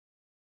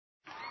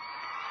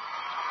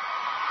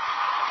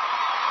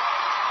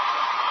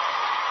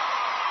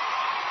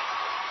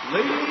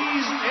Ladies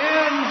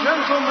and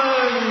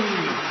gentlemen,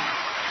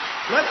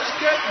 let's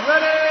get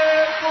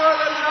ready for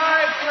the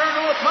Night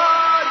Journal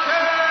Podcast!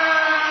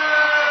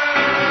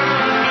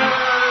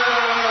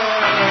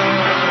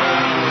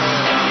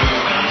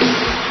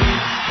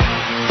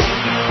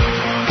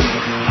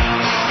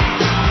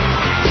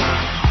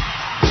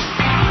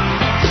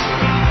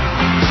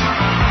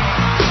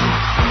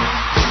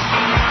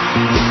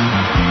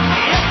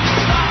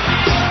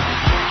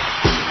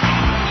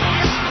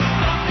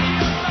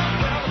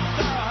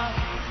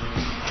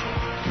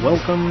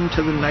 Welcome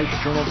to the Night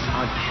Journal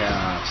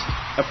Podcast,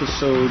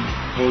 episode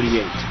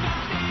 48.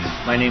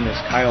 My name is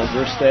Kyle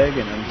Versteg,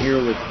 and I'm here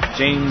with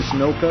James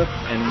Noka,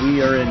 and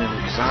we are in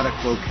an exotic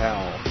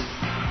locale.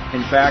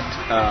 In fact,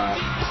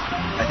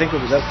 I think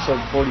it was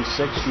episode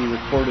 46, we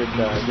recorded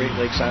Great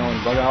Lakes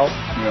Island Dugout.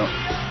 Yeah.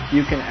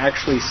 You can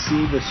actually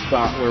see the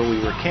spot where we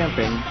were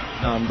camping,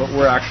 but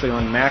we're actually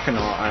on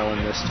Mackinac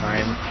Island this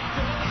time,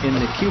 in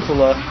the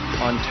cupola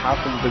on top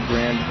of the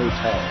Grand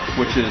Hotel.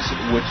 Which is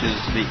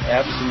the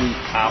absolute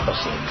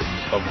opposite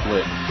of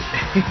lit.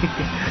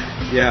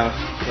 Yeah,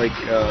 like,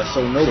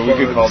 so no So bugs.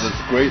 we could call this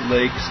Great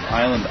Lakes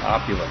Island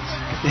opulence.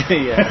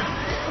 Yeah.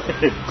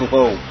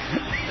 Glow.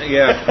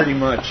 Yeah, pretty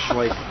much.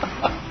 Like,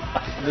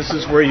 this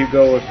is where you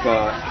go if...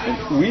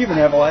 we even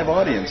have a live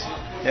audience.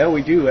 Yeah,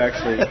 we do,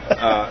 actually.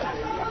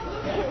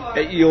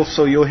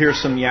 You'll hear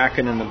some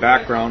yakking in the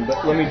background,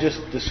 but let me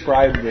just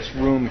describe this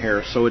room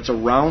here. So it's a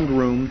round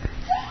room.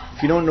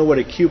 If you don't know what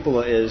a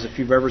cupola is, if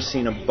you've ever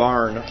seen a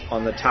barn,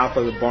 on the top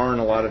of the barn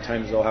a lot of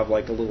times they'll have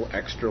like a little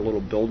extra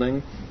little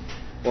building.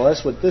 Well,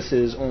 that's what this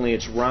is, only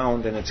it's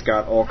round and it's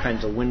got all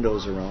kinds of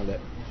windows around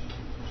it.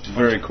 It's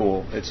very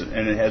cool.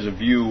 And it has a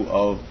view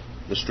of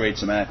the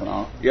Straits of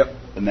Mackinac. Yep.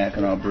 The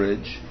Mackinac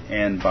Bridge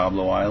and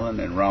Boblo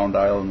Island and Round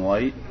Island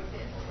Light.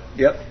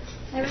 Yep.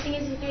 Everything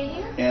is okay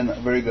here? And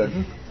very good.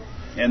 Mm-hmm.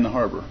 And the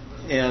harbor.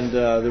 And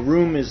the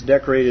room is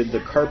decorated. The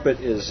carpet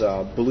is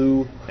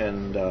blue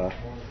and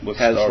with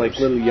has stars. like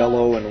little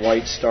yellow and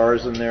white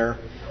stars in there.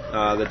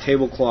 The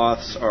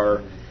tablecloths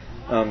are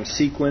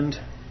sequined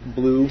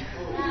blue,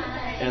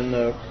 and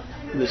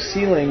the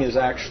ceiling is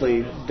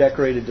actually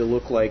decorated to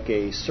look like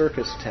a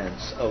circus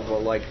tent of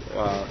light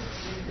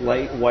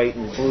white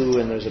and blue,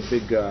 and there's a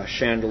big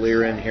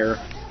chandelier in here.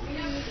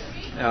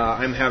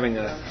 I'm having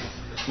a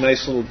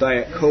nice little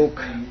Diet Coke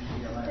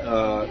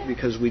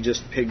because we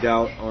just pigged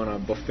out on a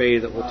buffet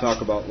that we'll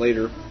talk about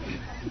later.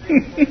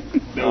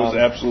 That was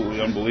absolutely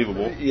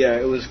unbelievable. Yeah,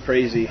 it was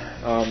crazy.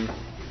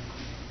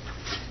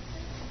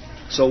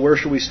 So where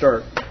should we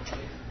start?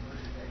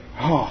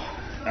 Oh,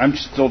 I'm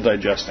still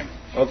digesting.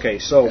 Okay,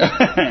 so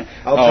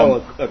I'll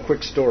tell a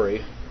quick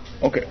story.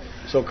 Okay.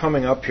 So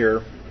coming up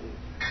here...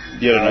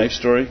 You had a knife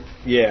story?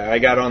 Yeah, I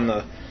got on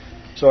the...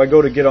 So I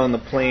go to get on the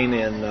plane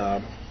in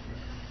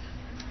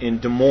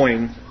Des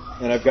Moines,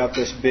 and I've got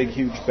this big,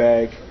 huge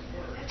bag.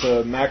 It's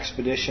a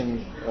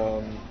Maxpedition.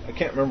 I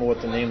can't remember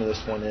what the name of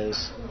this one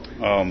is.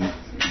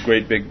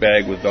 Great big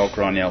bag with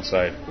Velcro on the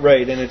outside.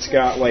 Right, and it's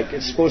got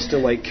it's supposed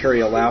to carry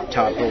a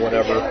laptop or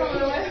whatever.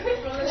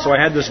 So I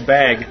had this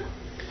bag,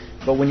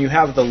 but when you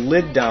have the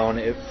lid down,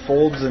 it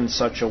folds in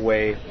such a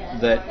way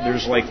that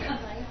there's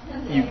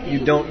you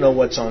don't know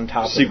what's on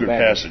top of the bag. Secret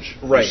passage.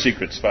 Right. There's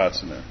secret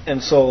spots in there.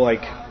 And so I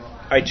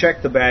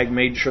checked the bag,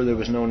 made sure there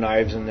was no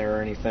knives in there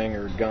or anything,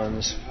 or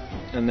guns,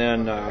 and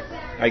then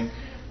I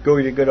go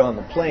to get on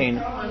the plane,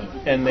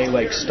 and they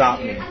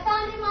stop me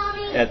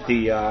at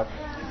the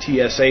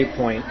TSA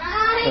point,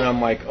 and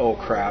I'm like, oh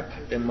crap,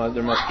 there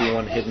must be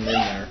one hidden in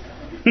there.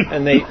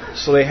 And they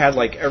had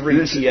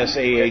every TSA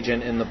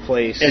agent in the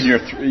place. And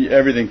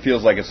everything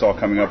feels like it's all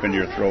coming up into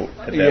your throat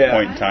at that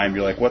point in time.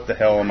 You're like, what the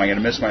hell, am I going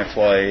to miss my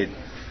flight?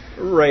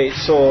 Right,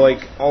 so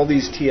all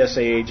these TSA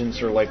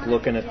agents are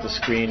looking at the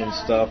screen and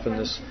stuff, and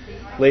this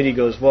lady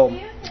goes, well,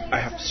 I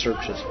have to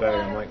search this bag.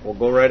 I'm like, well,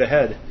 go right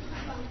ahead.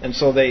 And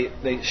so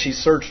she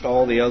searched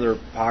all the other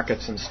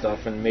pockets and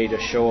stuff and made a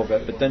show of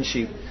it, but then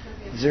she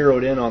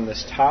zeroed in on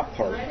this top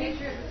part.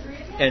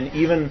 And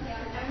even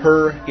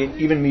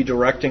me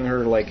directing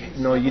her,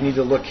 no, you need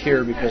to look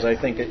here because I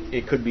think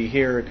it could be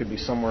here, it could be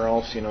somewhere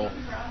else, She was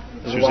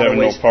having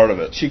no part of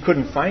it. She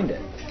couldn't find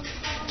it.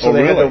 So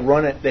they had to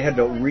run it. They had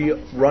to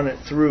rerun it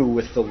through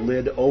with the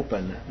lid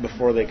open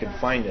before they could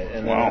find it.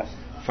 And then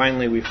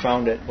finally, we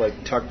found it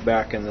tucked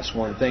back in this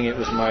one thing. It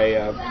was my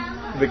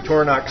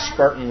Victorinox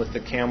Spartan with the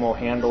camo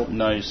handle.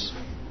 Nice.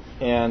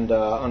 And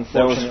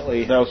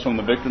unfortunately, that was from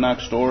the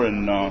Victorinox store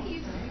in Mall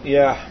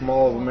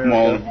of America.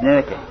 Mall of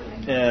America.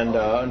 And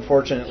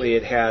unfortunately,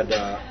 it had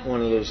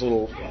one of those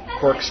little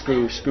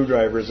corkscrew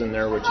screwdrivers in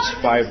there, which is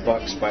 $5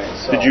 by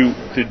itself.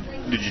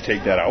 Did you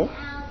take that out?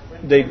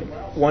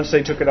 Once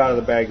they took it out of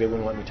the bag, they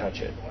wouldn't let me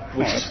touch it,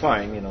 which is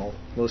fine,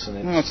 Listen,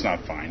 no, it's not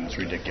fine. It's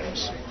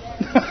ridiculous.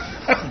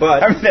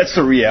 But that's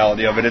the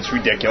reality of it. It's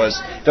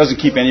ridiculous. It doesn't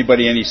keep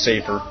anybody any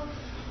safer.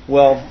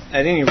 Well,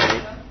 at any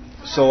rate,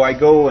 so I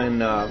go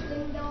and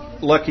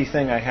lucky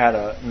thing I had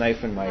a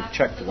knife in my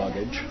checked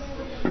luggage.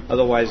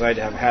 Otherwise, I'd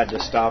have had to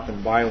stop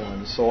and buy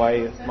one. So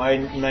my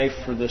knife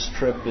for this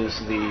trip is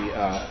the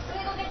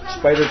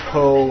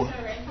Spyderco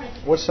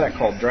what's that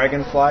called?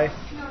 Dragonfly,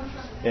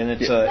 and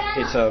it's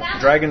a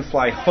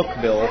Dragonfly hook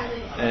bill,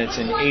 and it's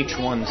an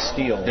H1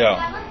 steel.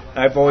 Yeah.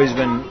 I've always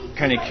been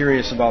kind of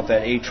curious about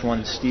that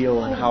H1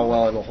 steel and how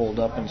well it'll hold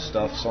up and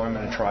stuff, so I'm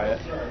going to try it.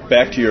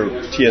 Back to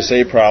your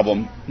TSA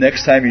problem.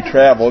 Next time you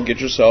travel, get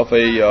yourself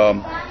a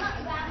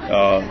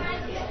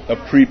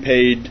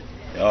prepaid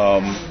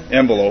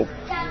envelope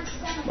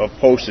of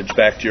postage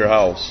back to your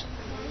house,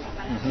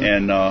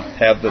 and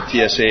have the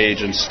TSA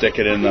agent stick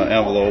it in the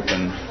envelope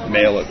and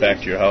mail it back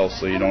to your house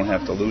so you don't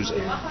have to lose it.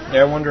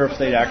 Yeah, I wonder if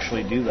they'd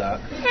actually do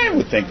that. I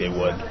would think they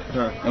would,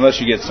 Huh. unless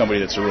you get somebody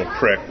that's a real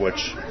prick,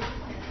 which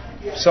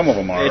some of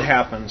them are. It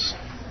happens.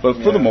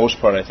 But for the most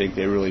part, I think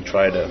they really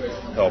try to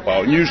help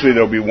out. Usually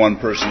there'll be one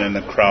person in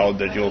the crowd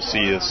that you'll see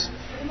is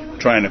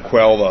trying to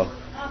quell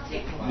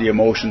the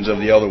emotions of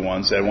the other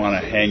ones that want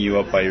to hang you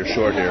up by your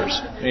short hairs.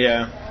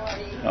 Yeah.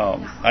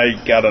 I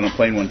got on a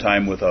plane one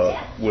time with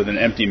an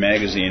empty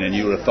magazine, and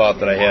you would have thought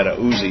that I had a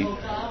Uzi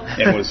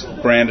and was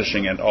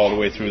brandishing it all the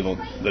way through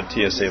the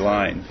TSA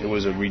line. It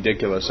was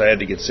ridiculous. I had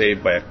to get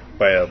saved by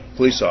a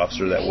police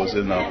officer that was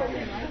in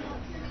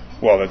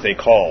that they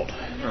called.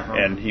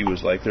 And he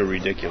was like, they're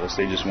ridiculous.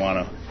 They just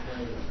want to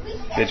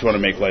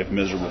make life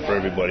miserable for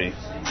everybody.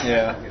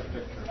 Yeah.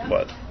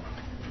 But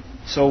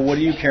so what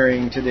are you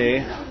carrying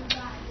today?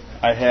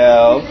 I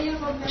have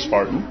a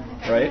Spartan,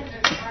 right?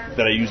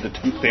 That I used the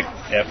toothpick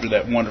after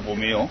that wonderful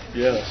meal.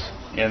 Yes.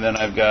 And then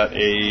I've got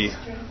a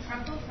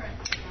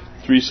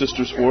Three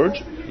Sisters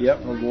Forge. Yep.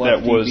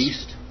 That was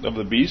Beast. Of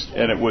the Beast,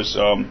 and it was.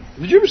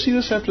 Did you ever see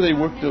this after they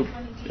worked the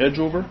edge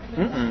over?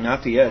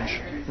 Not the edge.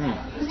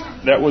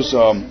 That was.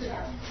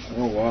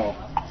 Oh wow!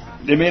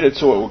 They made it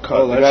so it would cut.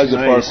 Oh, the guys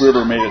nice. at Park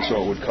River made it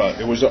so it would cut.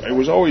 It was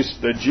always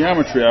the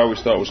geometry. I always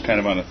thought was kind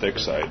of on the thick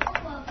side.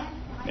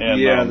 And,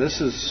 yeah,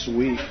 this is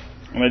sweet.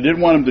 And I didn't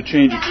want them to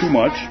change it too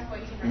much,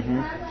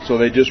 so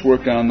they just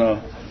worked on the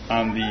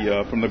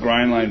from the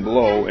grind line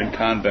below and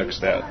convex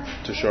that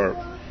to sharp,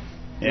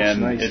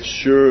 and nice. It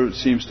sure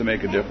seems to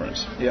make a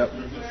difference. Yep.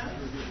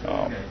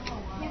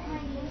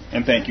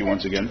 And thank you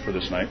once again for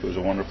this knife. It was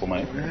a wonderful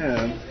knife.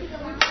 Yeah.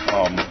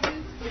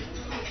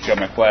 Got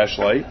my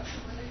flashlight.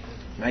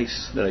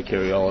 Nice. That I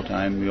carry all the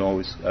time. I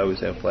always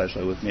have a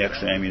flashlight with me.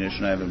 Extra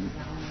ammunition. I have a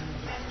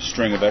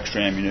string of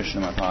extra ammunition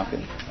in my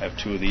pocket. I have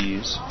 2 of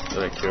these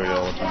that I carry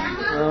all the time.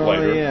 Oh,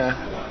 lighter. Yeah.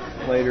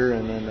 Lighter,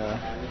 and then.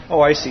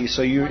 Oh, I see.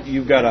 So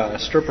you've got a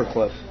stripper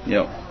clip.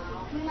 Yep.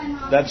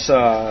 That's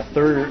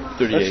 38.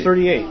 That's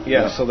 38.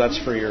 Yeah. Yep. So that's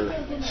for your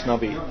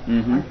snubby.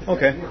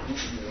 Okay.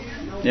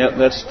 Yeah,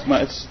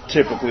 it's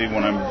typically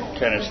when I'm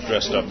kind of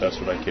stressed up. That's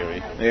what I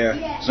carry.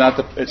 Yeah. It's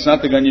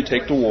not the gun you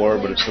take to war,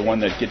 but it's the one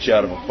that gets you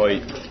out of a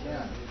fight.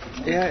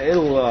 Yeah,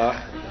 it'll.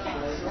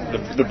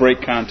 The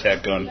break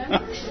contact gun.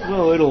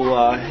 Well,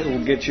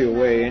 it'll get you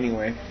away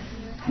anyway.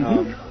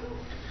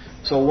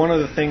 So one of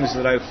the things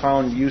that I've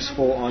found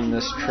useful on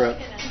this trip,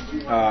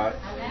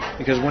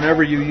 because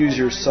whenever you use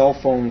your cell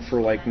phone for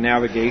like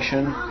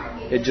navigation,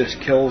 it just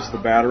kills the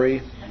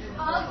battery,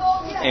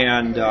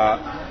 and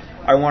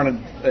I wanted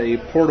a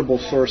portable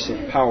source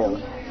of power.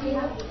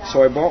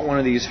 So I bought one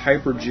of these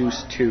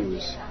Hyperjuice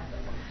 2s,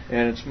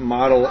 and it's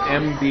model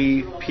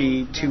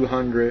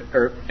MBP200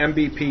 or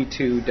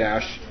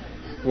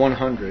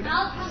MBP2-100,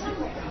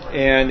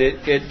 and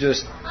it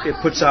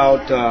puts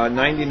out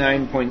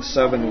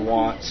 99.7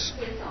 watts,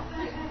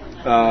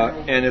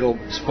 and it'll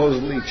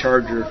supposedly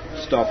charge your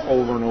stuff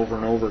over and over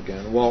and over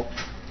again. Well,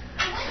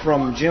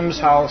 from Jim's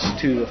house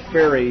to the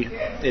ferry,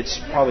 it's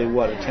probably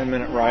a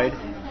 10-minute ride.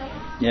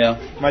 Yeah.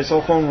 My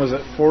cell phone was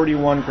at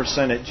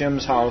 41% at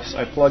Jim's house.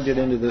 I plugged it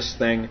into this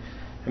thing,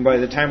 and by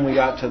the time we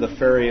got to the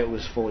ferry, it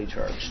was fully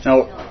charged.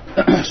 Now,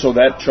 so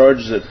that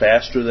charges it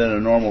faster than a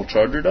normal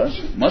charger does?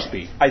 Must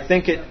be. I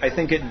think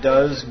it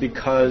does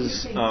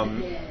because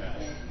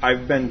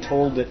I've been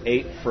told that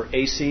for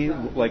AC,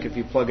 like if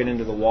you plug it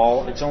into the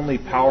wall, it's only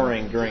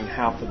powering during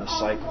half of the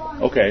cycle.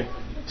 Okay.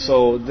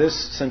 So this,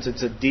 since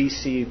it's a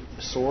DC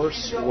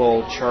source,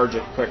 will charge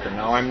it quicker.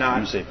 Now, I'm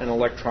not an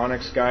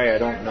electronics guy. I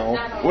don't know.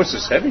 What's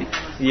this heavy?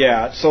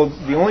 Yeah. So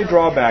the only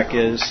drawback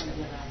is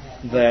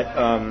that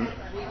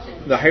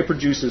the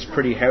Hyperjuice is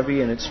pretty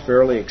heavy and it's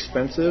fairly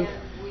expensive.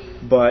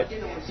 But,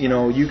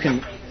 you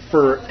can,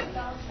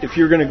 if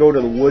you're going to go to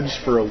the woods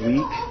for a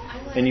week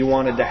and you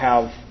wanted to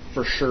have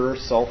for sure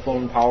cell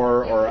phone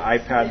power or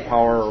iPad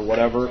power or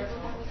whatever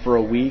for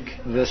a week,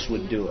 this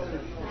would do it.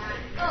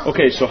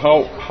 Okay, so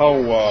how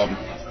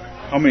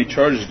many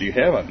charges do you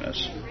have on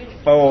this?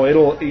 Oh,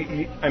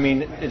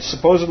 it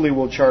supposedly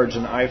will charge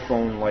an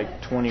iPhone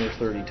like 20 or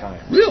 30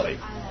 times. Really?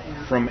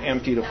 From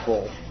empty to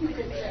full.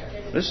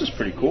 This is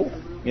pretty cool.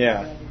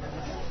 Yeah.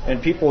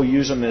 And people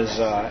use them as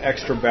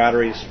extra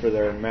batteries for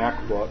their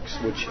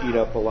MacBooks, which eat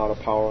up a lot of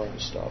power and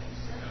stuff.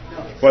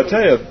 Well, I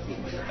tell you,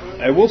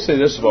 I will say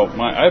this about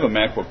I have a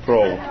MacBook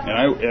Pro,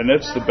 and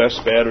it's the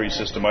best battery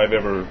system I've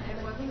ever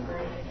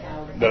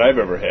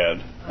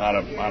had on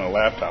a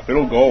laptop.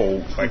 It'll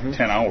go like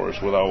 10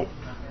 hours without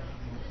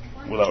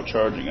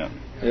charging it.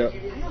 Yep.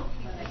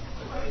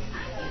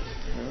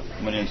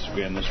 I'm going to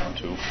Instagram this one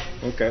too.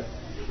 Okay.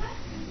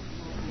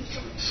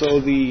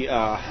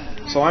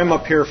 So I'm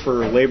up here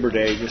for Labor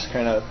Day, just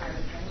kind of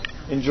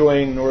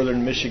enjoying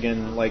northern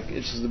Michigan. Like,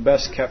 it's the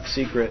best kept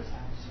secret.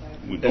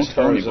 Don't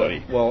tell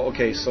anybody. Well,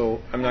 okay, so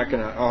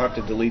I'll have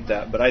to delete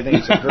that, but I think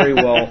it's a very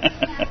well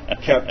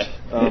kept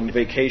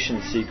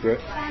vacation secret.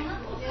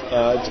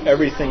 It's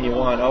everything you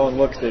want. Oh, and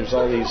look, there's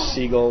all these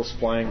seagulls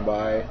flying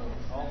by.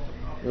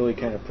 Really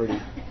kind of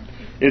pretty.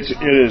 It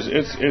is.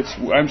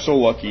 I'm so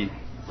lucky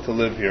to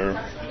live here.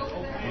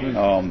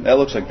 That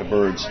looks like the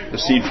birds. The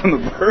scene from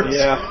the birds.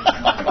 Yeah.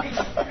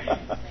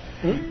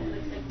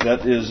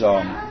 That is.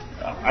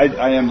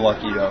 I am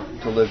lucky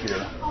to live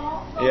here.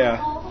 Yeah.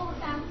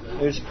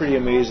 It's pretty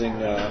amazing.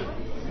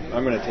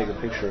 I'm going to take a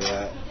picture of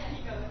that.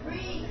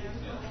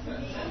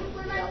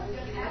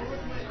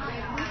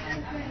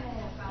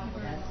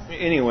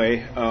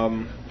 Anyway,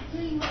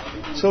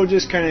 so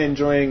just kind of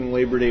enjoying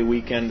Labor Day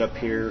weekend up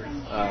here.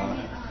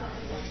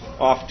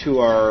 Off to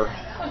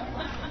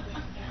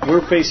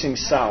we're facing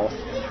south,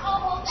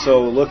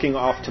 so looking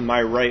off to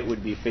my right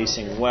would be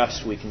facing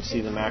west. We can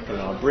see the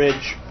Mackinac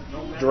Bridge.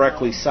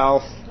 Directly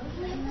south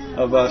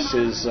of us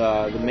is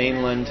the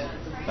mainland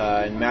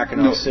in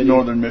Mackinac City.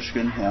 Northern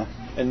Michigan, yeah.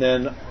 And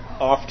then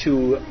off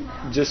to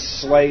just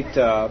slight,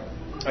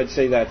 I'd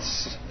say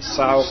that's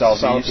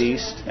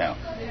southeast. Yeah.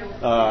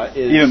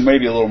 Even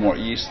maybe a little more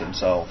east than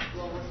south.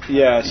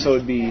 Yeah, so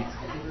it'd be,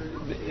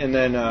 and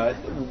then,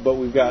 but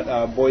we've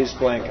got Boys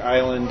Blank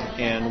Island,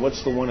 and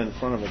what's the one in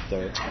front of it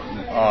there?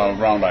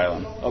 Round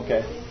Island.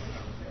 Okay.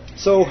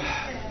 So,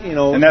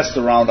 And that's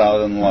the Round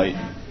Island Light.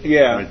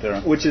 Yeah, right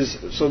there.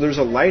 So there's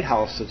a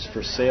lighthouse that's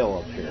for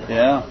sale up here.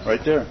 Yeah,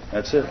 right there.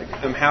 That's it.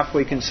 I'm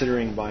halfway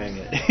considering buying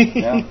it.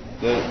 Yeah.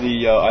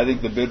 I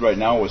think the bid right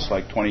now was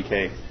like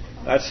 $20,000.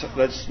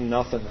 That's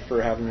nothing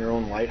for having your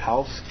own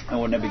lighthouse.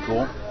 Oh, wouldn't that be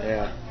cool?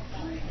 Yeah.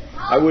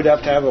 I would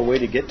have to have a way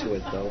to get to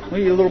it though. Well,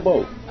 you get a little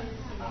boat.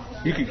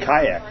 You could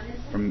kayak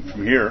from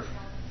here.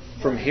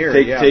 From here,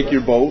 take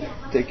your boat.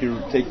 Take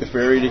the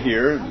ferry to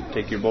here. And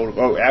take your boat.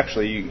 Oh,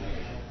 actually,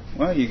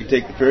 you could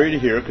take the ferry to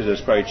here because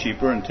it's probably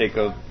cheaper, and take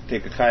a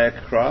kayak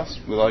across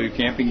with all your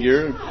camping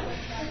gear.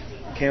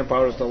 Camp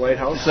out at the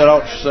lighthouse. Set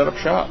up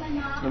shop.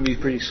 That'd be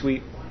pretty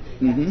sweet.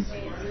 Mm-hmm.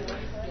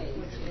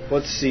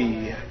 Let's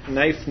see.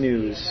 Knife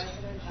news.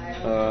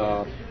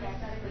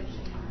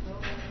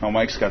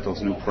 Mike's got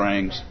those new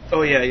parangs.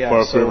 Oh yeah.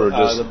 Bark River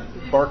the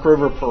Bark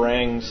River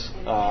parangs.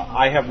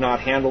 I have not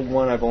handled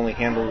one. I've only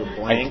handled a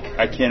blank.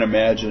 I can't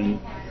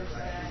imagine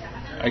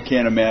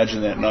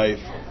that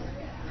knife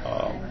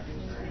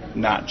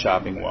not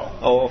chopping well.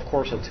 Oh, of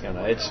course it's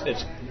gonna. It's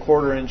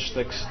 1/4 inch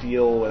thick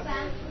steel with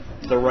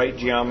the right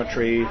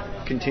geometry,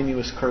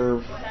 continuous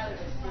curve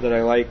that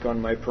I like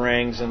on my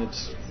parangs, and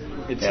it's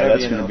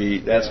heavy enough.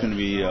 That's gonna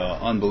be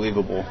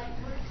unbelievable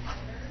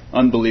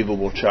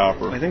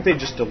chopper. I think they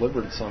just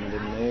delivered some,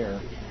 didn't they?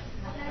 Or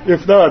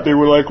if not, they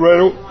were like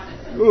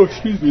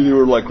they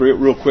were like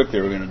real quick. They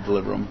were going to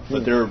deliver them,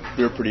 but they're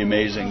pretty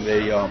amazing.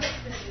 They, I'll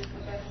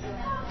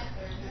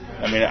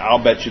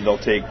bet you they'll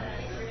take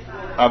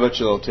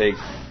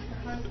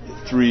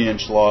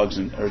 3-inch logs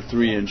or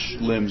 3-inch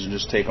limbs and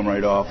just take them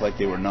right off like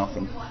they were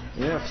nothing.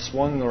 Yeah, if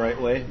swung the right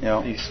way.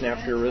 Yeah. You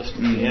snap your wrist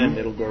at the end,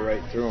 it'll go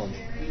right through them.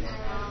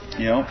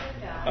 Yeah.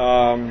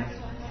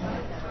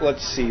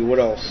 Let's see, what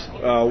else?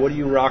 What are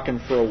you rocking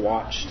for a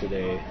watch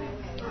today?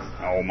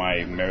 Oh,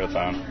 my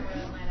Marathon.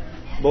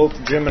 Both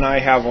Jim and I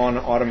have on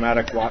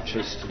automatic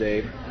watches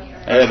today.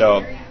 I had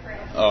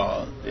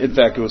in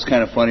fact, it was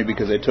kind of funny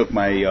because I took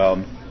my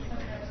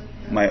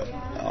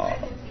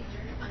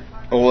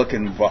Oleg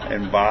and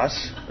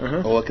Voss.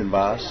 Oleg and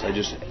Voss. I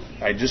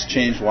just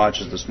changed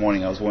watches this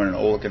morning. I was wearing an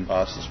Oleg and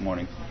Voss this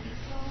morning,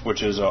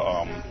 which is a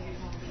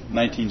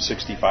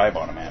 1965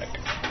 automatic.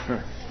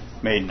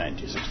 Made in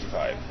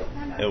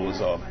 1965. It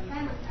was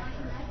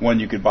one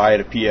you could buy at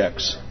a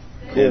PX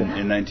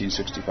in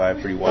 1965.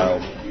 Pretty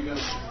wild.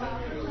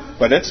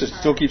 But it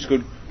still keeps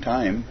good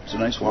time. It's a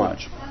nice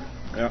watch.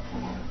 Yeah.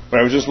 But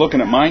I was just looking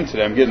at mine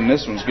today. I'm getting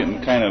this one's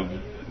getting kind of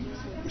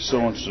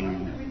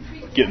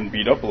getting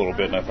beat up a little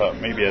bit, and I thought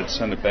maybe I'd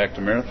send it back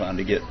to Marathon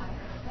to get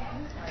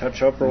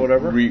touch up or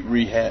whatever.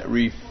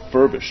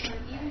 Refurbished.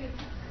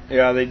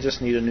 Yeah, they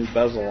just need a new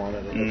bezel on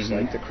it. It looks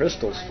like the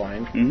crystal's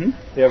fine. Mm-hmm.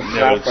 They have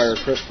sapphire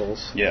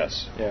crystals.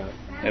 Yes. Yeah.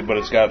 But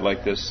it's got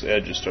like this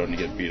edge is starting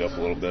to get beat up a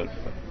little bit.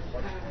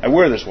 I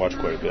wear this watch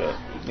quite a bit.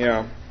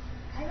 Yeah.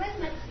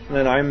 And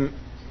then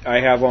I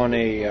have on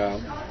a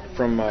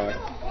from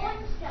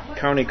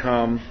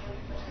CountyCom.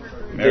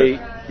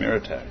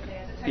 Meritech.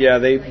 Yeah,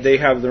 they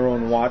have their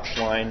own watch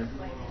line,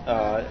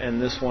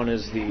 and this one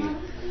is the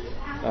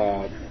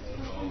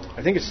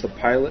I think it's the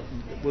Pilot.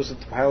 Was it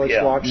the Pilot's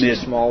watch? Mid.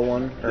 The small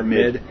one or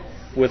mid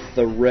with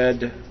the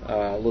red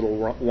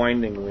little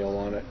winding wheel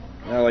on it.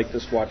 And I like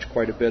this watch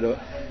quite a bit.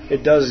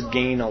 It does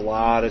gain a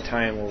lot of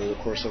time over the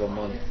course of a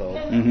month, though.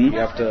 Mm-hmm.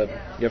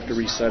 You have to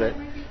reset it.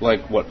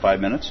 Like what? 5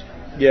 minutes?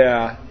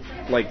 Yeah,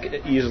 like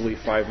easily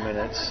 5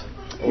 minutes.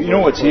 You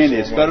know what's handy?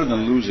 It's better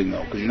than losing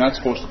though, because you're not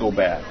supposed to go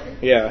back.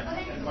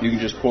 Yeah. You can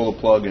just pull the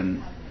plug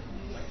and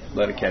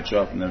let it catch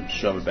up, and then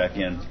shove it back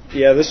in.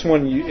 Yeah, this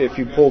one, if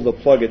you pull the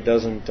plug, it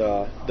doesn't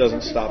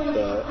stop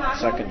the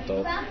second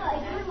though.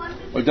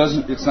 Well, it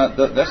doesn't. It's not.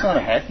 That's not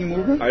a hacking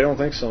movement. I don't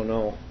think so.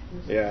 No.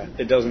 Yeah,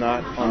 it does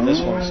not on this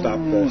one stop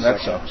the That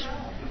second. sucks.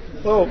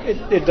 Well,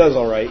 it does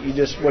all right.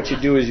 What you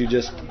do is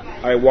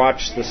I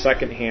watch the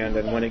second hand,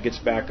 and when it gets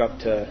back up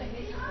to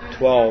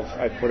 12,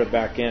 I put it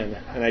back in,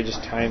 and I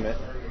just time it.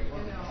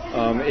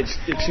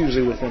 It's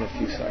usually within a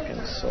few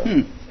seconds, so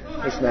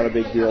it's not a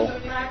big deal.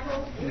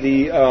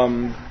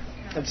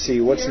 Let's see,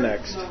 what's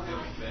next?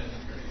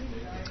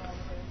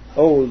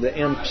 Oh, the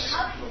imps.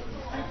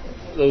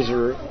 Those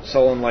are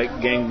selling like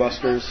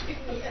gangbusters.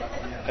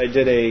 I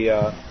did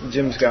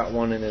Jim's got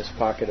one in his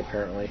pocket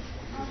apparently.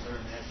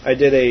 I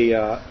did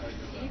a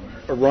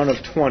run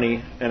of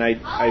 20, and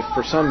I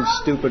for some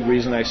stupid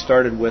reason I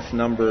started with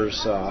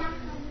numbers 10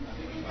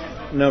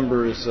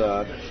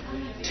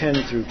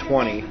 through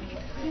 20,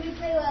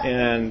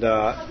 and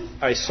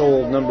I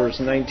sold numbers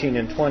 19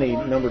 and 20.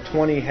 Number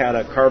 20 had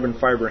a carbon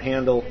fiber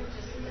handle,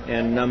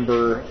 and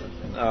number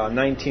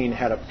 19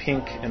 had a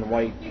pink and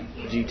white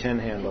G10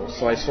 handle.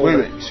 So I sold. Wait a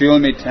minute. So you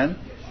only made 10?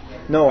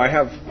 No, I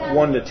have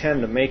 1 to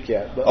 10 to make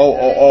yet. But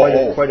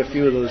quite a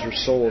few of those are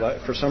sold.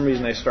 For some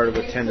reason, I started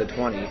with 10 to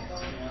 20.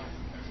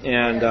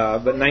 And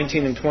but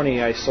 19 and 20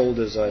 I sold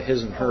as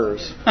his and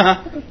hers.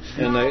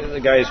 And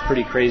the guy is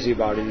pretty crazy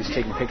about it. He's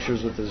taking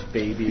pictures with his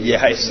baby.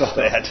 Yeah, I saw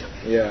that.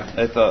 Yeah.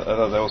 I thought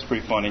that was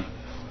pretty funny.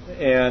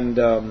 And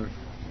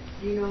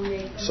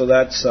so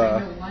that's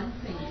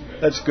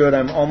good.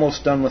 I'm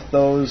almost done with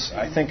those.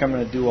 I think I'm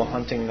going to do a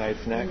hunting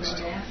knife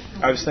next.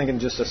 I was thinking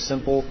just a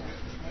simple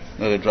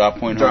The drop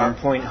point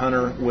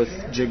hunter with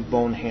jig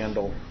bone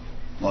handle.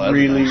 Well,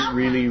 really, nice.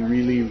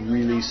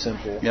 really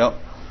simple. Yep.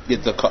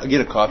 Get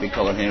a coffee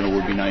color handle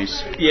would be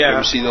nice. Yeah. You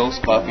ever see those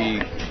coffee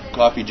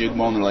jig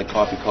bone? They're like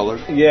coffee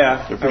colored.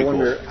 Yeah. They're pretty I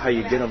wonder cool. how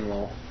you get them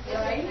though.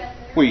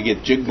 Well, you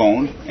get jig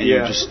boned and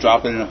Yeah. you just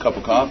drop it in a cup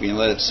of coffee and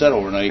let it set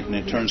overnight, and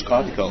it turns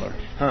coffee color.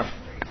 Huh.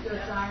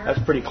 That's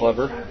pretty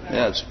clever.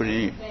 Yeah, it's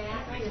pretty neat.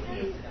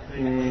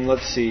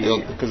 Let's see.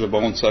 Because the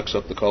bone sucks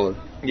up the color.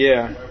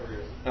 Yeah.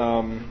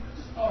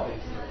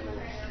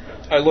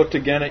 I looked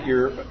again at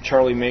your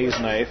Charlie Mays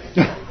knife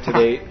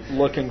today,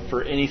 looking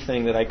for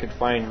anything that I could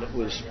find that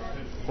was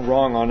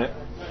wrong on it.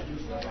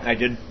 I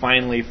did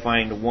finally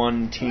find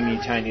one teeny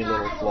tiny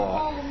little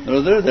flaw.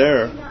 No, they're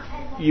there.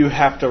 You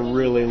have to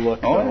really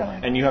look, though,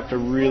 yeah. and you have to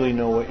really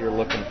know what you're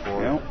looking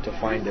for to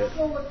find it.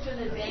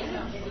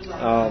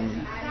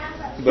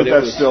 But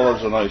that still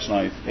is a nice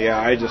knife. Yeah,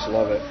 I just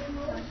love it.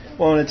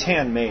 Well, and it's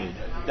handmade.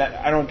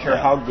 I don't care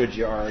how good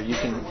you are. You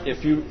can,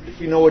 if you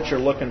know what you're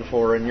looking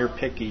for and you're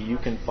picky, you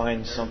can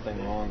find something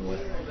wrong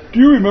with it. Do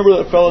you remember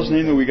that fellow's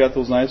name that we got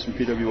those knives from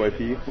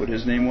PWIP? What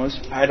his name was?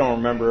 I don't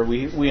remember.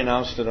 We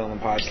announced it on the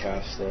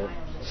podcast though,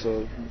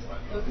 so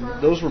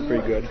those were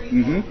pretty good.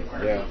 Mm-hmm.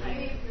 Yeah.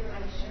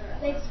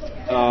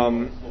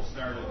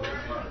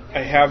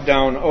 I have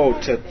down.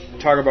 To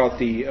talk about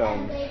the.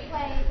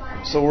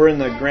 So we're in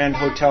the Grand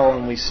Hotel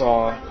and we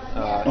saw.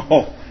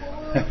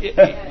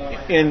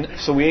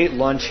 So we ate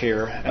lunch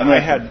here, and I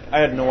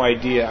had no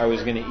idea I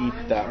was going to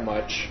eat that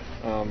much.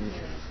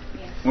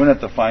 We're gonna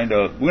have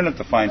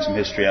to find some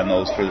history on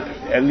those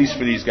at least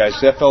for these guys.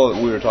 That fellow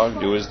that we were talking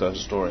to is the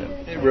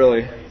historian.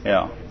 Really?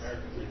 Yeah.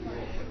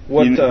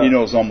 What he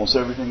knows almost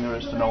everything there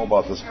is to know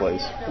about this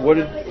place. What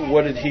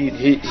did he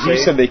say? He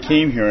said they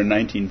came here in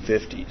in the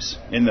 50s.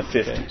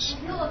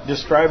 Okay.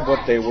 Describe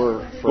what they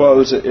were. Well,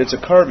 it's a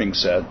carving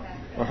set.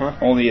 Uh-huh.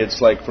 Only it's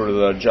like for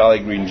the Jolly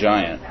Green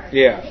Giant.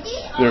 Yeah.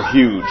 They're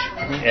huge,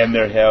 and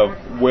they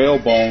have whale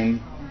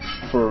bone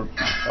or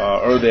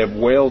they have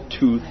whale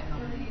tooth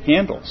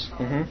handles.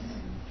 Mm-hmm.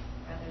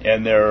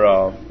 And they're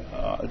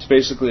it's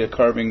basically a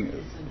carving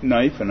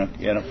knife and a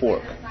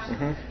fork.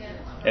 Mm-hmm.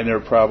 And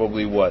they're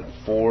probably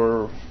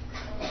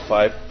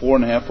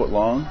 4.5 foot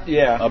long.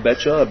 Yeah. I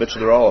bet you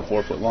they're all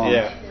 4 foot long.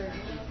 Yeah.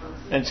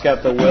 And it's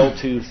got the whale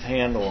tooth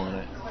handle on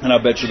it. And I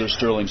bet you they're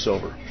sterling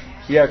silver.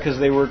 Yeah, because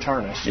they were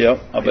tarnished.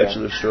 Yep, I bet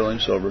you they're sterling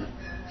silver.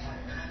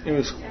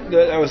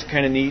 That was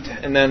kind of neat.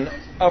 And then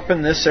up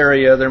in this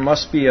area, there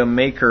must be a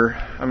maker.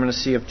 I'm going to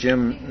see if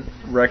Jim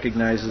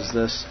recognizes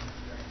this.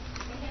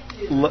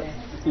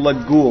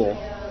 Lagoule.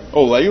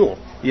 Oh, Lagoule.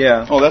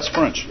 Yeah. Oh, that's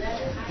French.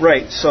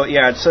 Right. So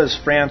yeah, it says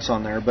France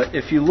on there. But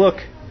if you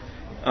look,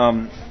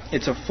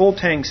 it's a full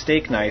tang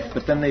steak knife.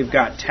 But then they've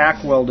got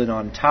tack welded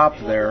on top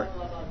there,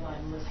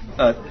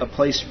 a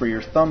place for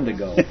your thumb to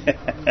go.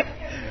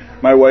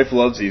 My wife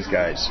loves these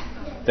guys.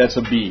 That's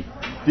a B.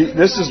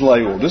 This is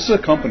Lagoule. This is a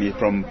company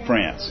from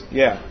France.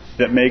 Yeah.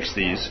 That makes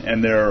these,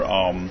 and they're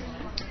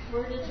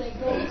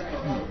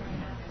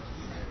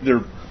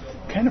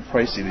kind of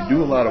pricey. They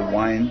do a lot of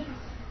wine.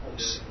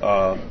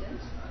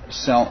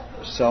 Salmier.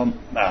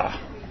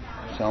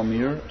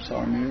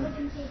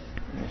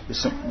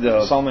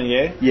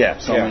 Salmonier? Yeah,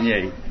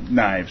 Salmonier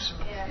knives.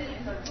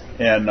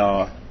 And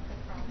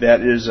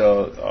that is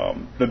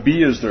the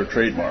B is their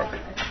trademark,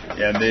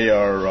 and they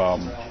are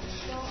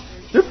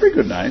they're pretty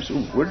good knives.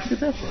 Ooh, where did you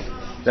get that from?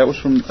 That was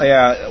from...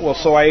 Yeah, well,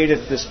 so I ate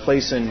at this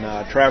place in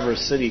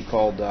Traverse City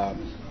called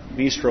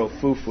Bistro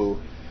Fufu,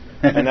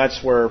 and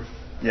that's where...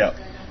 Yeah.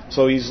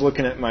 So he's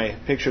looking at my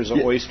pictures of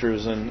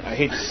oysters, and I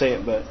hate to say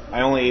it, but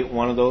I only ate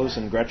one of those,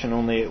 and Gretchen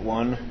only ate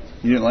one.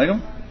 You didn't like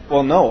them?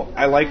 Well, no,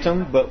 I liked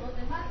them, but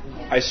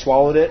I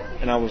swallowed it,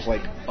 and I was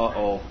like,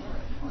 uh-oh,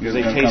 because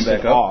they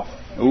tasted off.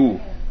 Ooh.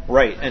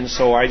 Right, and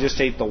so I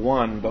just ate the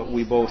one, but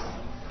we both...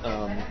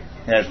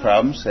 had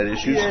problems? Had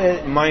issues?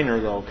 Yeah, minor,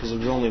 though, because it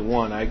was only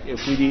one.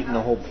 If we'd eaten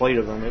a whole plate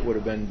of them, it would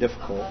have been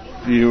difficult.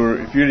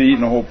 If you'd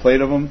eaten a whole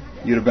plate of them,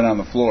 you'd have been on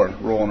the floor,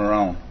 rolling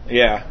around.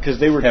 Yeah, because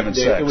they were... having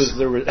sex.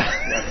 There were...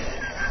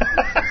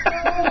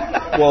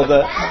 Well,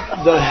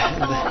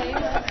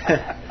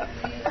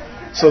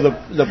 so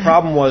the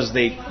problem was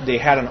they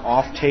had an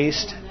off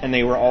taste, and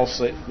they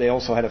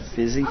also had a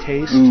fizzy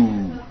taste.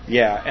 Ooh.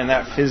 Yeah, and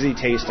that fizzy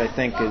taste, I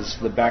think, is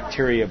the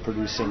bacteria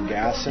producing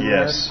gas in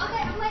there. Yes.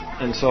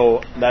 And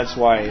so that's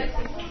why,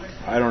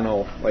 I don't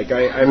know. Like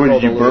I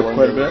Did you burp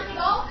quite a bit?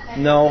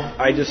 No,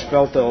 I just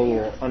felt a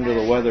little under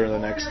the weather the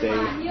next day.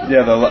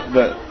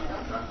 Yeah.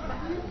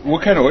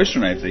 What kind of oyster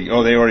knife? They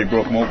already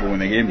broke them open when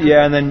they gave them.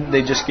 Yeah, and then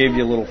they just gave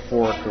you a little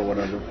fork or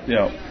whatever.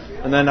 Yeah.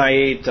 And then I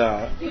ate.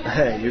 I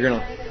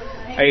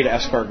ate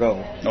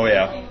escargot. Oh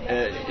yeah.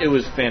 It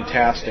was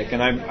fantastic,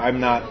 and I'm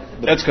not.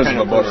 That's because of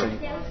the butter.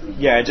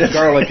 Yeah, it's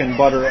garlic and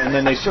butter, and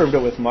then they served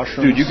it with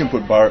mushrooms. Dude, you can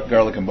put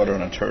garlic and butter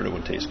on a turd; it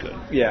would taste good.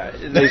 Yeah,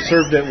 they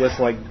served it with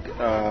like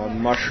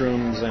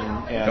mushrooms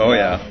and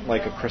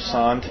like a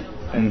croissant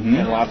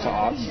and lots of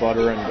lots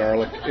butter and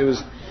garlic. It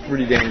was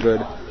pretty damn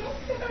good.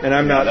 And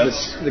I'm not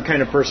the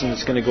kind of person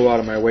that's going to go out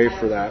of my way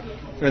for that.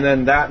 And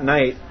then that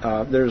night,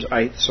 there's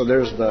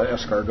the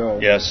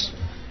escargot. Yes.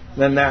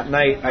 Then that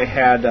night I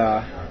had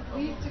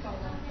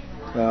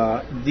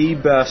the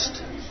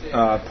best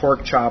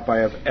pork chop I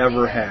have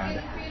ever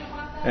had.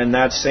 And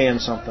that's saying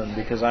something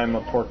because I'm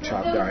a pork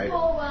chop guy.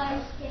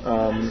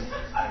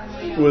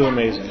 It was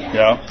amazing.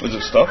 Yeah? Was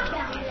it stuffed?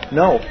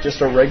 No,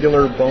 just a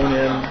regular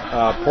bone-in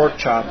pork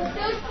chop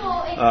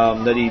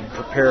that he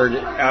prepared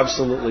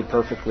absolutely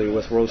perfectly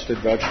with roasted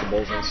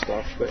vegetables and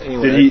stuff. But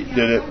anyway,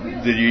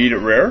 did you eat it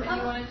rare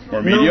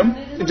or medium?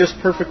 No, just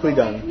perfectly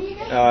done.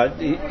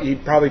 He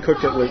probably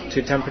cooked it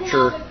to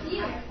temperature.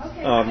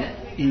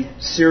 He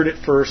seared it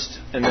first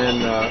and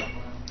then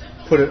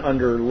put it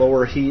under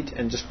lower heat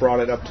and just brought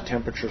it up to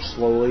temperature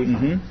slowly.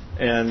 Mm-hmm.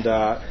 And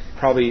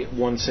probably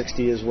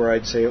 160 is where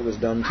I'd say it was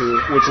done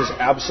to, which is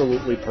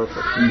absolutely perfect.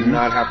 Mm-hmm. You do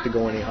not have to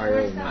go any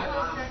higher than that.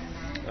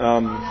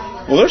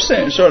 Well, they're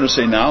starting to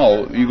say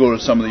now, you go to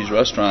some of these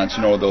restaurants,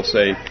 they'll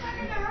say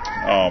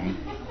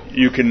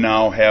you can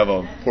now have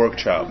a pork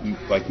chop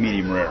like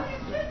medium rare.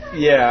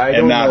 Yeah, I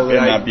don't know that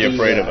and not be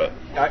afraid of it.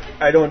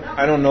 I don't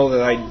know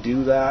that I'd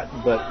do that,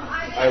 but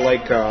I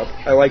like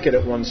it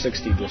at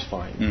 160 just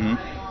fine. Mm-hmm.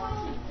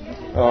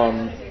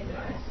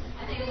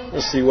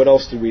 Let's see, what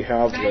else do we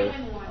have there?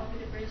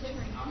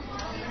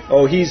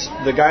 Oh,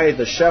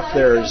 the chef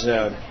there is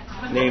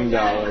named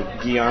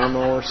like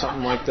Guillermo or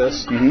something like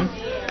this. Mm-hmm.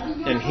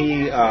 And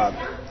he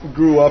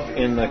grew up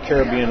in the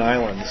Caribbean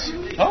islands.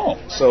 Oh.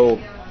 So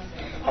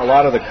a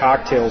lot of the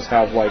cocktails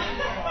have like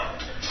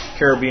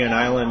Caribbean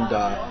island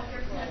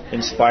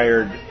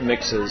inspired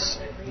mixes,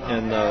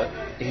 and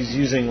he's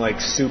using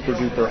like super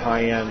duper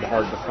high end,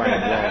 hard to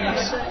find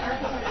rums.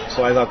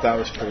 So I thought that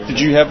was pretty. Did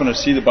you happen to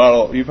see the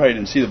bottle? You probably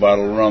didn't see the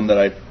bottle of rum that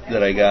I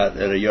got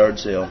at a yard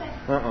sale.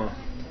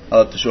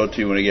 I'll have to show it to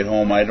you when I get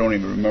home. I don't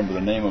even remember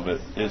the name of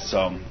it. It's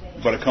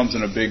but it comes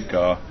in a big.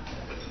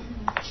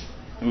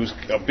 It was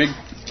a big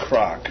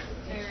crock.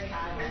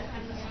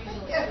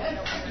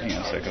 Hang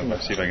on a second.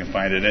 Let's see if I can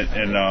find it.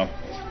 And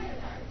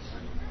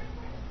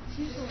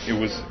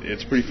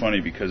it's pretty funny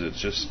because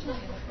it's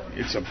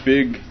a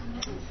big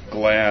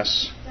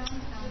glass.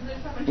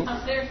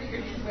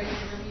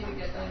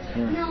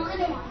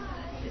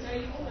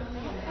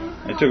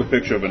 I took a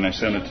picture of it and I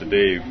sent it to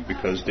Dave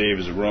because Dave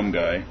is a rum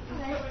guy.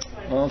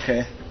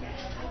 Okay.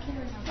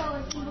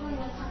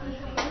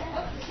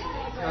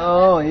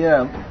 Oh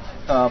yeah,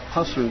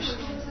 Pussers.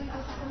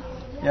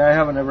 Yeah, I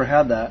haven't ever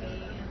had that.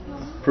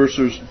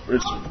 Purser's.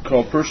 It's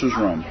called Purser's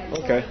rum.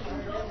 Okay.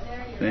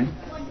 See?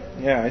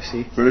 Yeah, I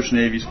see. British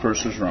Navy's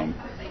Purser's rum,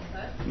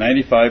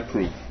 95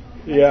 proof.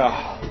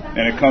 Yeah.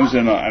 And it comes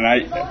in, and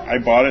I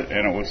bought it,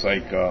 and it was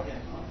like $5.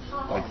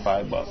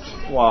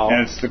 Wow.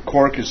 And the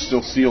cork is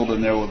still sealed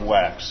in there with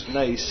wax.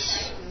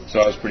 Nice. So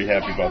I was pretty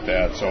happy about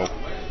that. So.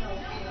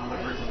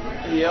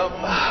 Yep.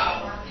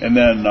 And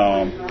then,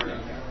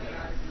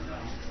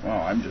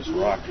 wow, I'm just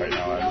rocked right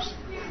now.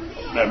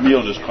 That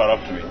meal just caught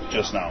up to me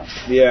just now.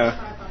 Yeah.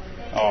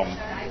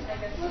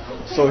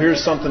 So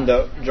here's something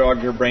to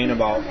jog your brain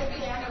about.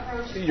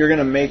 You're going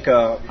to make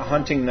a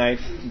hunting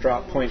knife,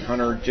 drop point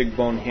hunter, jig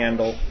bone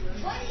handle.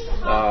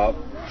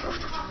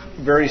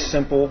 Very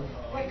simple,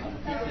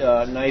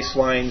 nice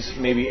lines,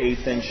 maybe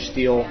 1/8 inch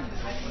steel.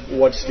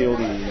 What steel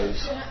do you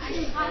use?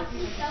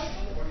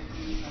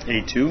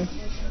 A2.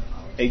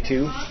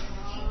 A2?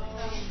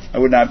 I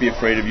would not be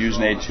afraid of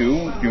using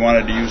A2. If you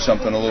wanted to use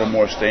something a little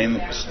more stain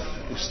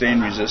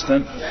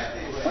resistant,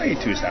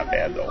 22's not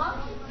bad though.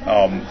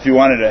 If you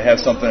wanted to have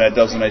something that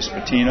does a nice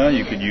patina,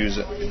 you could do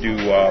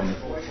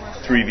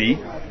 3V.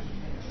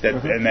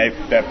 And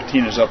that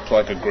patina's up to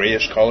like a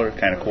grayish color,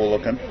 kind of cool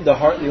looking. The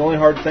only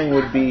hard thing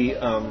would be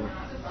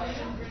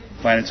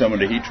finding someone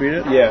to heat treat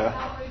it.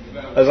 Yeah,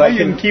 you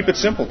can keep it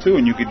simple too,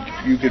 and you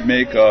could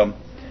make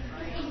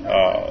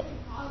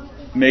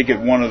it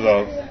one of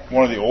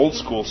the old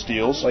school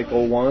steels, like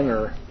 01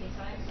 or.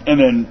 And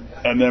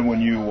then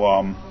when you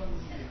 01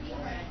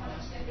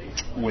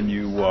 would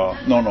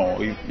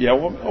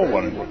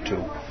work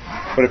too.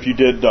 But if you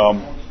did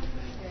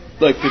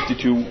like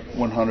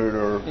 52-100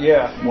 or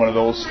one of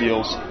those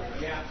steels,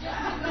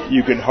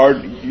 you could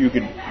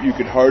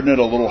harden it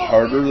a little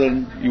harder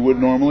than you would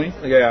normally.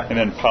 Yeah. And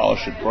then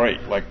polish it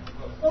bright, like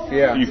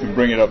you can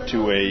bring it up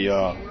to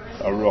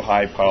a real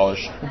high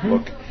polish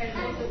look,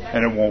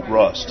 and it won't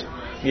rust.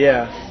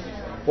 Yeah.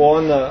 Well,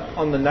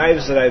 on the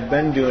knives that I've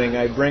been doing,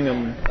 I bring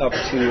them up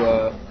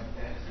to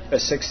a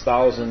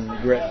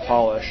 6,000 grit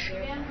polish,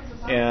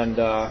 and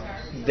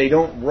they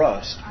don't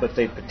rust, but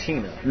they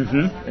patina.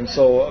 Mm-hmm. And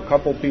so a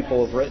couple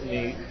people have written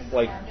me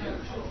like,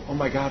 "Oh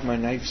my God, my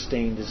knife's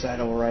stained. Is that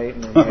all right?"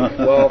 And I'm like,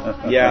 "Well,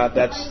 yeah,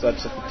 that's a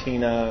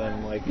patina."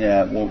 And like,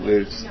 yeah, well,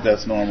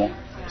 that's normal.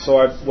 So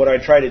what I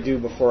try to do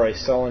before I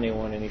sell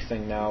anyone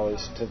anything now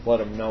is to let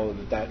them know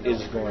that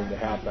is going to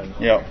happen.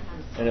 Yeah.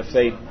 And if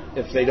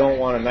they don't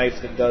want a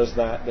knife that does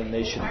that, then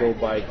they should go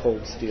buy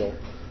cold steel.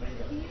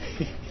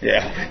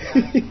 Yeah.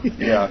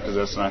 Yeah, because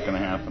that's not going to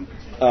happen.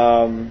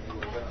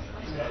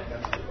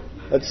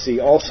 Let's see.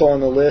 Also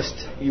on the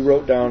list, you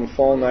wrote down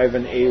Fall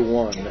Niven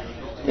A1.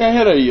 Yeah, I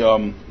had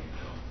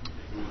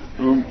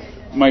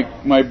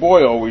my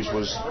boy always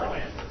was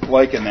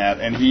liking that,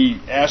 and he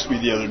asked me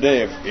the other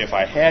day if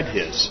I had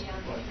his.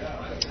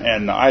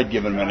 And I'd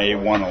given him an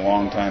A1 a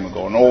long time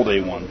ago, an old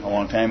A1 a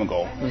long time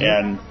ago.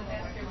 Mm-hmm.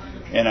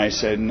 And I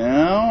said,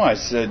 no. I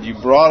said, you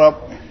brought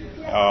up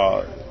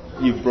a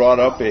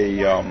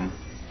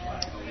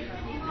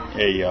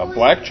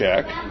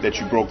blackjack that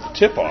you broke the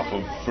tip off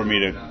of for me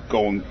to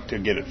go and to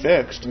get it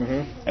fixed.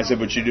 Mm-hmm. I said,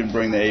 but you didn't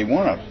bring the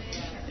A1 up.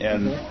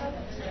 And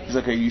he's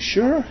like, are you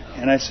sure?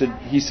 And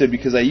he said,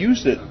 because I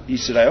used it. He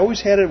said, I always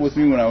had it with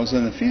me when I was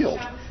in the field.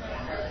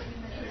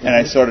 And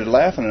I started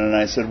laughing, and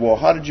I said, well,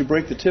 how did you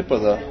break the tip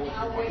of the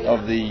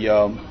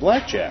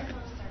blackjack?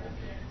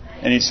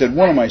 And he said,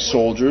 one of my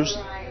soldiers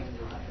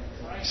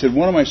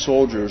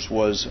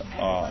was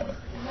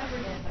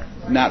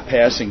not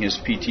passing his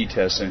PT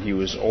test, and he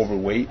was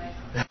overweight.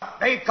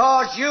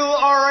 Because you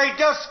are a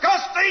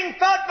disgusting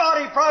fat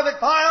body, Private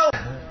Pyle.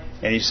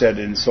 And he said,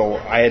 and so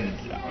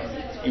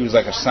he was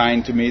like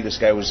assigned to me. This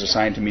guy was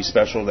assigned to me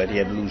special that he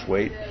had to lose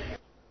weight.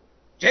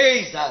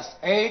 Jesus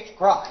H.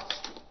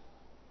 Christ.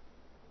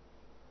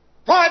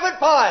 Private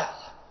Pyle,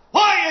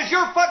 why is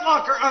your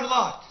footlocker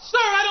unlocked?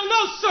 Sir, I don't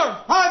know, sir.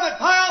 Private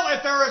Pyle,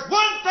 if there is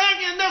one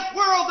thing in this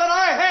world that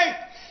I hate,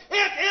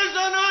 it is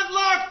an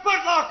unlocked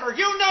footlocker.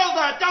 You know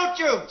that, don't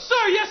you?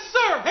 Sir, yes,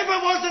 sir. If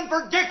it wasn't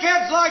for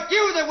dickheads like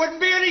you, there wouldn't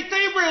be any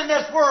thievery in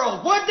this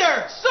world, would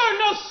there? Sir,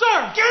 no,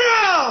 sir. Get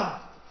down!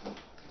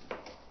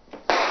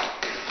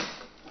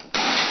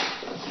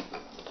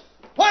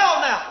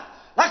 Well, now,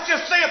 let's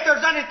just see if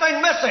there's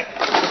anything missing.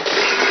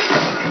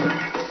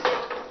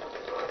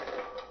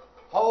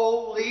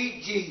 Holy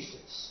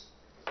Jesus.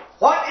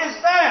 What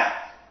is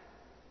that?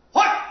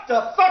 What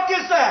the fuck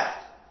is that?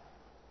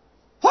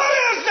 What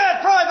is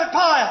that, Private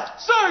Pyle?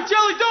 Sir,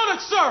 jelly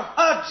donut, sir.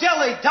 A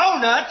jelly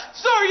donut?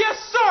 Sir, yes,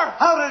 sir.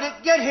 How did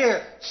it get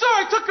here? Sir,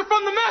 I took it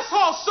from the mess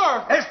hall,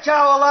 sir. Is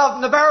chow allowed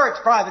in the barracks,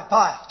 Private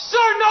Pyle?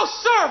 Sir, no,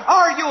 sir.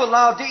 Are you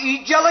allowed to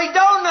eat jelly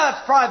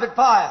donuts, Private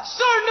Pyle?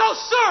 Sir, no,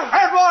 sir.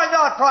 And why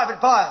not, Private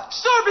Pyle?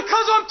 Sir,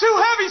 because I'm too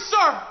heavy,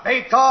 sir.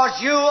 Because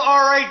you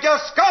are a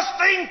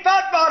disgusting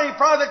fat body,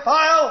 Private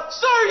Pyle.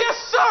 Sir, yes,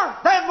 sir.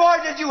 Then why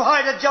did you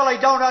hide a jelly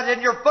donut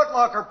in your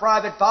footlocker,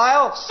 Private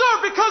Pyle? Sir,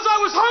 because I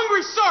was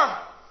hungry, sir.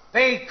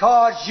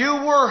 Because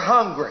you were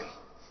hungry.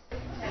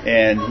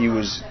 And he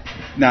was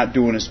not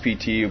doing his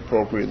PT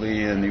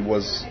appropriately, and he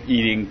was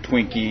eating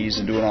Twinkies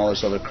and doing all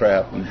this other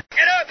crap. And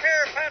get up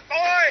here, fat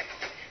boy!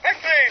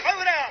 Quickly,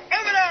 move it out,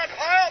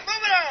 Pyle,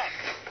 move it out!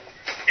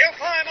 You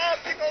climb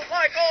obstacles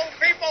like old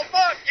people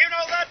fuck, you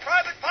know that,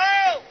 Private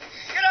Pyle?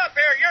 Get up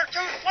here, you're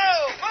too slow,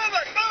 move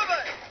it!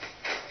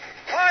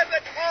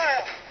 Private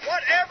Pyle,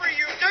 whatever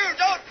you do,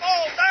 don't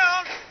fall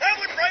down, that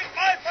would break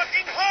my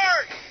fucking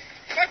heart!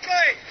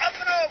 Quickly, up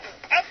and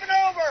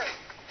over!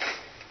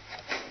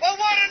 Well,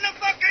 what in the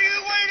fuck are you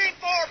waiting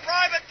for,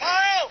 Private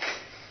Pyle?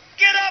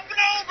 Get up and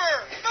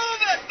over!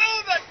 Move it!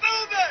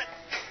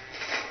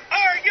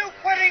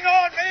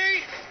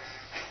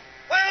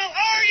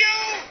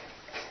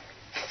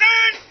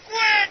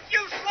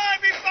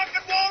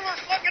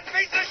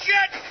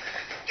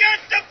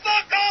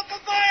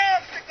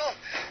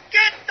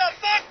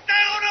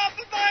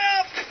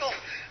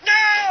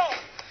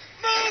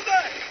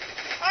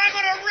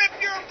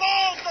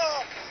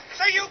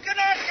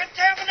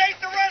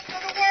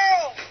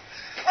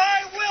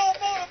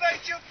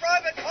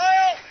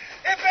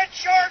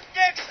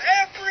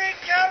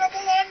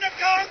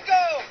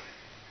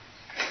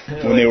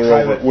 when they were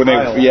over when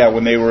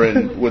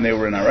they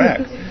were in Iraq.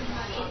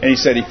 And he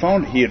said he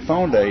had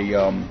found a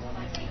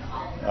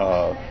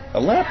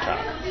laptop,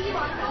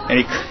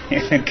 and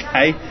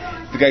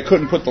the guy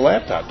couldn't put the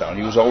laptop down.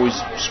 He was always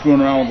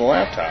screwing around with the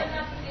laptop,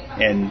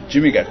 and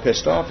Jimmy got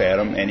pissed off at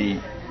him, and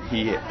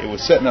it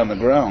was sitting on the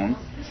ground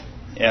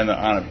and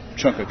on a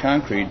chunk of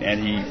concrete, and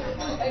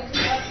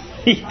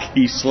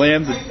he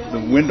slammed the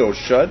window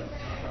shut,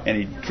 and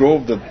he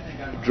drove the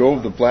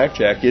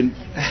blackjack in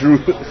through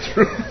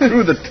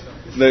the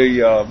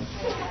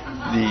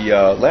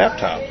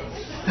laptop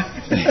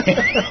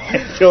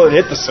until it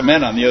hit the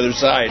cement on the other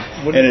side,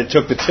 and it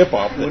took the tip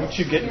off. Wouldn't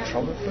you get in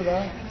trouble for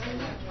that?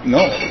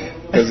 No,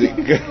 because he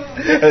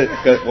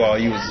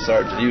was a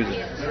sergeant. He was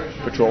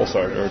a patrol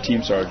sergeant or a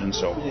team sergeant,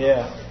 so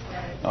yeah.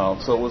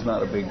 So it was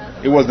not a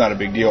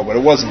big deal, but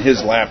it wasn't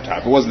his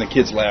laptop. It wasn't the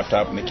kid's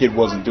laptop, and the kid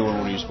wasn't doing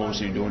what he was supposed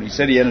to be doing. He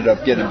said he ended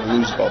up getting to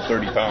lose about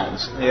 30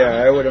 pounds.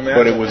 Yeah, I would imagine.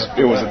 But it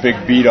was a big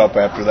beat up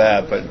after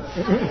that. But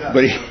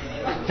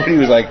he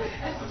was like,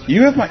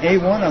 "You have my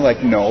A1?" I'm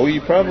like, "No,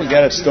 you probably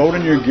got it stowed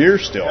in your gear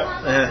still."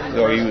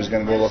 So he was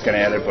going to go looking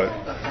at it, but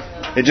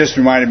it just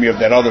reminded me of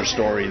that other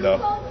story,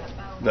 the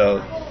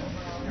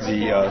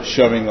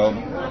shoving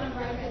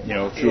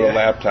through a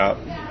laptop.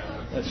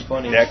 That's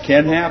funny. That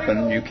can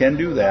happen. You can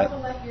do that.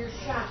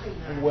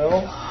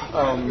 Well,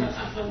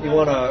 you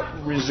want to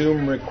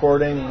resume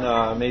recording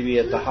maybe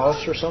at the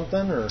house or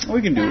something, or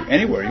we can do it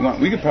anywhere you want.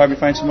 We could probably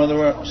find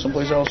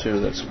someplace else here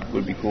that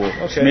would be cool.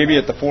 Okay. So maybe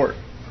at the fort.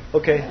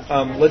 Okay.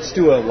 Let's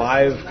do a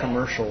live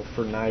commercial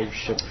for Knives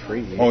Ship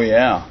Free. Oh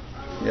yeah.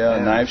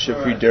 Knives Ship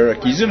Free.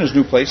 Derek. He's in his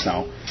new place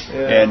now,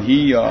 and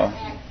he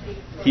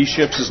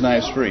ships his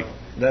knives free.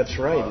 That's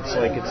right. It's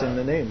like it's in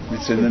the name.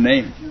 It's in the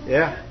name.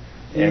 Yeah.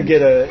 You can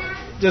get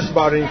just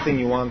about anything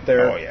you want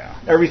there. Oh, yeah.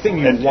 Everything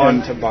you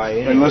want to buy.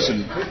 Anyway. And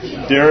listen,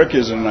 Derek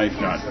is a knife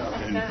nut.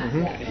 And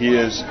he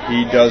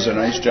does a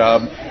nice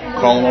job.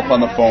 Call him up on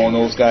the phone.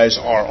 Those guys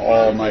are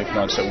all knife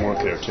nuts that work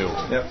there, too.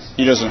 Yep.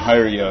 He doesn't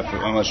hire you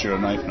unless you're a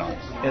knife nut.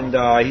 And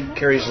he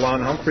carries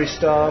Lon Humphrey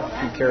stuff.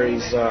 He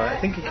carries, I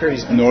think he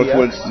carries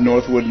BTX.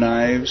 Northwood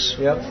knives.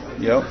 Yep.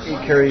 He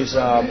carries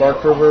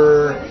Bark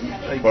River.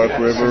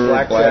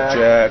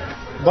 Blackjack.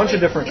 A bunch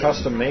of different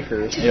custom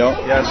makers.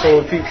 Yep. Yeah,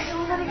 so if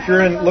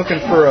you're looking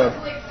for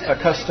a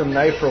custom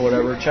knife or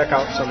whatever, check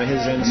out some of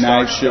his in-stock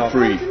Knives Ship stuff.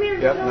 Free.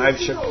 Yep,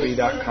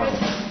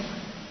 kniveshipfree.com.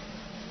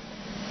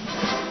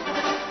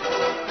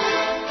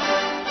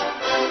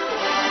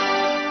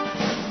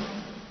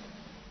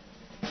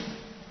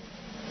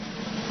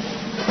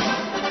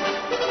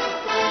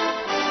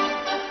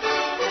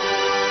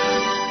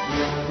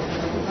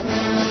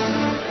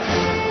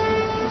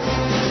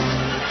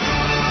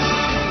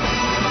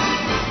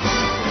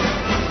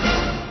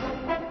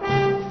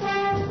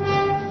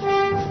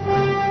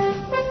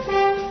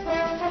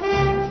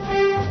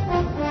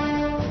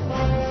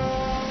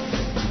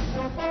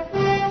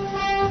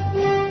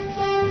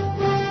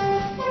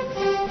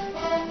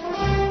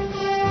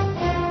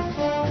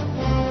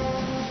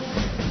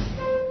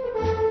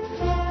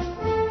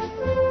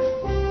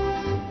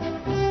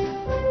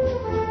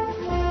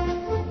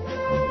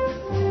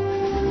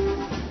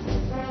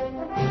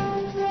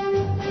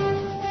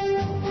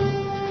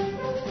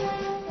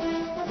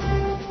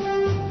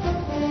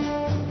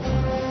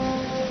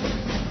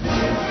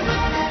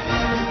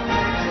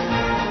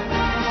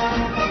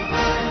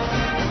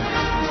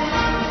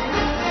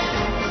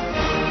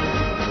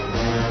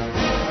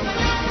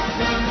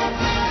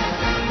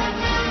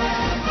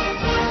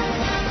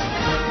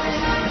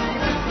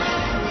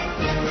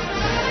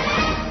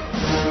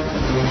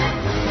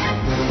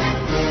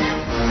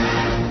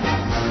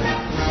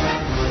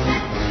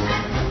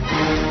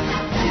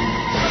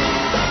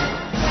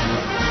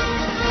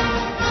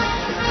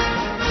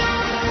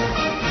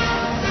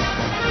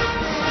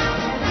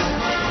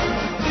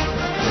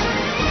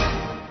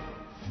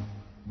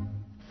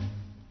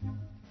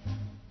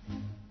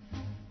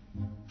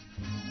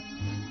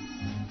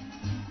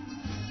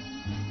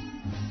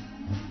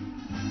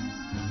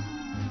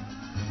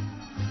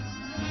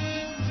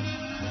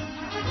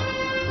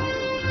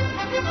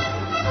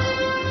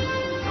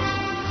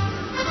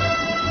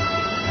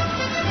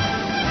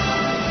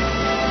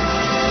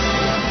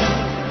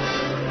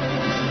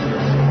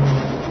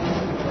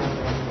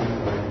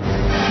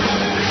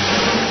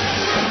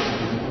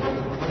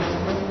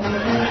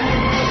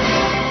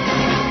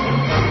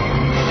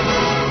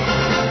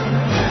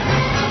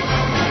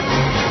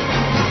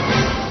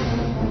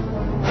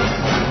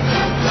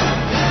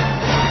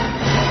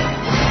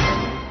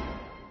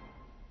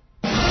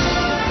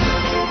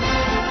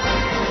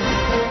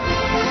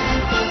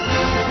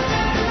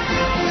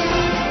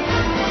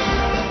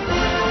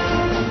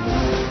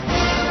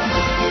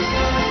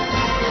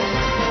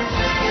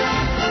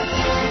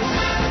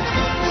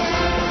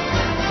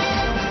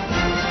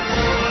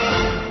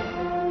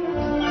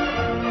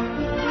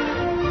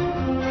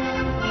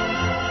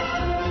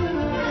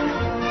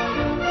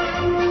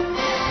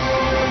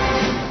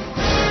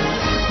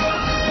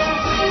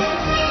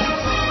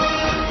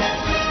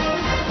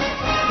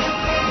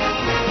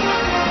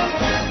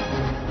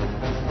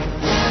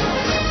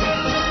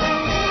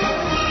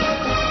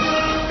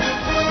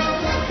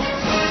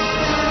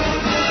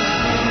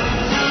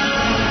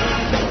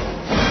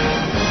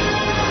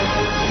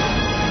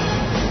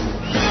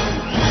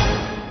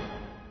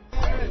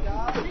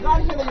 Glad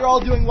to hear that you're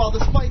all doing well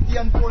despite the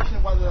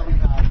unfortunate weather that we've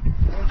had.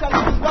 I'm trying to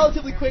keep this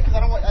relatively quick because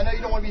I know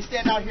you don't want to be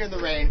standing out here in the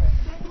rain.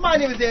 My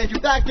name is Andrew.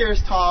 Back there is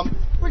Tom.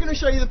 We're going to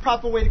show you the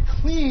proper way to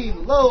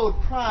clean, load,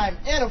 prime,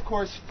 and of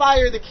course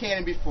fire the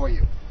cannon before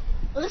you.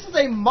 Now, this is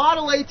a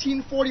Model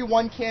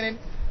 1841 cannon,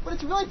 but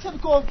it's really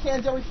typical of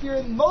cannons that were here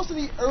in most of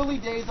the early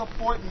days of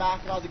Fort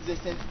Mackinaw's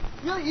existence,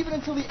 really even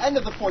until the end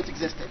of the fort's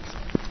existence.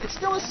 It's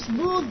still a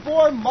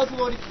smooth-bore,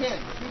 muzzle-loaded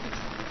cannon, which means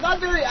it's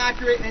not very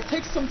accurate and it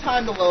takes some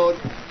time to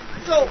load.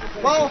 So,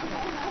 well,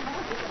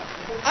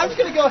 I'm just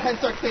going to go ahead and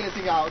start cleaning this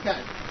thing out,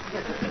 okay?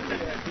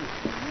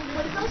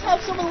 But it does have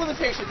some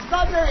limitations. It's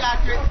not very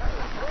accurate.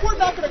 Fort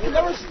Mackinac can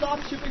never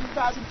stop shooting and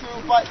passing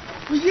through, but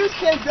we use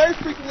cannons very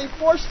frequently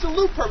for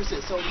salute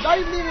purposes. So not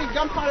even needing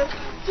gunpowder,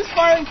 just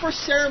firing for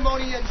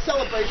ceremony and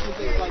celebration and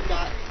things like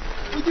that.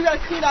 We do got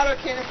to clean out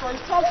our cannon first,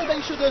 also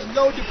making sure there's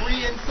no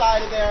debris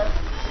inside of there,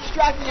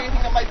 extracting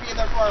anything that might be in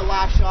there for our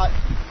last shot.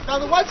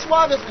 Now the wet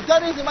swab, as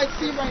redundant as it might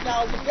seem right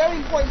now, is a very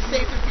important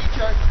safety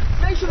feature.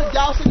 Make sure to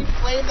douse any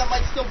flame that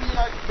might still be in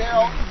our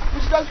barrel,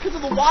 which does because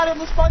of the water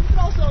in the sponge, but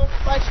also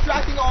by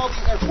extracting all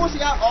the air, forcing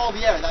out all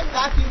the air. That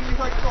vacuum you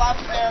heard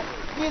collapsing there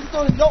means that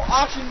there is no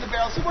oxygen in the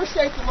barrel, so we're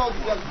safe to load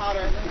the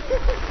gunpowder.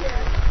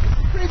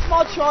 It's a pretty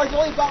small charge,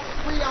 only about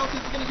 3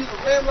 ounces. We're going to use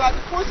a ramrod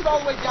to force it all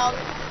the way down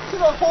to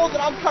the hole that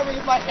I'm covering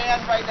with my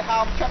hand right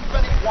now. I'm trying to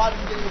prevent any water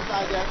from getting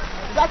inside there.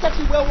 That's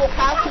actually where we'll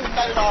have to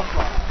ignite it off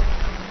from.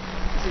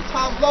 See,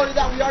 Tom loaded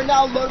that. We are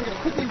now loaded. We're going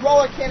to quickly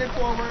roll our cannon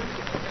forward.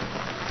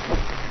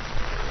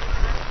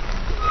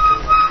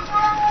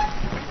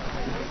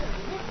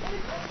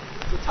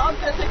 So Tom's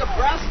going to take a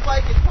brass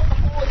spike and poke a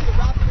hole into the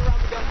wrapping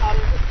around the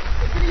gunpowder.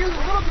 He's going to use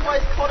a little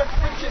device called a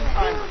friction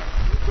timer.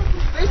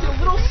 It's basically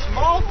a little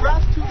small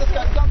brass tube that's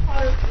got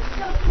gunpowder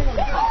and a pin on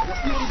the top.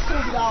 You'll see when he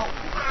pulls it out.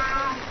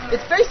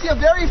 It's basically a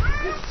very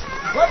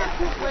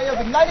weatherproof way of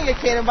igniting a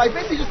cannon by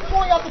basically just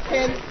pulling out the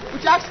pin,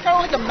 which acts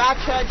kind of like a match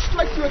head,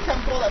 strikes through a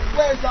chemical that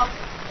flares up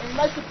and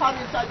ignites the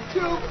powder inside the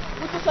tube,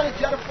 which will send a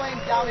jet of flame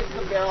down into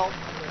the barrel.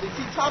 You can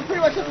see Tom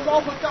pretty much has it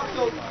all hooked up,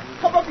 so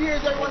cover up your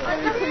ears, everyone. It's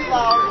going to be pretty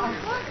loud.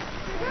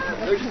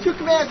 There's just 2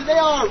 commands, and they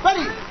are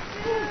ready,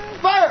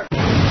 fire!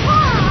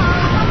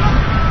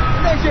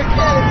 Make your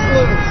cannon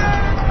salute.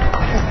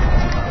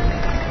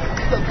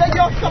 So thank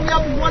you all for coming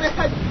up and went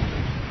ahead.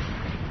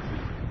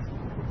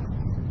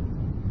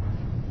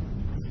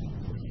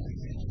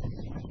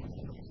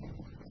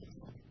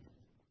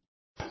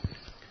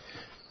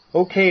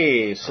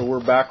 Okay, so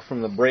we're back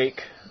from the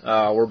break.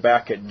 We're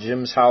back at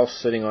Jim's house,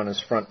 sitting on his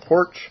front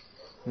porch.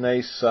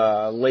 Nice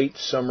late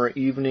summer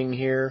evening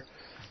here.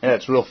 Yeah,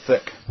 it's real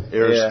thick.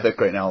 Air is thick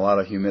right now. A lot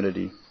of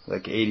humidity,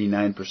 like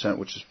 89%,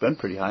 which has been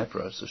pretty high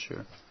for us this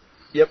year.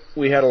 Yep,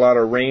 we had a lot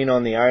of rain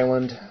on the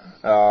island.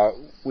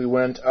 We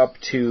went up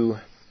to...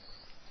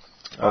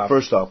 well,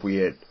 first off,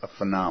 we ate a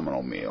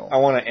phenomenal meal. I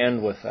want to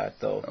end with that,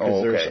 though,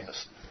 because okay.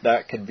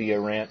 That could be a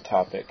rant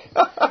topic.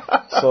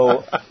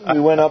 So we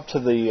went up to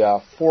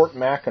the Fort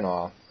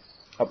Mackinac,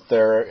 up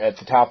there at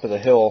the top of the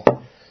hill,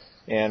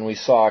 and we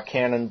saw a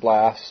cannon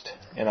blast,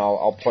 and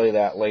I'll play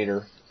that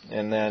later.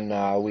 And then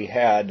we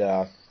had...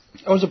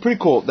 it was a pretty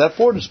cool... That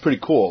fort is pretty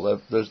cool.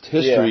 The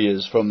history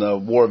is from the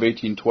War of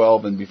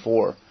 1812 and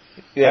before.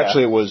 Yeah.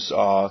 Actually,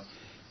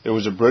 it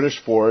was a British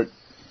fort,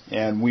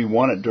 and we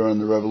won it during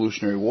the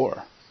Revolutionary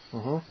War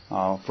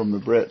from the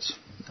Brits,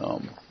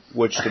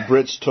 which the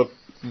Brits took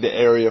the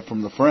area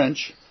from the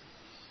French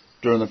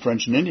during the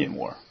French and Indian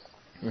War.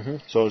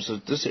 So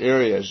this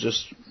area is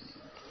just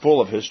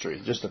full of history,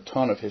 just a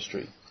ton of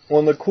history. Well,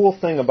 and the cool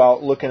thing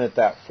about looking at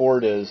that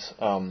fort is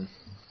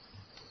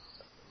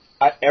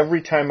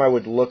every time I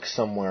would look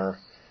somewhere,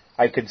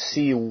 I could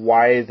see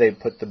why they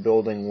put the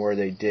building where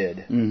they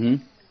did.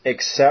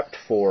 Except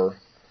for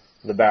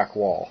the back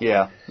wall.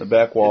 Yeah, the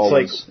back wall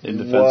was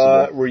indefensible.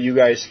 What were you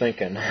guys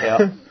thinking?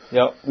 Yeah.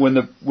 When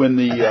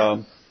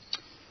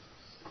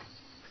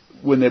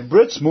the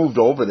Brits moved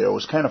over there, it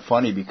was kind of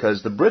funny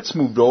because the Brits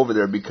moved over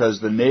there because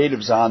the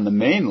natives on the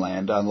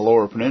mainland, on the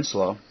Lower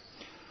Peninsula,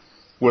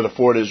 where the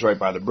fort is right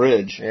by the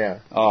bridge,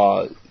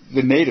 the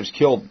natives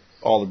killed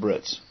all the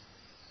Brits.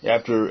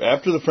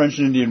 After the French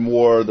and Indian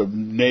War, the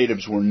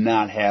natives were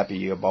not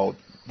happy about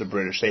the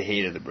British. They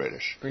hated the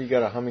British. You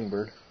got a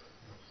hummingbird.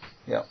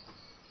 Yeah.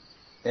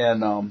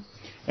 And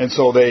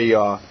so they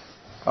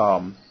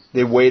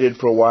waited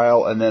for a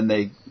while, and then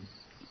they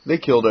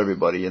killed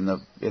everybody in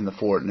the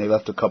fort, and they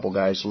left a couple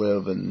guys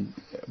live,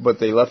 but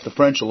they left the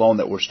French alone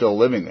that were still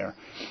living there.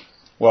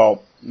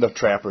 Well, the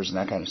trappers and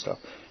that kind of stuff.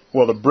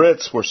 Well, the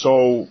Brits were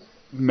so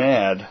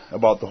mad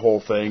about the whole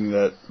thing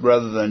that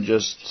rather than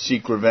just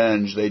seek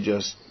revenge, they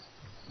just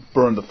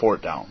burned the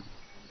fort down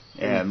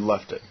and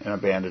left it and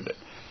abandoned it.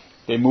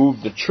 They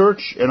moved the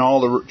church and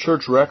all the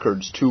church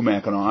records to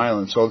Mackinac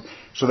Island. So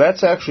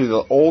that's actually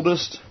the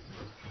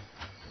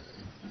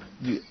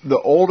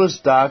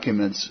oldest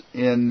documents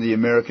in the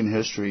American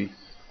history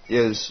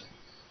is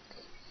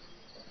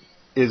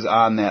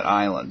on that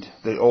island.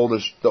 The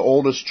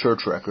oldest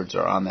church records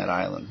are on that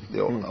island.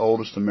 The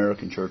oldest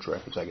American church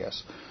records, I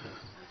guess.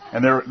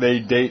 And they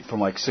date from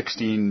like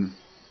 16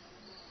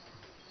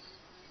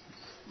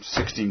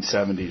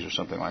 1670s or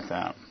something like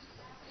that.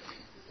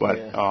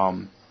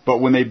 But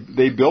when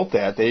they built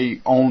that,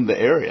 they owned the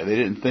area. They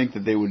didn't think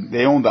that they would.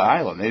 They owned the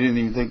island. They didn't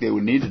even think they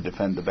would need to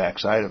defend the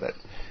backside of it.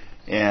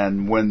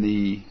 And when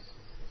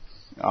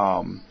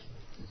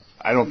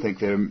I don't think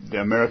the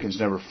Americans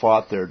never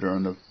fought there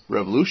during the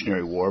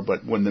Revolutionary War,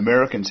 but when the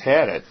Americans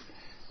had it,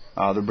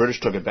 the British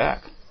took it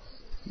back.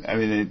 I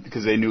mean,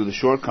 because they knew the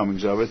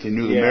shortcomings of it. They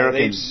knew the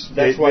Americans.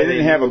 They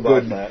didn't have a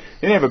good. They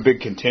didn't have a big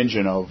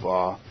contingent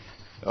of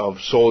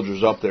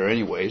soldiers up there,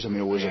 anyways. I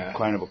mean, it was a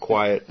kind of a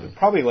quiet.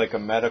 Probably like a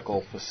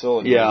medical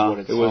facility. Yeah, is what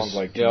it sounds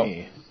like to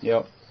me.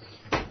 Yep.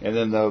 And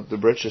then the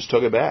British just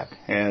took it back,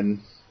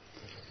 and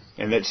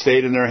it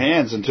stayed in their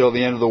hands until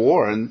the end of the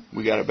war, and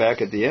we got it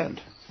back at the end.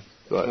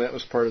 But that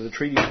was part of the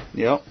treaty.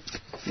 Yep.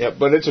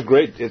 But it's a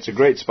great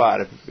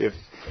spot.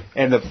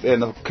 And the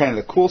kind of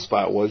the cool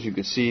spot was you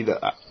could see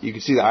the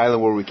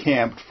island where we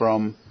camped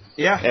from.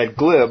 Yeah. At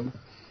Glib.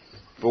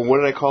 But what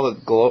did I call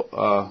it?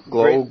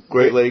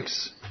 Great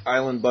Lakes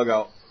Island Bug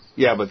Out.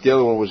 Yeah, but the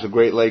other one was the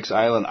Great Lakes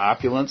Island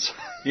Opulence.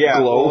 Yeah.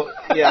 Glow.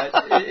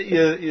 Well,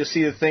 you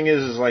see, the thing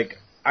is like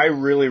I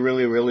really,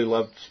 really, really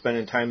loved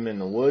spending time in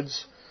the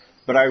woods,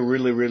 but I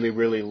really, really,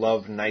 really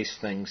love nice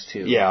things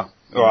too. Yeah.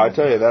 Oh, I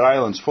tell you, that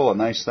island's full of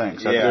nice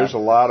things. Yeah. There's a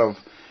lot of.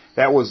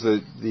 That was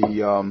that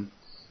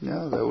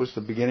was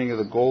the beginning of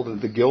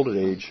the Gilded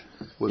Age.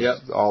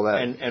 Was all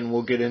that. And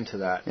we'll get into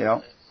that.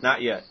 Yeah.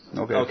 Not yet.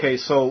 Okay. Okay.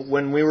 So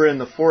when we were in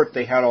the fort,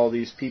 they had all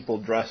these people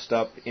dressed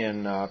up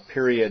in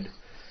period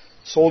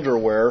soldier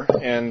wear,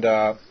 and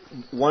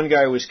one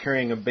guy was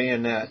carrying a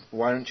bayonet.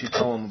 Why don't you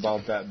tell him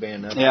about that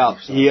bayonet? Yeah,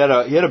 he had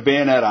a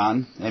bayonet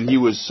on, and he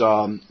was.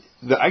 I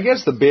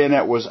guess the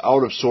bayonet was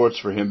out of sorts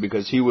for him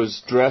because he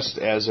was dressed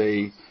as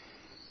would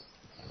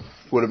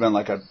have been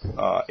like a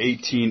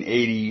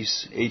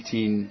 1880s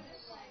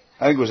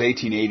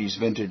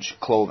vintage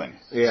clothing.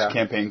 Yeah.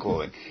 Campaign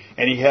clothing.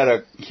 And he had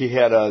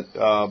a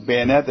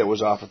bayonet that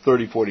was off a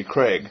 30-40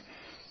 Craig,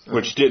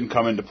 which didn't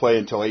come into play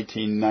until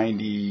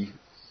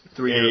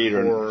 1898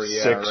 or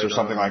 6 or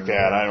something like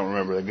that. I don't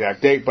remember the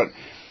exact date, but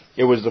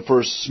it was the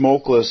first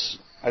smokeless.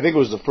 I think it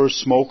was the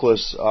first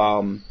smokeless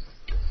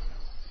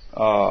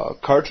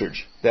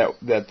cartridge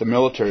that the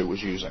military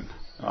was using.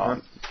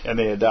 And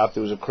they adopted.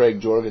 It was a Craig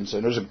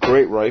Jorgensen. It was a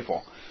great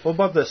rifle. What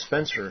about the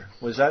Spencer?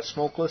 Was that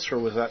smokeless or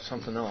was that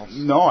something else?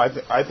 No,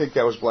 I think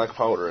that was black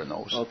powder in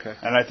those. Okay.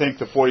 And I think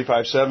the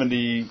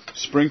 45-70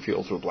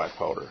 Springfields were black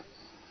powder.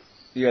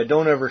 Yeah,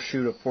 don't ever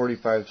shoot a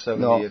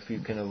 45-70 if you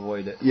can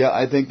avoid it. Yeah,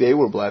 I think they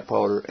were black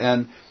powder.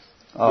 And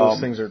those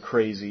things are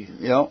crazy.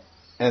 Yeah.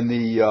 And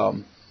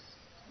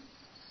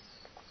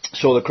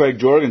so the Craig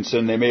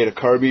Jorgensen, they made a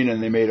carbine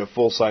and they made a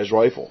full-size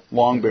rifle,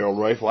 long-barreled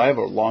rifle. I have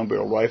a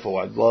long-barreled rifle.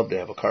 I'd love to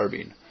have a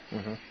carbine.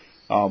 Mm-hmm.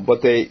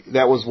 But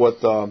that was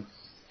what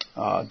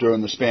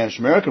during the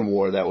Spanish-American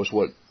War, that was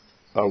what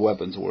our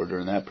weapons were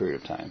during that period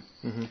of time.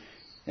 Mm-hmm.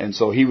 And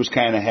so he was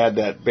kind of had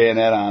that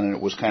bayonet on, and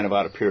it was kind of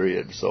out of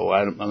period. So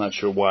I'm not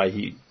sure why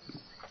he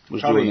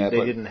was doing that.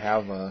 They didn't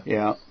have a...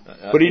 Yeah.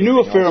 But he knew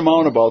a fair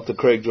amount about the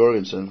Craig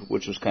Jorgensen,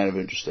 which was kind of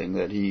interesting,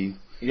 that he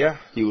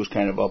was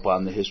kind of up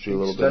on the history a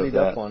little bit of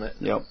that. Studied up on it.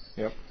 Yep.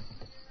 Yep.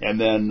 And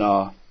then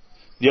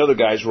the other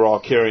guys were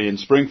all carrying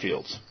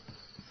Springfields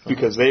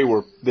because they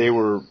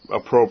were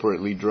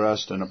appropriately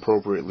dressed and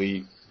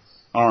appropriately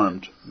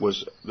armed.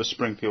 Was the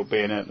Springfield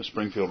bayonet and the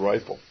Springfield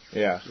rifle.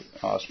 Yeah.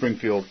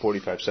 Springfield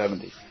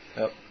 45-70.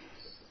 Yep.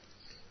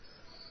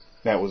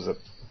 That was the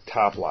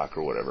top lock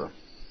or whatever.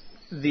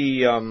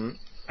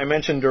 I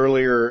mentioned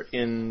earlier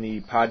in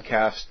the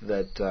podcast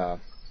that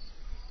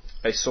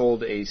I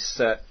sold a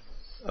set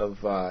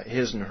of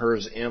his and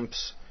hers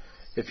imps.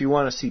 If you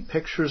want to see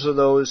pictures of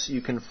those,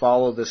 you can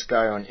follow this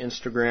guy on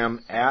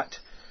Instagram at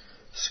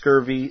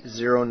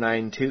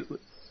Scurvy092.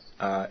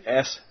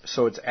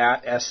 So it's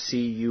at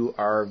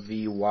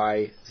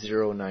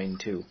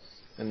SCURVY092.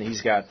 And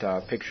he's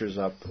got pictures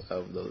up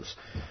of those.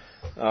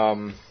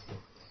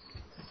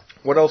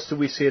 What else did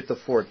we see at the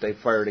fort? They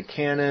fired a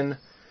cannon.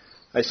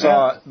 I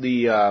saw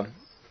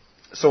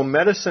so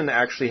medicine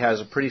actually has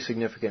a pretty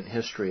significant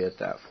history at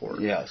that fort.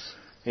 Yes.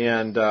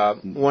 And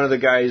one of the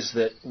guys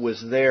that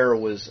was there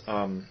was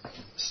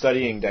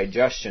studying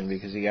digestion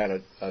because he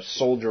had a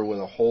soldier with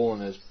a hole in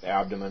his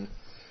abdomen.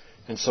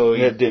 And so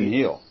it didn't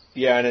heal.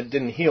 Yeah, and it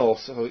didn't heal,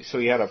 so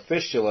he had a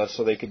fistula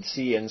so they could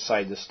see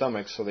inside the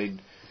stomach, so they'd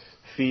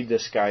feed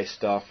this guy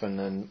stuff and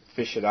then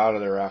fish it out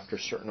of there after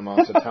certain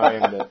amounts of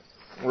time.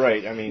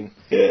 Right, I mean,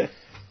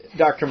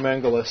 Dr.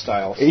 Mengele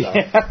style stuff.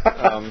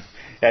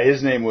 Yeah,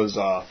 his name was,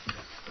 the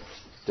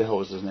hell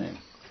was his name?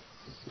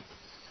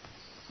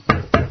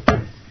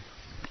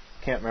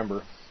 Can't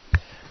remember.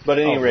 But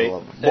at any rate...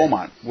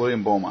 Beaumont,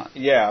 William Beaumont.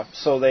 Yeah,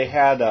 so they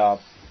had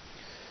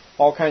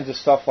all kinds of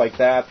stuff like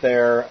that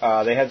there.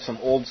 They had some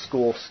old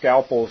school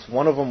scalpels.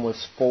 One of them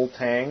was full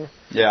tang,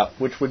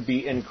 which would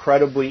be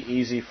incredibly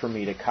easy for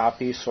me to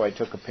copy, so I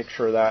took a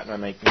picture of that, and I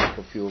might make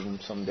a few of them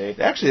someday.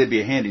 Actually, it'd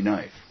be a handy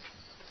knife.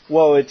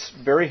 Well, it's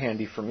very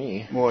handy for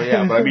me. Well,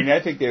 yeah, but I mean,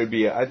 I think they would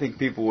be. I think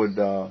people would.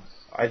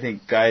 I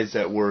think guys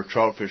that were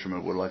trout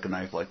fishermen would like a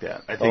knife like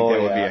that. I think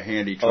that would be a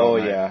handy trout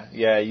knife. Oh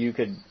yeah, you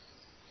could.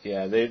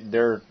 Yeah,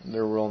 they're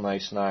real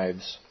nice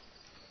knives.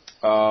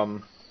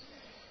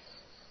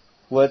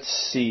 Let's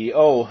see.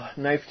 Oh,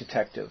 knife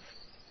detective.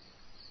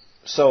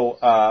 So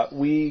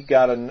we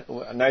got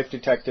a knife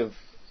detective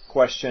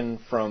question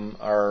from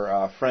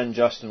our friend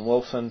Justin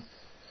Wilson,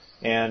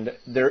 and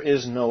there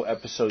is no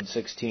episode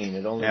 16.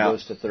 It only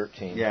goes to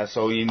 13. Yeah,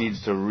 so he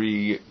needs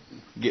to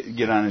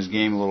get on his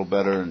game a little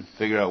better and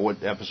figure out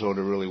what episode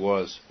it really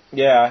was.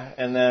 Yeah,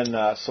 and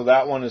then so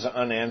that one is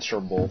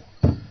unanswerable.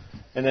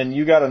 And then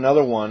you got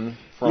another one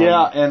from...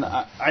 Yeah, and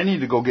I need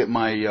to go get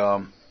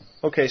my...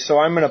 Okay, so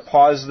I'm going to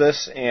pause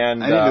this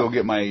and... I need to go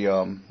get my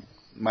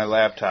my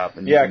laptop.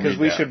 And yeah, because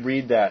we should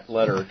read that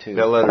letter, too.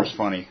 That letter's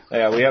funny.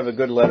 Yeah, we have a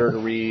good letter to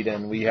read,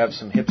 and we have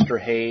some hipster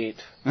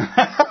hate.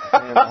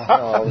 And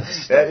all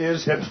this stuff. That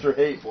is hipster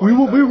hate. Boy. We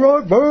will be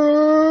right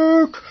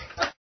back!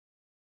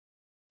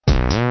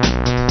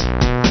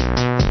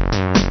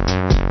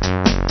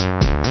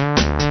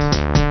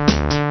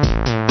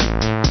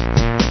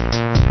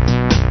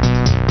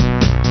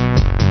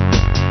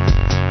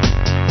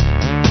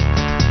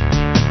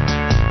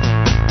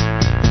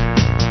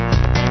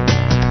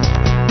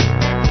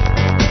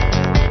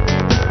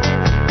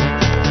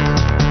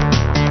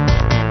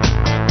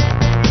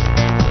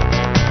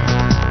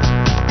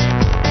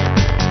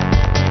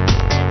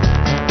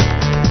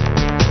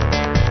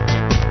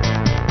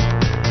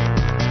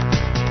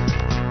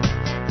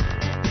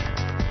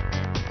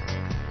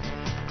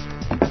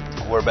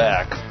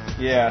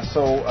 Yeah,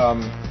 so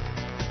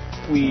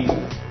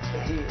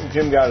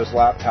Jim got his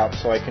laptop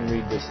so I can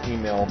read this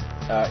email.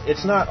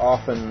 It's not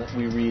often that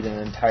we read an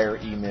entire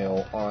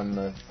email on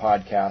the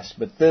podcast,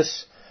 but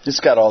this... It's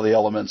got all the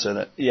elements in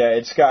it. Yeah,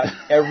 it's got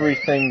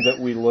everything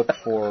that we look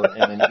for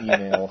in an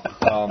email.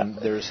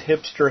 There's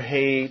hipster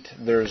hate.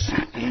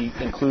 He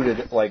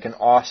included like an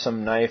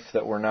awesome knife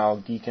that we're now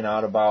geeking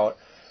out about.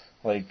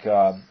 Like,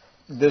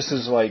 this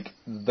is like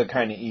the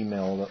kind of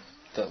email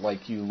that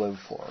like you live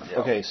for. Yep.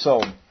 Okay,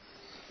 so...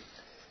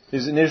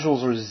 His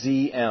initials are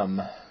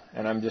ZM,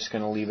 and I'm just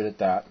going to leave it at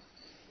that.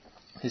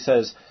 He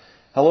says,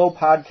 "Hello,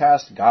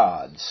 podcast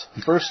gods.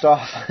 First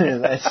off,"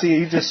 I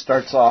see he just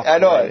starts off. I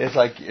know it.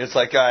 It's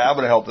like I'm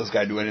going to help this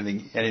guy do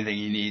anything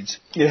he needs.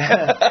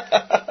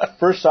 Yeah.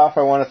 First off,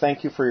 I want to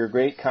thank you for your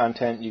great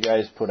content you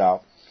guys put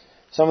out.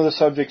 Some of the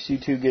subjects you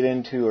two get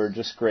into are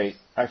just great.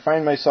 I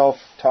find myself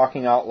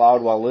talking out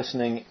loud while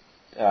listening,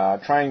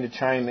 trying to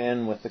chime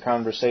in with the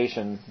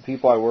conversation. The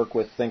people I work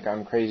with think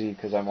I'm crazy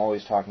because I'm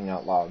always talking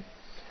out loud.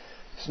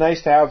 It's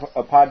nice to have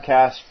a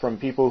podcast from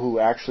people who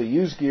actually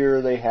use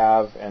gear they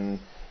have and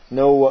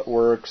know what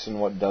works and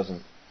what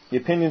doesn't. The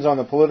opinions on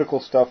the political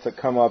stuff that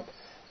come up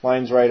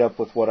lines right up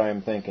with what I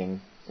am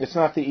thinking. It's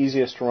not the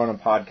easiest to run a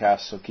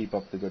podcast, so keep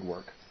up the good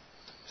work.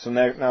 So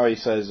now he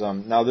says,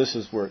 now this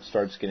is where it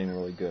starts getting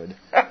really good.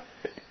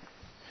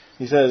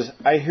 He says,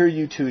 I hear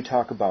you two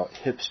talk about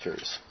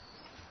hipsters.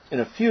 In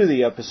a few of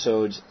the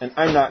episodes, and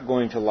I'm not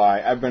going to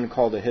lie, I've been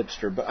called a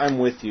hipster, but I'm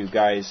with you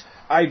guys.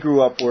 I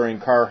grew up wearing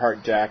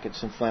Carhartt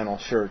jackets and flannel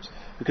shirts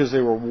because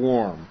they were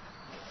warm.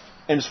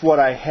 And it's what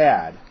I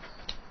had.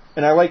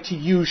 And I like to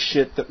use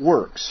shit that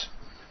works.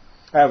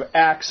 I have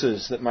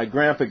axes that my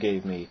grandpa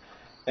gave me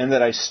and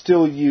that I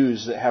still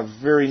use that have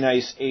very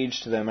nice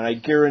age to them. And I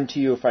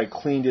guarantee you if I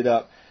cleaned it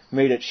up,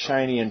 made it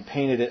shiny, and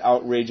painted it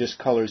outrageous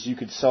colors, you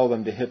could sell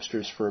them to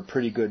hipsters for a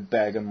pretty good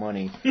bag of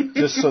money.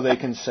 Just so they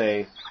can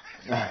say,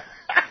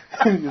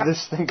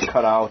 this thing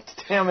cut out.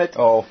 Damn it.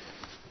 Oh,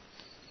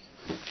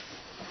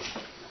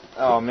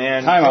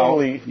 man.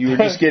 Totally. You were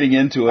just getting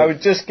into it. I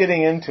was just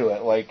getting into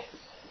it. Like,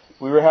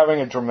 we were having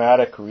a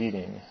dramatic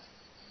reading.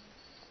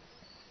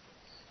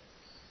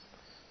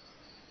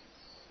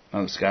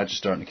 Oh, the scotch is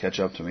starting to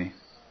catch up to me.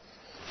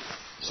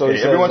 So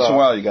every once in a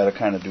while, you got to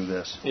kind of do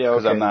this. Yeah,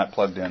 because I'm not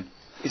plugged in.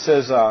 He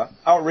says,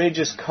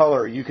 outrageous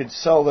color. You could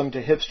sell them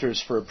to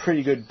hipsters for a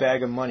pretty good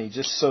bag of money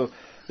just so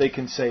they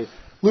can say,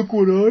 look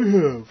what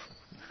I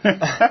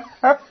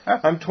have.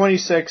 I'm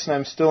 26 and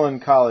I'm still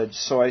in college,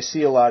 so I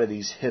see a lot of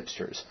these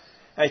hipsters.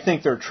 I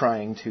think they're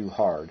trying too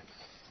hard.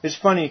 It's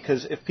funny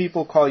because if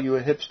people call you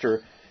a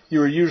hipster,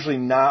 you are usually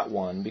not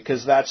one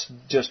because that's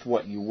just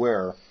what you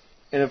wear.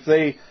 And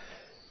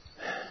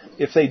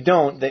if they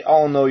don't, they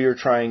all know you're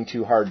trying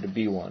too hard to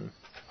be one.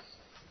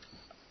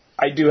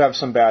 I do have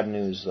some bad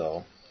news,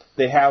 though.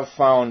 They have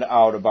found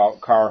out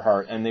about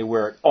Carhartt, and they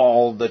wear it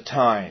all the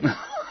time.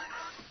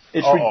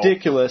 It's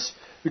ridiculous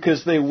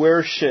because they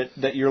wear shit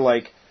that you're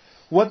like,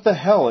 what the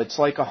hell? It's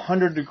like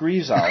 100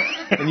 degrees out,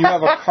 and you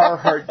have a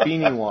Carhartt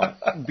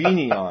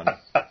beanie on.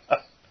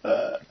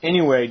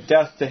 Anyway,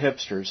 death to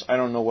hipsters. I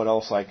don't know what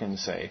else I can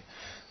say.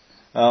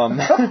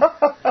 Okay,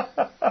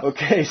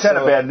 kind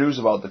of bad news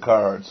about the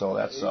Carhartt, so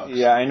that sucks.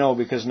 Yeah, I know,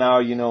 because now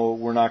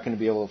we're not going to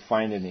be able to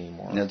find it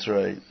anymore. That's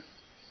right.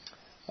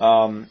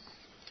 Mr.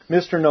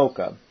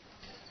 Noka,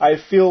 I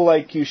feel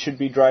like you should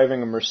be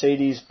driving a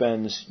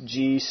Mercedes-Benz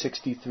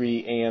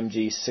G63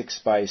 AMG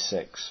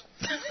 6x6.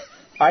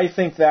 I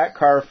think that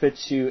car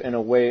fits you in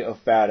a way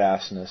of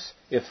badassness,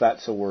 if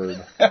that's a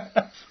word.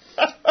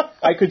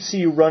 I could see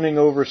you running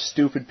over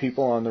stupid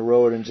people on the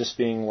road and just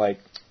being like,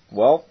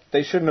 well,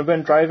 they shouldn't have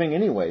been driving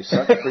anyway.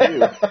 Sucks for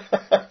you.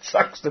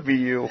 Sucks to be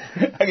you.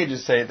 I could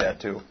just say that,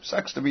 too.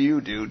 Sucks to be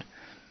you, dude.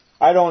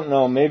 I don't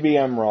know. Maybe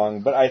I'm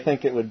wrong, but I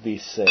think it would be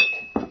sick.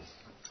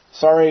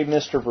 Sorry,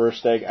 Mr.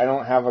 Versteg, I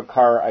don't have a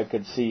car I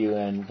could see you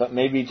in, but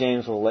maybe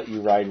James will let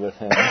you ride with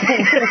him.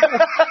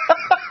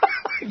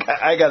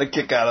 I got a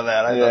kick out of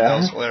that. I thought that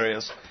was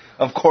hilarious.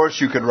 Of course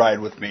you could ride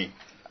with me.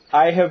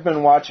 I have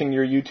been watching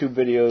your YouTube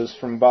videos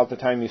from about the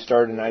time you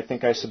started, and I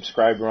think I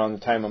subscribed around the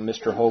time of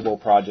Mr. Hobo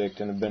Project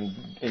and have been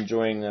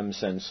enjoying them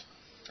since.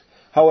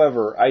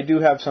 However, I do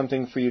have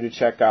something for you to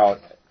check out,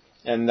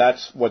 and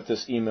that's what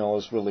this email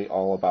is really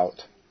all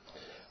about.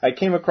 I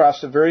came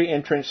across a very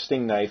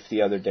interesting knife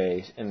the other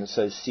day, and it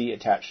says see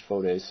attached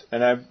photos,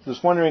 and I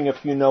was wondering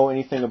if you know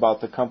anything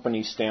about the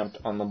company stamped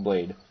on the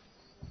blade.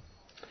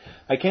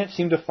 I can't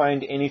seem to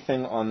find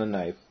anything on the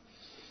knife.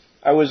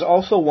 I was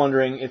also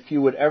wondering if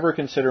you would ever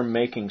consider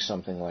making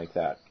something like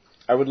that.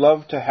 I would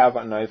love to have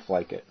a knife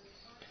like it.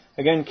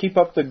 Again, keep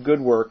up the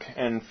good work,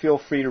 and feel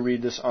free to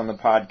read this on the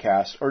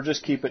podcast, or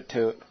just keep it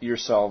to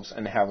yourselves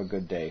and have a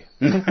good day.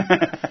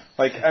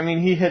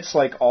 He hits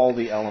like all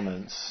the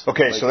elements.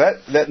 Okay, so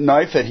that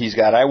knife that he's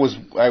got, I was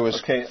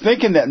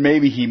thinking that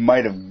maybe he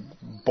might have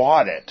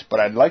bought it, but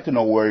I'd like to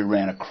know where he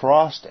ran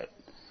across it.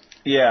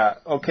 Yeah,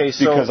 okay,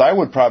 so... Because I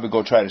would probably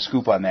go try to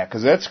scoop on that,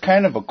 because that's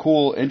kind of a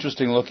cool,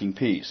 interesting-looking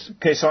piece.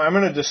 Okay, so I'm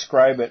going to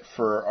describe it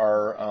for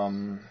our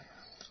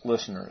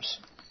listeners,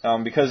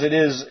 because it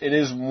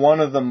is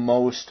one of the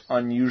most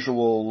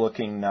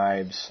unusual-looking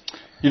knives.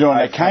 You know,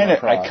 and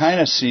I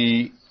kind of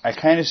see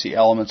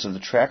elements of the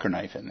tracker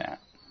knife in that.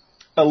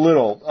 A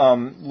little.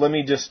 Let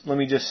me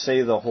just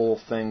say the whole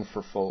thing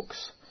for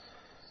folks.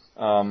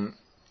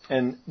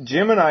 And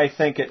Jim and I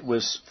think it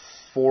was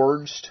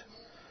forged.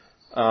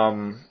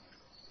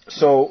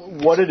 So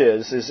what it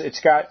is it's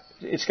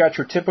got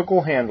your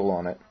typical handle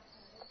on it,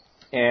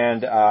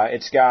 and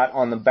it's got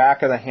on the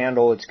back of the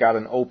handle it's got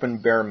an open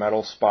bare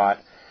metal spot,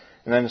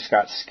 and then it's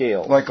got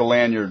scales like a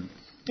lanyard.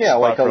 Yeah,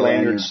 like a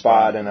lanyard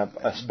spot and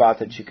a spot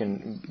that you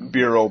can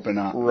beer open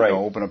up, right.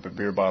 Open up a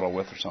beer bottle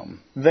with or something.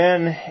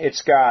 Then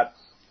it's got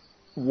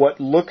what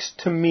looks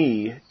to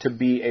me to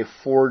be a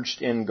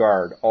forged-in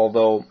guard,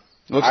 although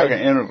looks like an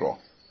integral.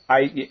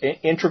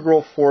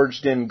 Integral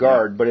forged-in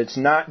guard, but it's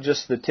not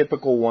just the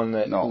typical one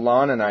that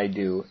Lon and I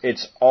do.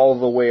 It's all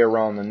the way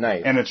around the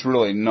knife. And it's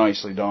really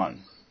nicely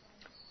done.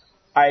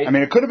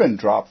 It could have been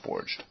drop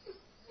forged.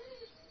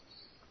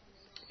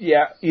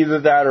 Yeah, either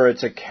that or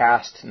it's a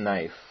cast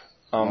knife.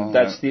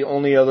 That's the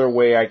only other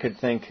way I could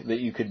think that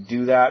you could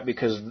do that,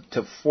 because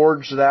to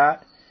forge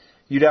that,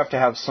 you'd have to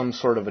have some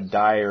sort of a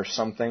die or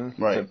something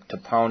to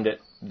pound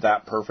it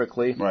that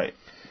perfectly. Right.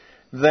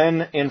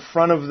 Then in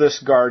front of this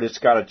guard, it's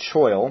got a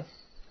choil,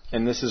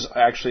 and this is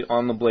actually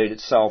on the blade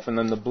itself, and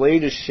then the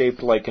blade is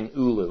shaped like an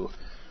ulu.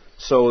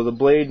 So the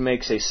blade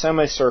makes a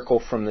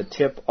semicircle from the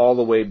tip all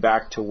the way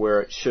back to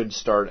where it should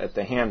start at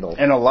the handle.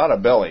 And a lot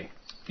of belly.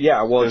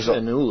 Yeah, well, it's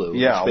an ulu.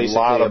 Yeah, it's basically a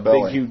lot of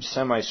belly. Big, huge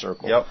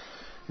semicircle. Yep.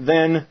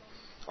 Then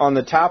on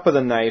the top of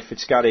the knife,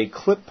 it's got a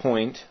clip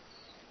point,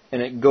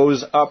 and it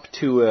goes up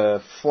to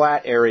a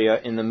flat area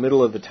in the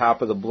middle of the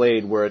top of the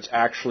blade where it's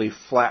actually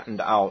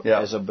flattened out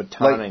as a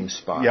batoning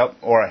spot. Yep,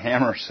 or a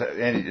hammer,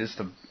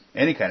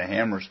 any kind of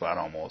hammer spot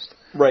almost.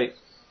 Right.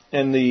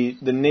 And the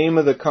name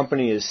of the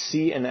company is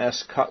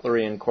C&S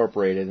Cutlery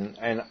Incorporated,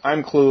 and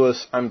I'm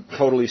clueless. I'm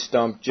totally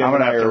stumped. Jim I'm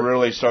going to have to are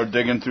really start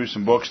digging through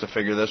some books to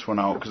figure this one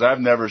out, because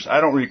I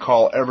don't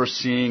recall ever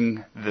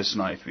seeing this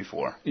knife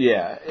before.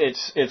 Yeah,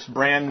 it's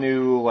brand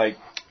new.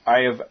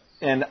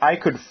 And I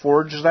could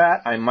forge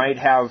that. I might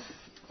have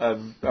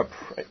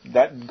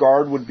that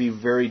guard would be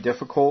very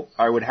difficult.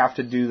 I would have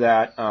to do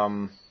that.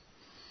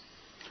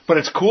 But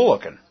it's cool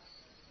looking.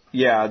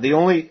 Yeah, you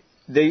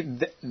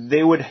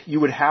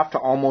would have to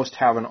almost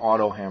have an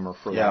auto hammer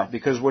for that,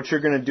 because what you're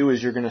going to do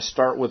is you're going to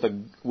start with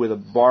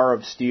a bar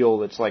of steel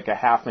that's like a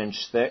 1/2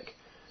 inch thick,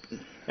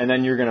 and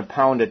then you're going to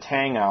pound a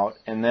tang out,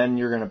 and then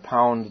you're going to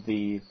pound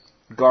the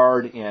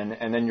guard in,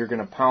 and then you're going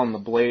to pound the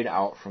blade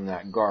out from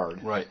that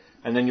guard. Right.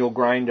 And then you'll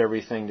grind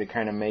everything to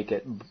kind of make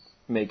it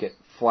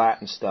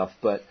flat and stuff.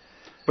 But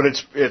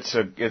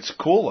it's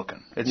cool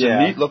looking. It's a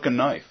neat looking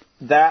knife.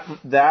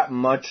 That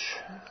much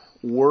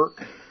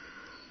work.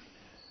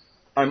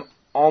 I'm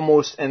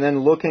almost, and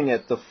then looking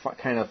at the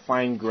kind of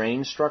fine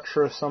grain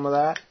structure of some of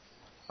that,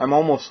 I'm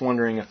almost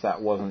wondering if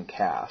that wasn't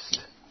cast.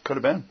 Could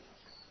have been.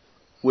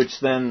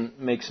 Which then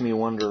makes me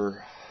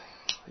wonder,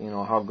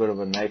 how good of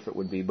a knife it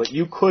would be. But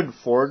you could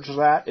forge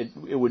that.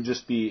 It would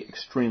just be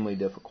extremely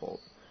difficult.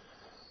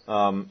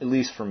 At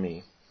least for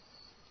me.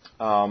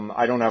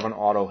 I don't have an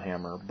auto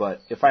hammer,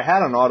 but if I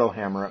had an auto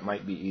hammer, it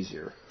might be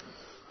easier.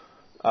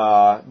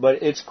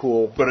 But it's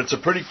cool. But it's a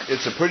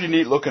pretty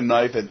neat looking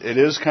knife. It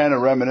is kind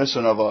of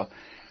reminiscent of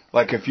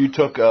like if you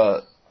took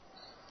a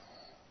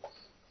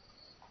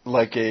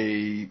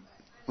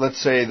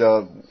let's say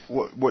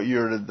what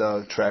year did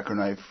the tracker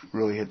knife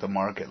really hit the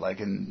market? Like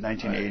in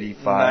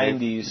 1985,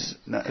 90s,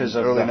 because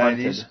of early the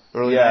Hunted. 90s,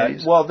 early yeah,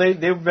 90s. Well,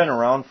 they've been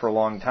around for a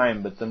long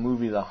time, but the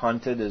movie The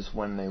Hunted is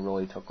when they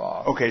really took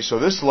off. Okay, so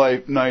this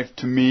knife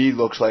to me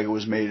looks like it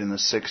was made in the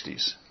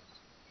 60s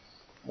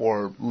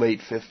or late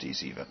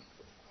 50s even.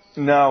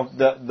 No,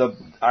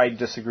 I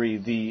disagree.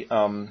 The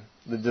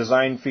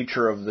design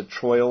feature of the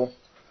choil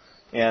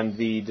and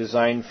the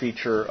design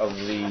feature of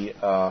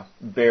the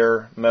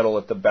bare metal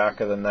at the back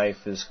of the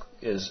knife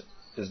is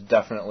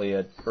definitely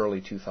an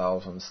early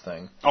 2000s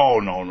thing. Oh,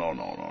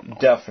 no.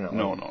 Definitely.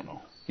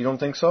 No. You don't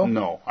think so?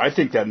 No, I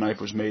think that knife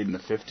was made in the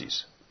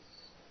 50s.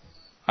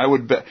 I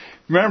would bet.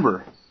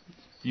 Remember,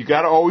 you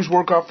got to always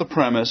work off the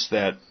premise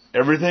that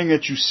everything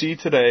that you see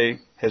today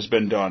has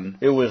been done.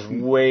 It was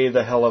way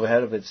the hell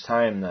ahead of its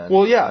time then.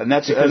 Well, yeah, and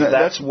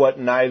that's what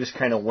knives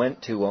kind of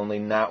went to, only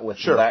not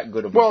with that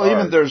good of a guard.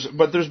 Even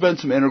there's been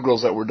some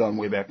integrals that were done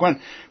way back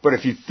when. But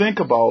if you think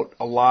about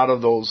a lot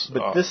of those,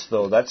 but this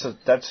though,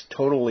 that's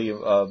totally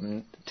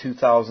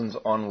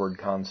 2000s onward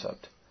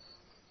concept.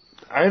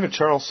 I have a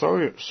Charles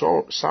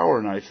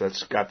Sauer knife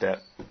that's got that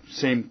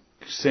same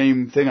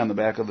thing on the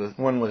back of the.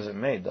 When was it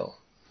made though?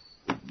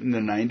 In the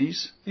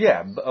 90s.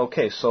 Yeah.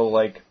 Okay. So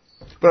like.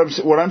 But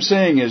what I'm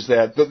saying is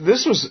that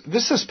this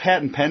is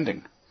patent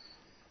pending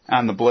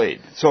on the blade.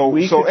 So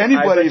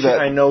anybody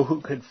I know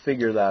who could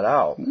figure that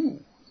out. Ooh,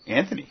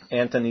 Anthony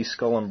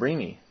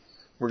Scolambrini.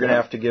 We're gonna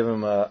have to give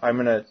him a. I'm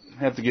gonna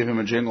have to give him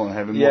a jingle and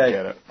have him look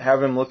at it.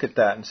 Have him look at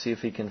that and see if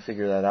he can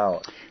figure that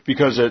out.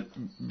 Because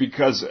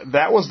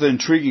that was the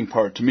intriguing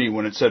part to me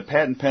when it said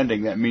patent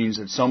pending. That means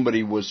that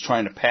somebody was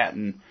trying to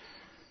patent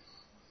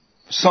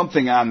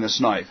something on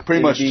this knife.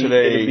 Pretty much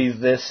today, it'd be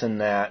this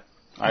and that.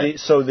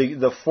 So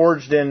the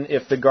forged in,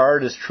 if the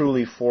guard is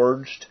truly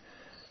forged,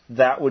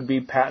 that would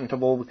be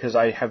patentable because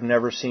I have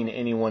never seen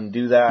anyone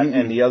do that. Mm-mm.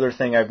 And the other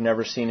thing I've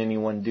never seen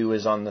anyone do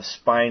is on the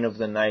spine of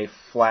the knife,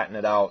 flatten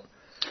it out.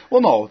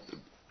 Well, no.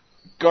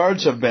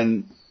 Guards have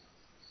been...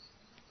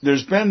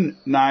 There's been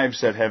knives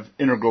that have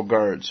integral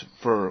guards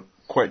for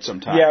quite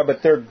some time. Yeah,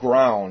 but they're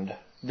ground.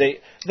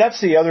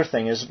 That's the other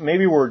thing, is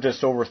maybe we're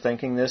just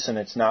overthinking this and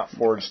it's not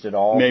forged at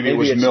all. Maybe it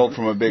was milled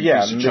from a big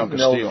piece of chunk of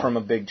steel. milled from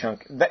a big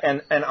chunk.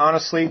 And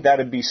honestly, that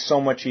would be so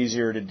much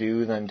easier to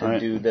do than to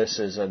do this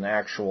as an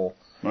actual...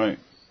 Right.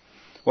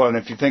 Well, and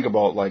if you think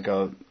about like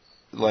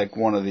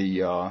one of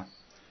the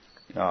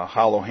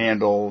hollow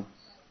handle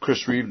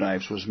Chris Reeve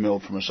knives was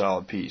milled from a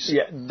solid piece.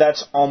 Yeah,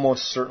 that's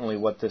almost certainly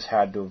what this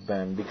had to have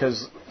been,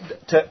 because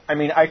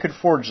I could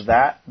forge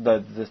that.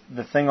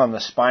 The thing on the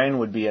spine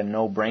would be a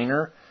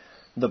no-brainer.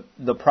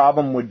 The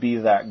problem would be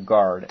that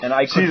guard, and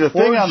I could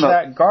forge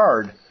that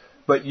guard,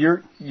 but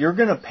you're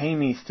going to pay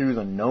me through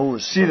the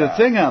nose. See, the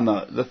thing on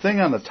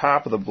the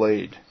top of the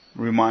blade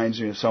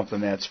reminds me of something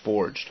that's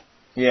forged.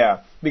 Yeah,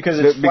 because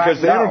the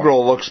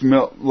integral looks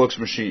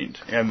machined,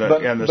 and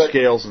the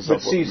scales and stuff.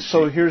 But see,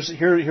 so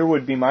here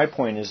would be my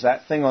point: is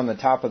that thing on the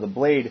top of the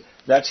blade,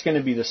 that's going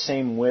to be the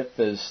same width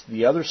as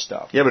the other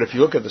stuff. Yeah, but if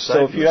you look at the side,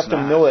 so if you have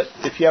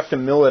to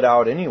mill it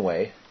out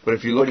anyway. But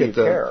if you look at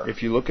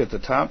the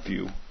top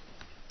view.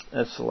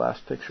 That's the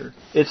last picture.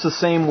 It's the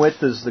same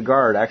width as the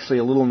guard, actually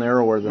a little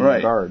narrower than the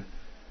guard.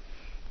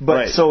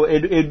 But so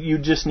you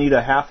just need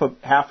a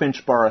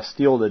half-inch bar of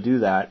steel to do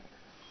that,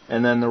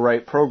 and then the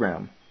right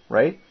program,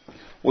 right?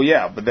 Well,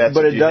 yeah, but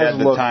it does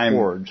look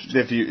forged.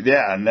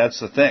 And that's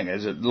the thing,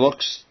 is it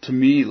looks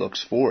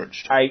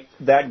forged.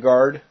 That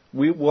guard,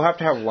 we'll have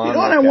to have Lon.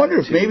 I wonder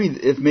if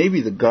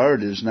maybe the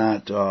guard is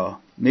not.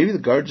 Maybe the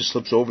guard just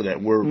slips over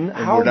that. We're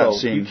not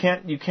seeing.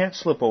 You can't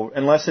slip over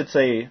unless it's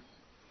a.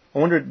 I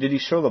wonder, did he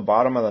show the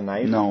bottom of the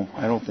knife? No,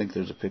 I don't think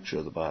there's a picture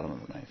of the bottom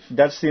of the knife.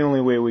 That's the only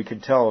way we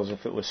could tell, is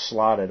if it was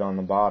slotted on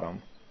the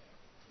bottom.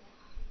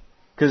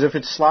 Because if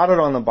it's slotted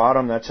on the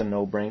bottom, that's a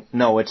no-brainer.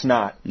 No, it's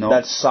not. No.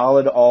 That's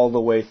solid all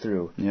the way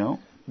through. Yeah.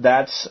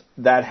 That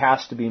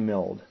has to be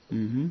milled.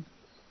 Mm-hmm.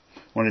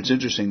 Well, it's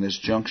interesting, this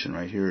junction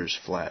right here is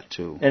flat,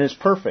 too. And it's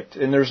perfect,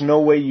 and there's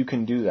no way you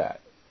can do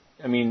that.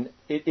 I mean,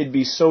 it'd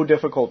be so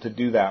difficult to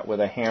do that with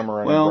a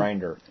hammer and a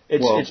grinder.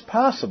 It's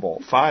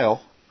possible.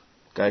 File.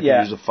 Guy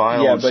can use a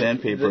file and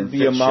sandpaper and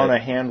the amount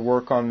of hand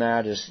work on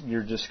that is,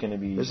 you're just going to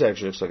be... This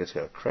actually looks like it's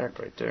got a crack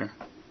right there.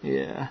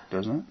 Yeah.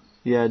 Doesn't it?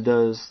 Yeah, it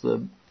does.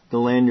 The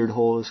lanyard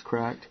hole is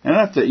cracked. And I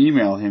have to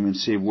email him and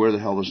see where the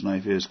hell this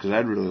knife is, because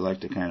I'd really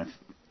like to kind of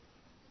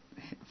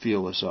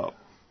feel this up.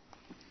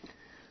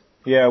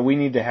 Yeah, we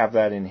need to have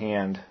that in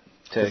hand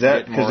to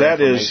get more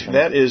information.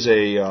 That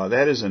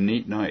is a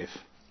neat knife.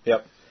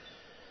 Yep.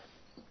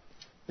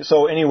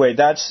 So anyway,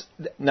 that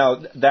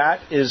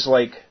is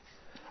like...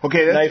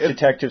 Okay, knife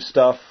detective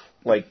stuff,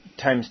 like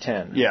times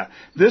 10. Yeah,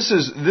 this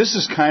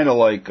is kind of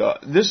like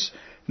this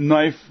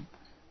knife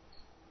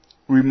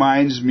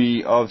reminds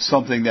me of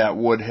something that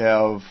would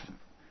have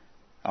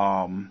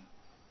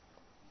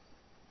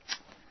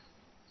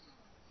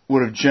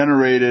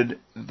generated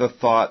the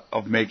thought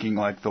of making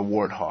like the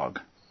Warthog,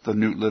 the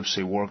Newt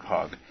Lipsey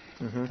Warthog.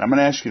 Mm-hmm. I'm going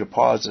to ask you to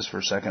pause this for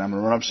a second. I'm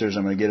going to run upstairs.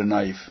 I'm going to get a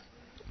knife.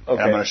 Okay.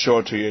 And I'm going to show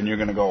it to you, and you're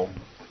going to go,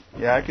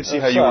 Yeah, I could see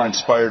how you were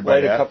inspired by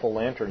light that. a couple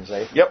lanterns,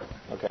 eh? Yep.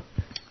 Okay.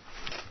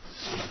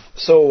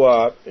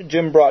 So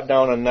Jim brought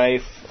down a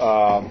knife.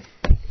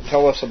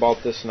 Tell us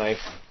about this knife.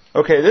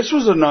 Okay, this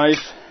was a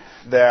knife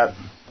that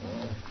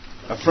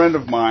a friend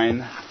of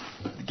mine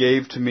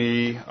gave to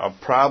me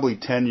probably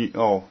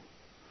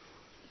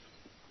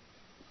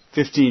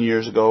 15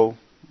 years ago,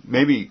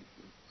 maybe,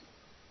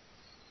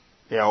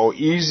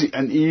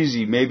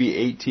 easy, maybe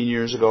 18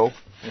 years ago.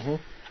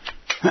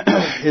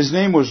 Mm-hmm. His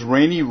name was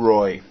Rainey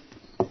Roy,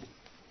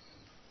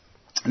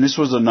 and this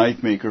was a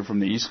knife maker from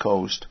the East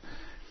Coast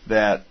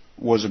that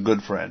was a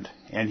good friend,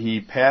 and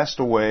he passed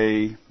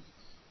away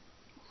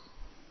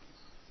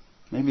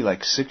maybe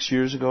like 6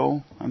 years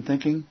ago, I'm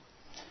thinking.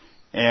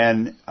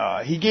 And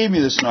he gave me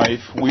this knife.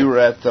 We were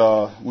at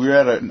a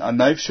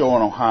knife show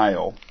in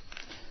Ohio,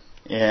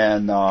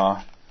 and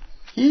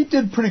he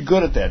did pretty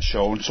good at that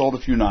show and sold a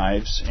few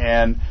knives.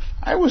 And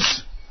I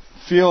was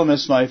feeling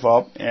this knife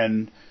up,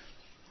 and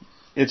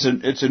it's a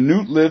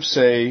Knut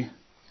Livsey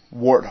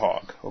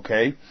Warthog,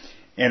 okay?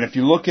 And if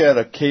you look at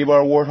a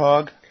K-bar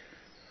Warthog,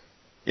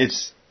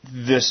 it's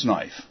this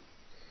knife.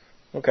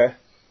 Okay.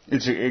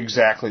 It's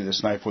exactly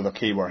this knife with a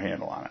K-bar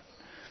handle on it.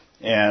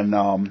 And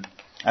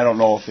I don't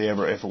know if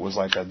it was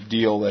like a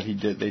deal that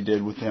they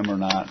did with him or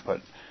not, but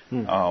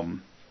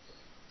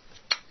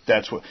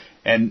that's what.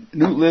 And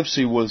Knut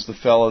Livsey was the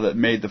fellow that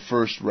made the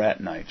first rat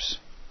knives.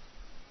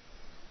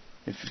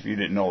 If you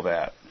didn't know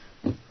that.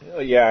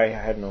 Yeah, I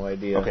had no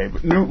idea. Okay,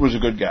 but Knut was a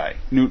good guy.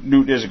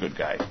 Knut is a good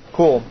guy.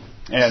 Cool.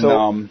 And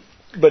so,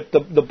 but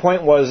the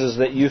point was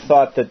that you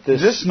thought that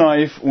this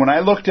knife, when I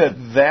looked at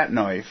that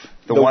knife,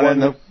 the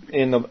one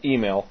in the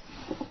email,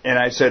 and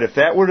I said, if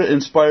that were to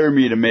inspire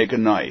me to make a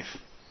knife,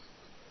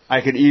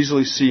 I could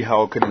easily see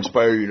how it could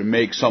inspire you to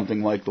make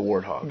something like the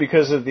Warthog.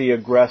 Because of the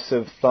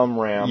aggressive thumb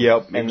ram.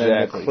 Yep, and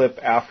then the clip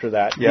after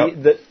that.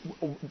 Yep.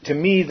 To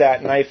me,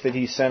 that knife that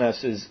he sent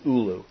us is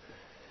Ulu.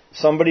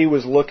 Somebody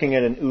was looking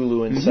at an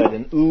Ulu and said,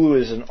 an Ulu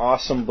is an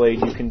awesome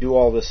blade. You can do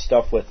all this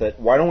stuff with it.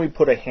 Why don't we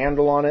put a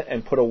handle on it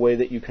and put a way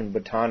that you can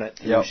baton it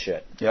through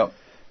shit? Yep.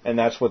 And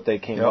that's what they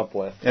came up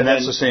with. And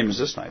that's the same as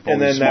this knife,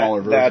 only a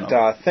smaller version.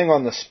 That thing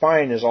on the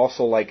spine is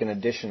also like an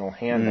additional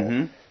handle.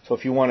 Mm-hmm. So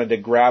if you wanted to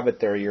grab it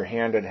there, your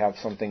hand would have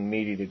something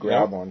meaty to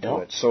grab onto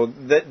it. So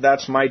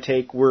that's my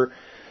take.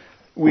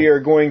 We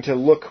are going to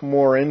look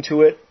more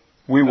into it.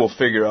 We will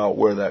figure out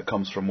where that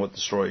comes from, what the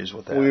story is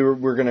with that.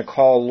 We're going to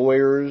call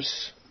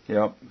lawyers.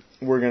 Yep.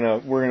 We're gonna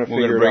figure it out. We're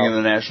gonna bring in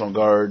the National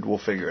Guard. We'll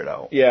figure it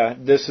out. Yeah,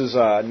 this is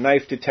a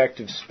Knife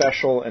Detective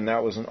special, and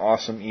that was an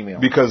awesome email.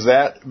 Because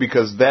that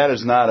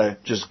is not a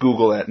just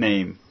Google that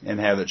name and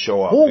have it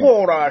show up.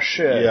 Google that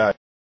shit. Yeah.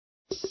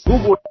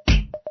 Google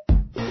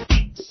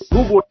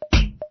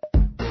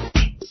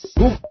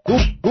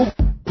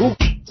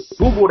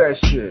that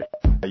shit.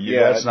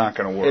 Yeah, that's not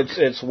going to work.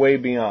 It's way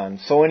beyond.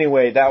 So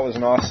anyway, that was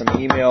an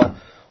awesome email,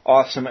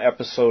 awesome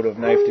episode of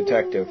Knife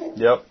Detective.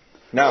 Yep.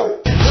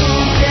 Now.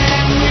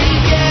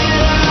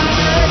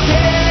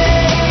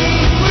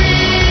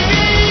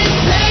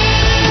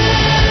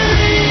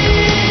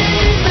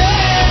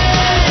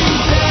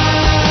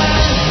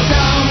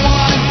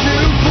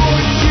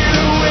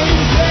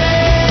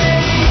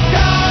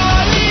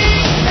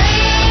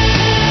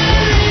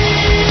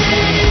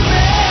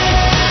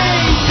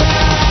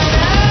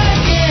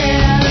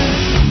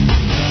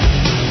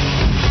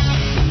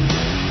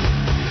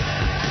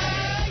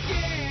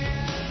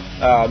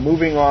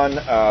 Moving on,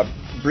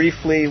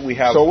 briefly, we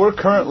have... So we're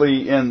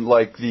currently in,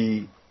 like,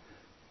 we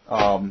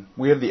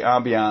have the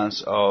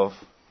ambiance of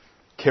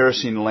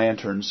kerosene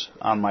lanterns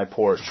on my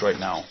porch right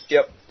now.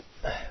 Yep.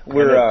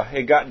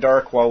 It got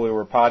dark while we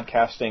were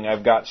podcasting.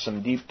 I've got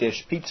some deep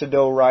dish pizza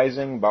dough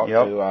rising, about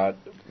to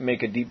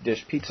make a deep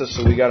dish pizza,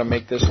 so we got to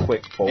make this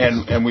quick, folks.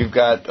 And we've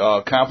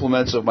got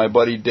compliments of my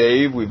buddy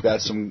Dave. We've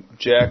got some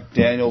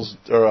Johnny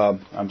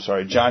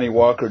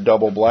Walker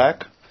Double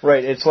Black.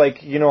 Right, it's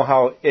like, you know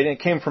how, it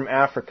came from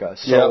Africa,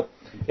 so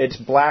it's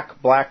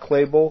black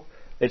label.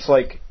 It's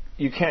like,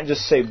 you can't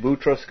just say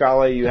Boutros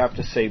Ghali, you have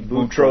to say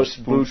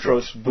Boutros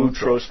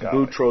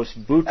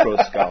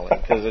Ghali,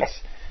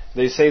 because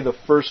they say the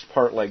first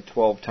part like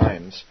 12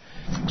 times.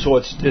 So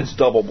it's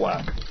double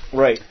black.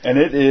 Right. And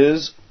it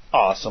is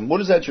awesome. What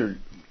is that you're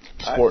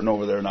sporting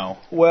over there now?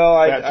 Well,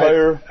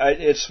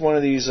 it's one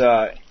of these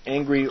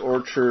Angry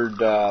Orchard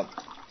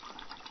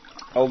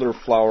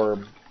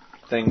elderflower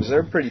things.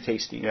 They're pretty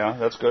tasty. Yeah,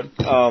 that's good.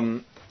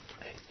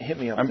 Hit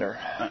me up there.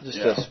 Just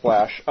a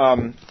splash.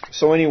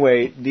 So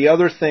anyway, the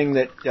other thing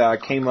that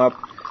came up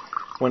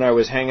when I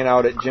was hanging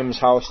out at Jim's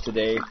house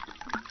today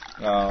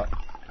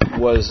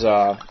was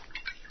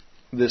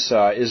this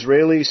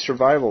Israeli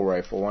survival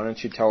rifle. Why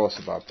don't you tell us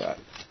about that?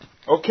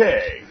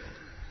 Okay.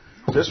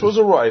 This was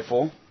a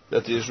rifle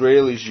that the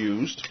Israelis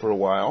used for a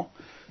while,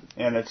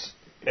 and it's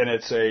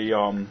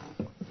a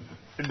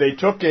they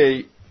took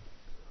a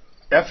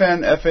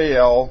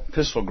FNFAL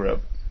pistol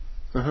grip,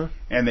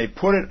 and they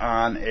put it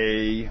on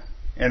a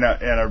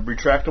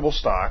retractable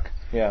stock,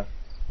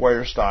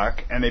 wire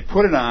stock, and they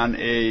put it on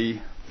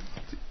they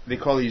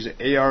call these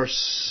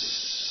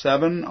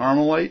AR-7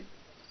 Armalite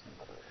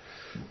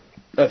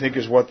I think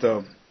is what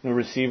The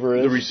receiver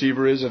is? the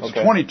receiver is. It's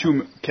Okay. a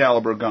 22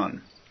 caliber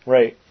gun.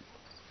 Right.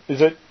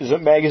 Is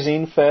it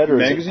magazine fed or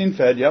Magazine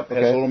fed, yep. It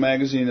has Okay. a little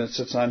magazine that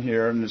sits on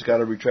here, and it's got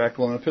a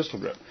retractable and a pistol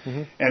grip.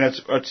 Mhm. And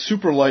it's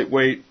super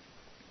lightweight.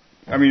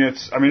 I mean,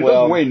 it Well-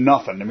 doesn't weigh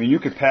nothing. I mean, you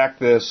could pack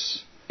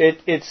this.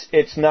 It's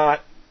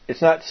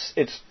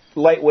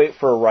lightweight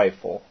for a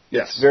rifle.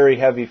 Yes. It's very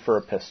heavy for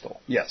a pistol.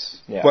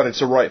 Yes. Yeah. But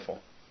it's a rifle.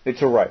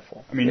 It's a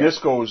rifle. I mean, Yeah.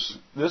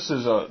 this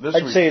is a. This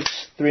I'd say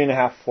it's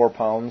 3.5, 4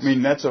 pounds. I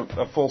mean, that's a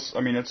full.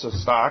 I mean, it's a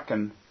stock,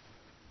 and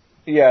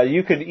yeah,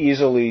 you could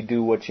easily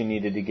do what you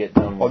needed to get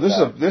done. oh, With this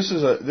that.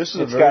 is a It's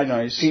very got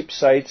nice. cheap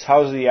sights.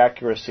 How's the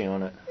accuracy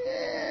on it?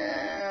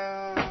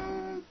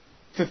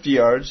 50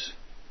 yards.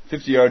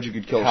 50 yards, you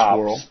could kill a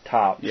squirrel.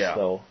 Tops, Yeah.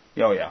 though.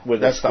 Oh yeah,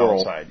 With that's a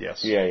squirrel. the outside.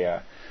 Yes. Yeah.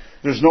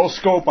 There's no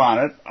scope on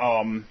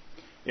it.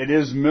 It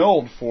is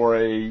milled for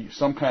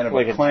some kind of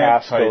Like a a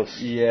clamp Tasco- type.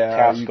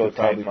 Yeah, you Tasco could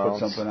probably type put mounts.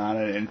 something on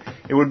it, and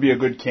it would be a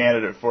good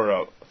candidate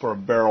for a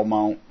barrel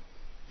mount,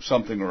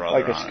 something or other.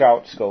 Like a on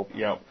scout scope. It.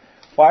 Yep.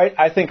 Well,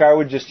 I think I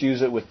would just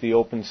use it with the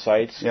open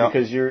sights Yep.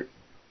 because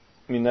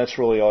that's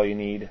really all you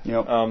need.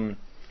 Yep.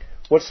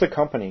 What's the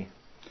company?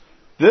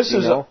 This Do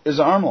you know? is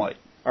Armalite.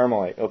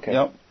 Armalite. Okay.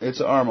 Yep,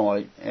 it's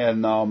Armalite,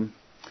 and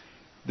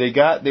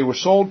they were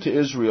sold to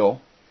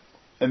Israel,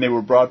 and they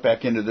were brought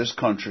back into this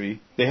country.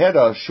 They had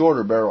a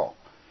shorter barrel.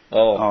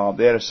 Oh.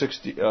 They had a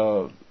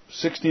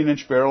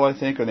 16-inch barrel, I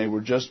think, and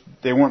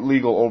they weren't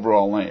legal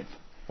overall length,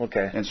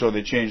 Okay. and so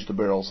they changed the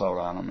barrels out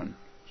on them and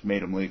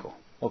made them legal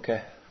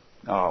Okay.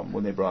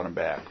 when they brought them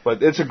back.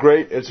 But it's a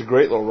great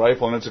little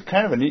rifle, and it's a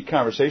kind of a neat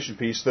conversation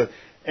piece.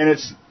 And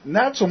it's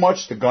not so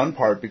much the gun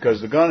part because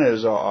the gun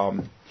is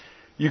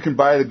you can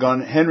buy the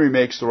gun. Henry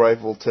makes the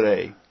rifle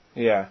today.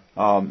 Yeah.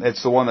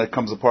 It's the one that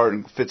comes apart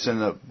and fits in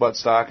the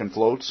buttstock and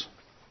floats.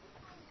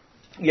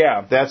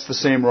 Yeah. That's the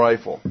same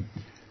rifle.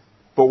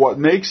 But what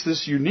makes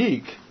this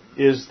unique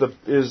is the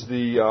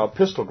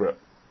pistol grip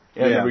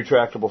and Yeah. the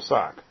retractable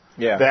stock.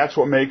 Yeah. That's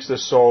what makes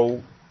this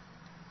so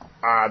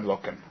odd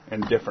looking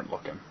and different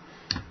looking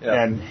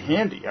Yeah. and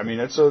handy. I mean,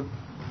 it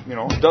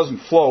doesn't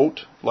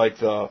float like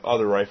the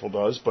other rifle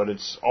does, but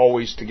it's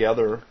always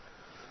together,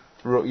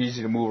 real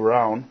easy to move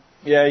around.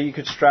 Yeah, you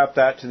could strap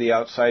that to the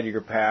outside of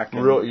your pack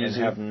and, Real and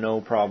easy. have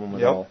no problem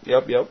at all.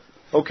 Yep.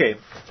 Okay.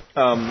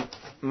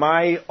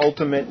 My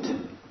ultimate,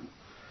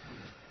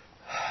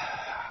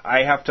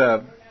 I have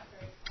to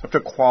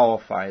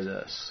qualify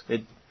this.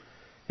 It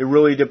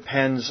really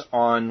depends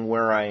on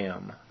where I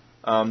am.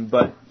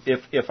 But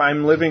if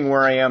I'm living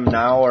where I am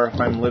now, or if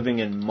I'm living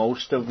in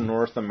most of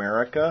North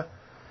America,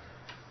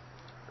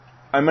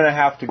 I'm going to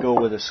have to go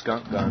with a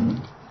skunk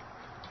gun.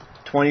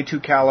 22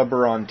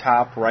 caliber on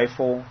top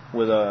rifle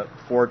with a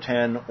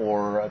 410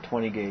 or a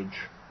 20 gauge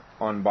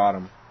on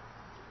bottom.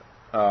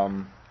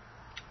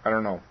 I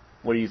don't know.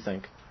 What do you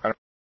think?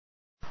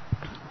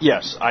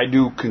 Yes, I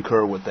do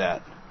concur with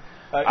that.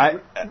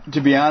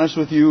 To be honest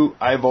with you,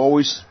 I've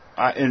always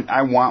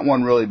I want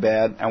one really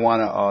bad. I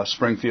want a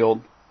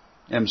Springfield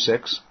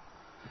M6.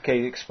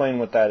 Okay, explain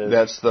what that is.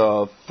 That's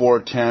the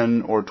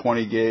 410 or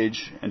 20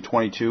 gauge and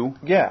 22.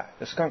 Yeah,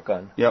 a skunk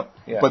gun. Yep.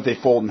 Yeah. But they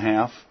fold in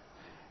half.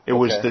 It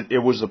was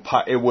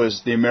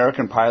the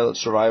American Pilot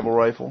survival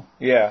rifle,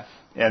 Yeah.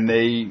 and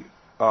they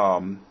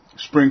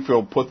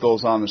Springfield put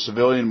those on the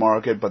civilian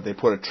market, but they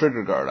put a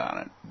trigger guard on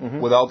it. Mm-hmm.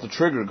 Without the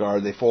trigger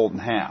guard, they fold in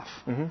half.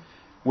 Mm-hmm.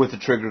 With the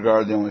trigger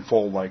guard, they only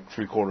fold like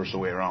 3/4 of the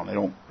way around. They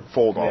don't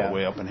fold all Yeah. the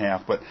way up in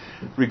half. But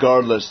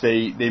regardless,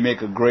 they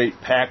make a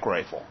great pack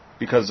rifle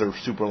because they're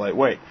super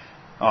lightweight.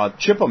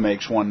 Chippa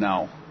makes one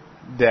now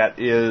that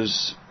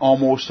is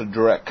almost a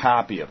direct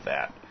copy of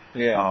that.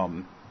 Yeah.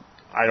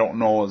 I don't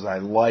know as I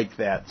like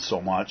that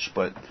so much,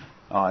 but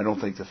I don't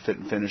think the fit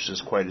and finish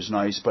is quite as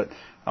nice. But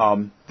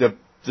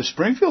the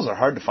Springfields are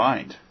hard to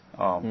find.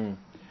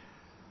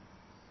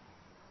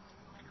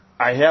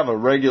 I have a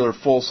regular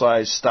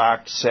full-size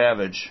stocked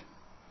Savage,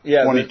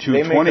 Yeah,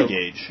 20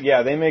 gauge.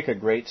 Yeah, they make a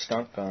great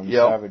skunk gun.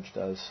 Yep. Savage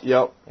does.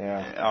 Yep.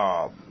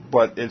 Yeah.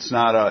 But it's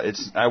not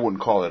I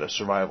wouldn't call it a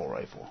survival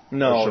rifle.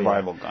 No, or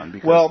survival gun.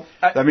 Because, well,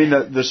 I mean,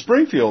 the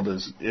Springfield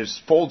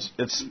is folds.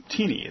 It's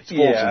teeny. It folds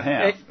Yeah. in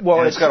half. Well,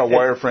 and it's got a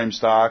wireframe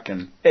stock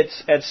and.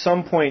 It's at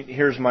some point.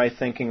 Here's my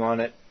thinking on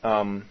it.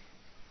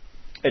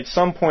 At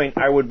some point,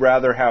 I would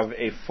rather have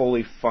a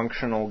fully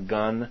functional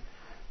gun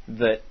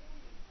that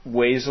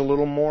weighs a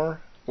little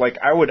more. Like,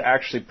 I would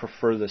actually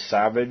prefer the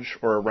Savage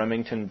or a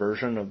Remington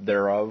version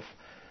thereof,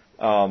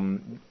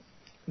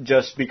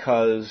 just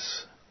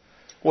because.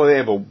 Well, they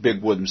have a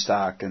big wooden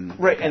stock and.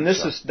 Right, and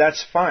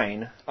that's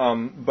fine.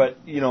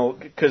 But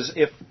because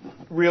if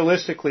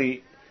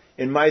realistically,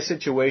 in my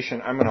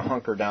situation, I'm going to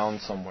hunker down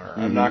somewhere.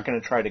 Mm-hmm. I'm not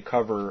going to try to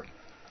cover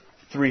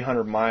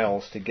 300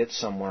 miles to get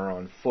somewhere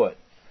on foot.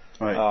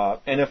 Right.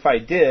 And if I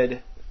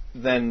did,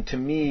 then to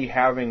me,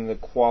 having the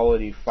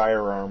quality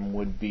firearm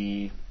would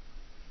be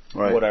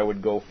what I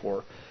would go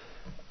for.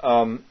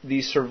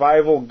 The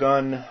survival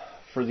gun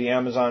for the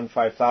Amazon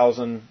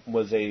 5000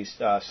 was a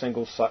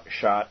single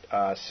shot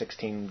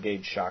 16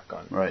 gauge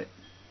shotgun. Right.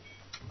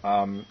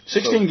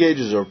 16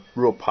 gauges are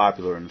real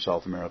popular in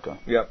South America.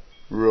 Yep.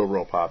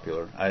 Real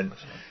popular.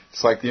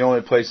 It's like the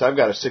only place I've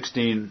got a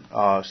 16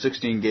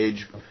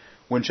 gauge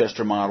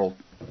Winchester Model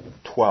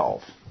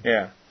 12.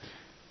 Yeah.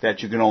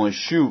 That you can only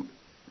shoot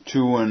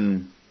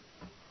 2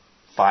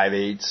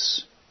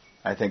 5/8,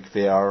 I think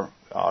they are,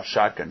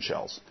 shotgun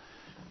shells,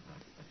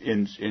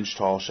 inch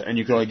tall, and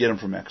you can only get them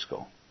from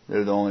Mexico.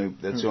 That's the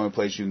only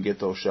place you can get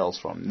those shells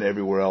from. And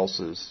everywhere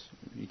else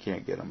you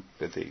can't get them.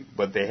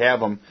 But they have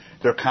them.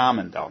 They're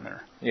common down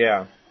there.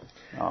 Yeah.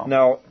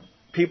 Now,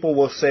 people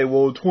will say,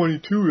 "Well,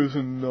 22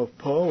 isn't enough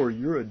power.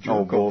 You're a jerk."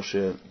 Oh,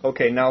 bullshit.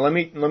 Okay, now let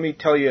me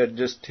tell you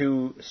just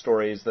 2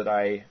 stories that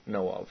I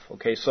know of.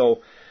 Okay,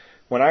 so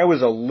when I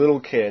was a little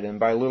kid, and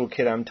by little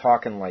kid I'm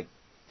talking like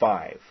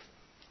 5,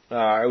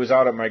 I was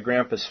out at my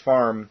grandpa's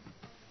farm,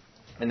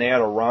 and they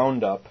had a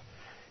roundup,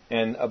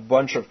 and a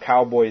bunch of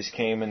cowboys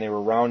came, and they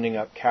were rounding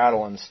up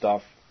cattle and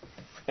stuff,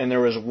 and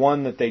there was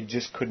one that they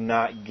just could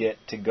not get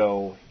to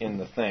go in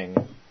the thing,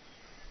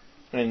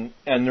 and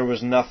there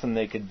was nothing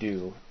they could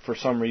do. For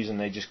some reason,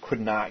 they just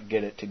could not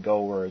get it to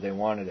go where they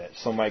wanted it.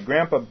 So my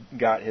grandpa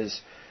got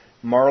his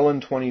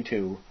Marlin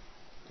 22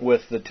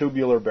 with the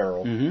tubular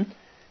barrel. Mm-hmm.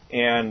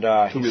 And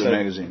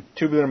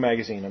tubular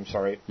magazine, I'm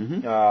sorry.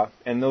 Mm-hmm.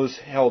 And those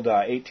held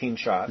 18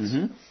 shots.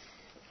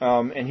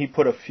 Mm-hmm. And he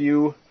put a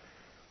few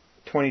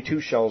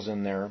 22 shells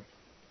in there,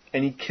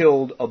 and he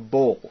killed a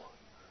bull.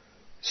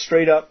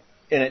 Straight up,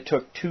 and it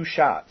took 2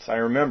 shots, I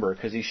remember,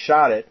 because he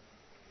shot it,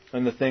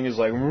 and the thing is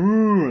like,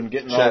 woo, and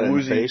getting shot all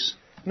woozy. Shot it in the face?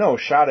 No,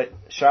 shot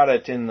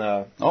it in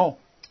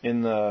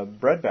the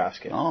bread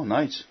basket. Oh,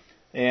 nice.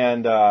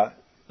 And at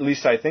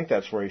least I think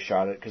that's where he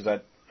shot it, because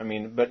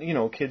but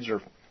kids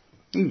are...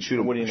 You can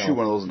shoot one of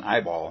those in the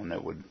eyeball, and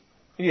it would...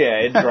 Yeah,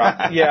 it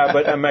dropped. Yeah,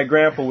 but my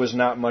grandpa was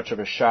not much of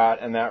a shot,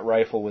 and that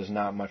rifle was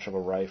not much of a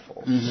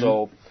rifle. Mm-hmm.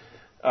 So,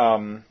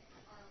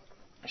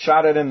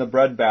 shot it in the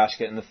bread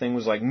basket, and the thing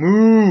was like,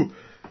 moo!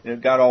 And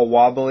it got all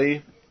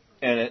wobbly,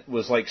 and it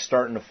was like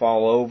starting to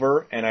fall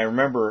over. And I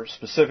remember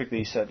specifically,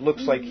 he said,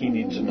 "Looks like he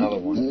needs another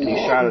one." And he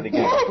shot it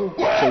again.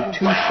 So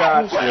 2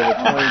 shots with a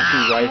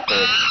 22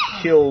 rifle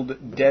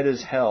killed dead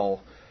as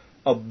hell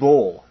a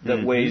bull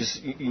that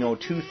weighs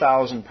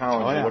 2,000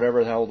 pounds or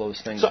whatever the hell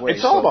those things weigh.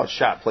 It's all about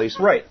shot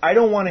placement. Right. I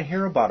don't want to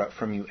hear about it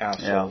from you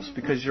assholes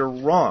because you're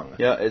wrong.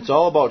 Yeah, it's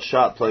all about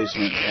shot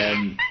placement,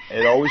 and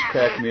it always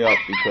cracked me up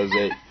because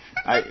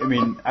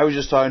I was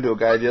just talking to a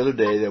guy the other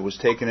day that was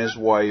taking his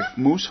wife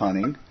moose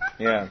hunting.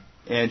 Yeah.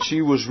 And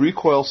she was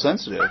recoil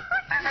sensitive,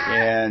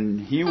 and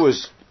he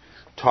was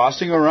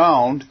tossing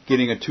around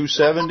getting a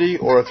 270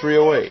 or a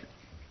 308.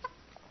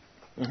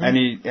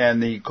 Mm-hmm.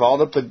 And he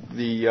called up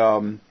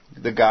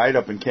the guide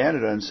up in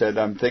Canada and said,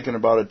 "I'm thinking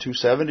about a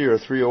 270 or a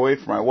 308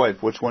 for my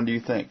wife. Which one do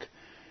you think?"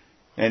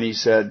 And he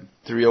said,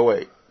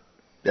 308.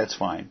 That's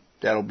fine.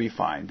 That'll be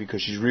fine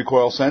because she's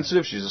recoil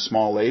sensitive. She's a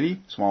small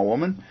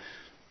woman.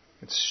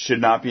 It should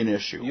not be an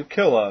issue. You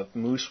kill a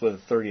moose with a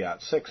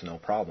 30-06, no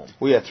problem.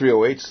 Well, yeah,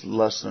 308's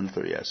less than a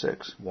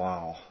 30-06.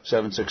 Wow.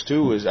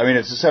 7.62 it's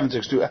a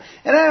 7.62.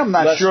 And I'm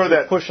not sure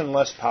that... Pushing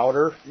less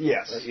powder?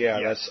 Yes.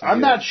 Yes. I'm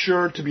not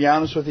sure, to be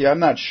honest with you, I'm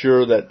not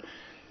sure that...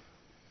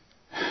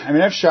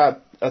 I've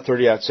shot a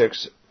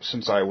 30-06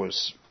 since I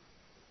was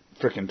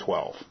frickin'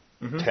 12,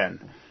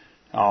 10.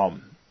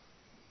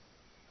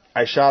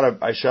 I shot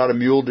a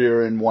mule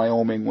deer in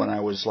Wyoming when I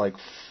was like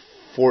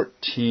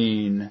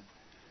 14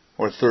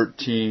 or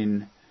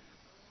 13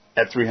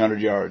 at 300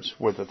 yards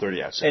with a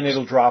 30-06. And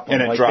it'll drop them.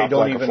 And it dropped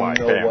like a fly.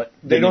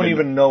 They don't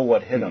even know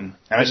what hit them.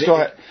 And I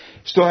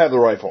still have the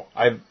rifle.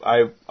 I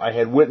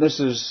had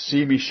witnesses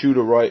see me shoot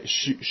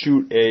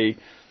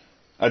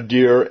a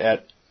deer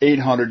at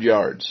 800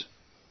 yards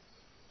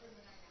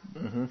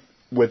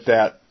with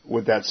that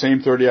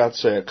same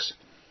 30-06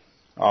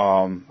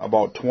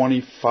 about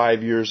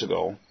 25 years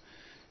ago,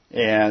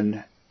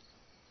 and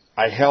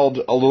I held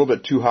a little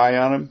bit too high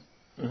on him.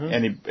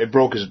 And it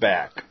broke his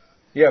back.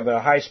 Yeah, but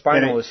a high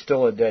spinal is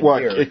still a dead deer. Well,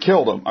 it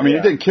killed him.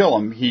 It didn't kill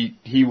him.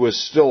 He was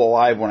still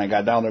alive when I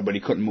got down there, but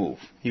he couldn't move.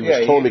 He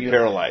was totally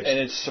paralyzed. And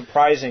it's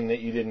surprising that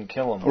you didn't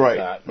kill him with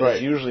that.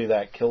 Because usually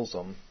that kills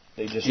them.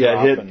 They just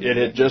it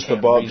hit just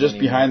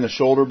behind the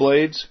shoulder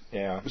blades.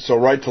 Yeah. So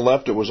right to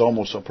left, it was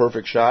almost a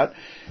perfect shot.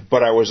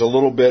 But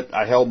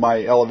I held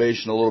my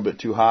elevation a little bit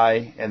too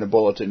high, and the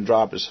bullet didn't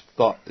drop as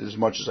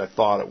much as I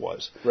thought it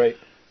was. Right.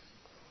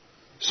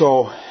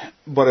 So,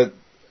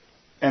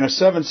 and a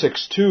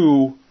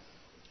 7.62,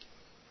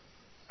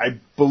 I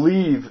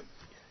believe,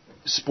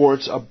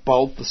 sports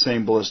about the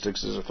same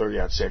ballistics as a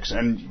 30-06.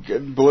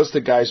 And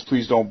ballistic guys,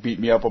 please don't beat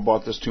me up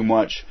about this too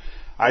much.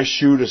 I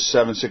shoot a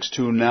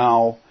 7.62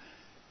 now,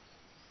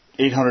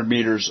 800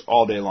 meters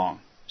all day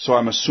long. So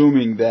I'm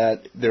assuming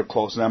that they're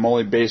close, and I'm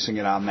only basing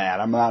it on that.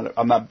 I'm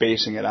not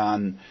basing it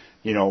on,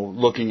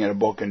 looking at a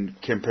book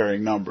and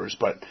comparing numbers.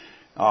 But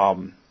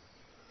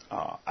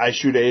I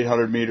shoot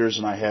 800 meters,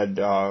 and I had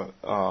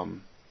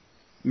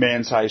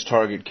man-sized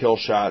target kill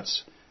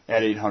shots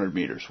at 800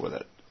 meters with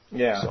it.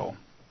 Yeah.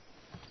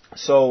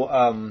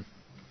 So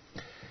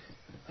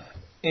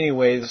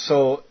Anyway,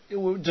 so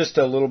just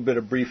a little bit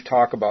of brief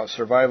talk about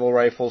survival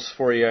rifles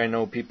for you. I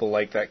know people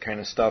like that kind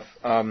of stuff.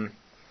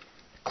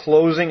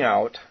 Closing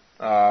out,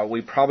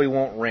 we probably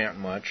won't rant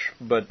much,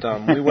 but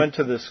we went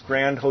to this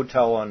Grand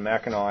Hotel on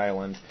Mackinac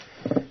Island,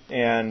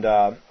 and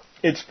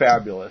it's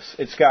fabulous.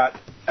 It's got,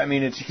 I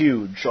mean, it's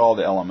huge. All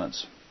the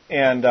elements.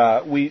 And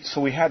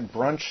we had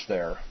brunch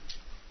there.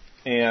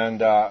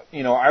 And,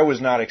 I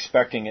was not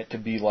expecting it to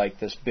be like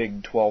this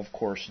big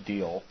 12-course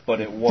deal, but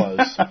it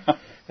was.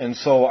 And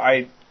so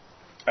I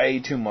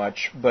ate too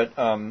much. But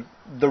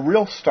the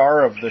real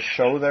star of the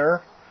show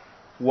there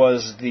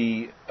was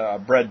the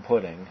bread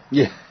pudding.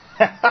 Yeah.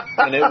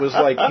 And it was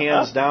like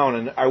hands down.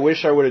 And I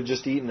wish I would have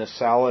just eaten a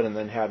salad and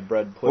then had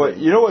bread pudding. Well,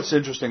 you know what's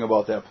interesting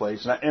about that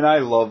place? And I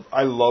love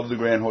the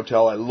Grand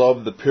Hotel. I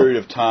love the period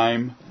of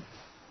time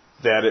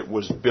that it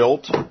was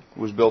built. It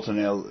was built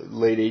in the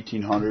late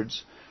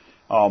 1800s.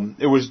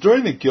 It was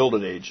during the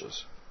Gilded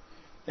Ages,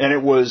 and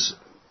it was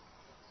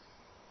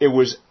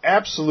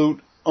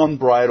absolute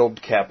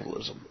unbridled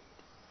capitalism.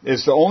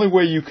 It's the only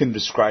way you can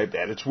describe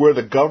that. It's where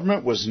the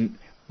government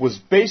was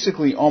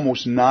basically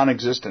almost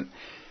non-existent.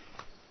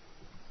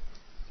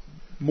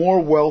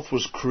 More wealth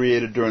was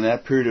created during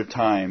that period of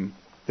time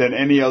than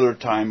any other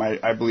time,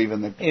 I believe,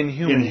 in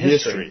human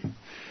history.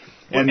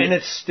 And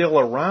it's still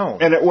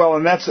around. And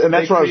that's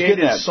what I was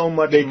getting at. So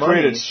much they money.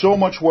 Created so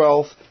much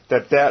wealth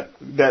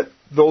that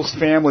those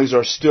families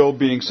are still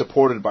being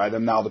supported by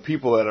them. Now, the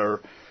people that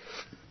are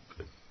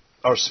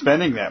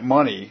spending that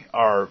money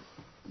are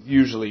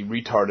usually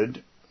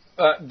retarded.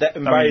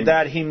 By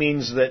that he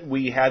means that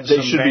we had they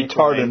some should bank be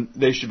tarred line.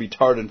 They should be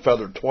tarred and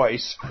feathered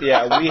twice.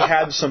 Yeah, we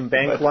had some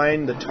bank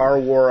line. The tar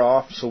wore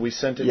off, so we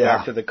sent it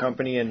back to the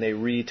company, and they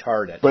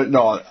re-tarred it. But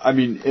no, I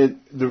mean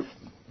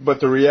But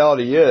the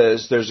reality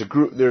is, there's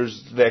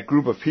that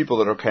group of people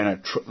that are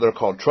they're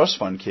called trust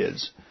fund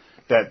kids,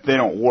 that they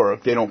don't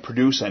work, they don't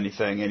produce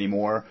anything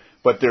anymore,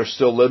 but they're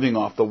still living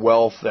off the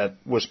wealth that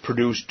was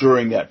produced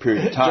during that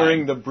period of time.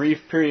 During the brief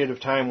period of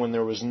time when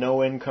there was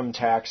no income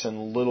tax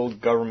and little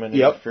government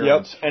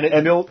interference. Yep. And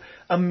it built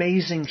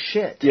amazing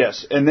shit.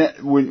 Yes, and that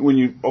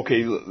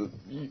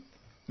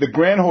the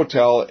Grand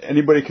Hotel,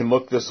 anybody can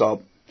look this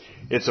up.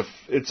 It's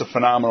a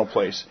phenomenal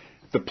place.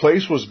 The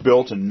place was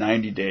built in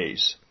 90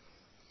 days.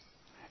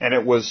 And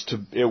it was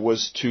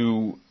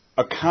to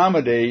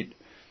accommodate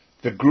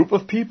the group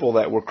of people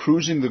that were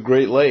cruising the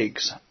Great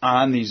Lakes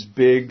on these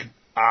big,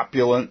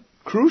 opulent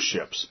cruise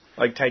ships,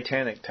 like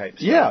Titanic type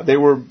stuff. Yeah, they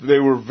were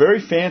very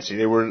fancy.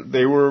 They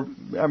were.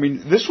 I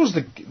mean, this was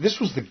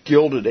the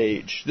Gilded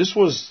Age. This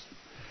was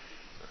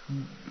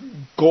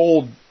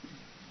gold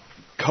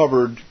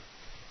covered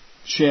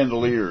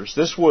chandeliers.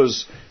 This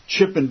was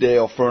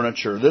Chippendale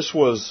furniture. This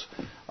was.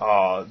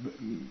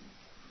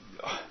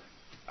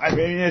 I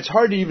mean, it's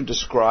hard to even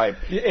describe.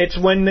 It's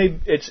when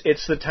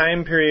it's the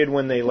time period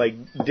when they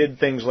did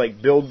things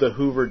like build the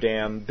Hoover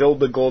Dam, build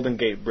the Golden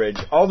Gate Bridge,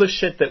 all the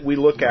shit that we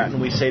look at and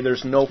we say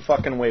there's no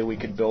fucking way we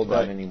could build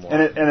that anymore.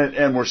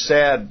 And we're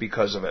sad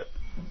because of it.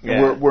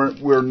 Yeah.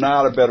 We're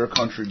not a better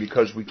country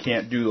because we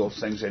can't do those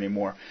things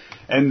anymore.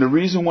 And the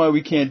reason why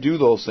we can't do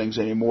those things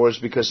anymore is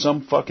because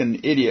some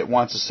fucking idiot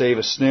wants to save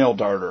a snail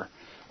darter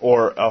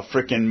or a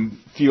frickin'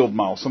 field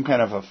mouse, some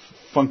kind of a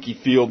funky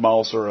field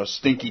mouse or a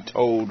stinky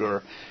toad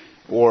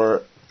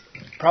or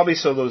probably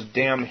so those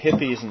damn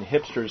hippies and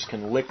hipsters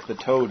can lick the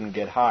toad and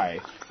get high.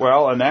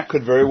 Well, and that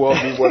could very well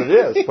be what it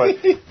is. But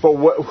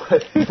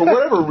for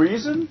whatever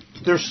reason,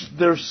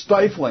 they're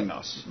stifling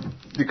us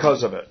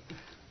because of it.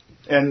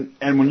 And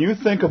when you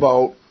think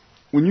about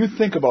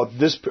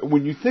this,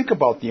 when you think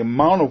about the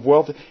amount of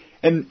wealth,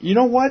 and you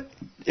know what?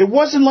 It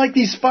wasn't like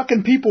these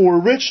fucking people were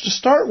rich to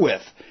start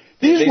with.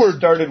 They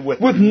started with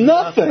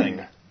nothing.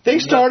 They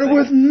started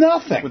with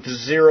nothing. With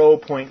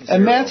 0.0.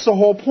 And that's the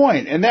whole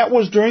point. And that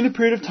was during the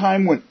period of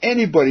time when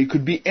anybody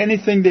could be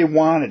anything they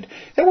wanted.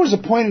 There was a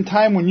point in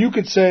time when you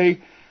could say,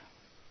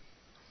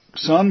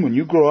 son, when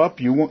you grow up,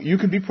 you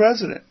can be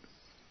president.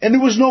 And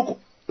there was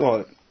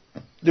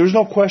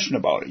no question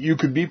about it. You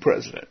could be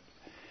president.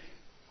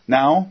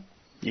 Now,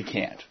 you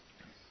can't.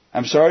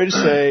 I'm sorry to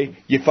say,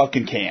 you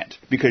fucking can't.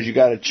 Because you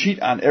got to cheat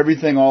on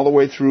everything all the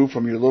way through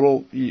from your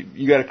little...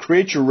 You got to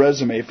create your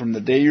resume from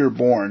the day you're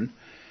born.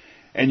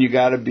 And you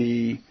got to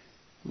be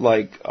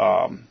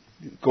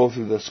go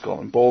through the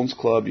Skull and Bones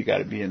Club. You got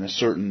to be in a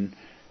certain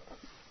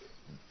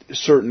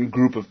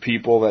group of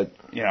people that,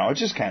 it's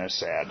just kind of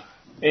sad.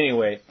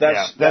 Anyway,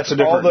 that's a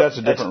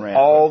different rant.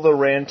 All the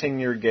ranting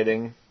you're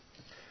getting.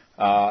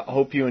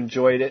 Hope you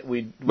enjoyed it.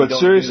 We don't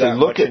do that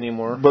much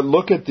anymore. But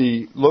look at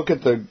the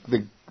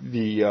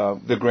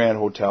Grand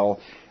Hotel.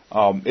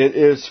 It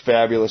is a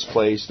fabulous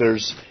place. There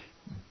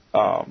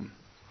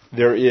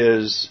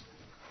is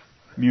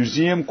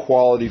museum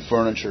quality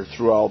furniture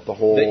throughout the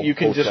whole that you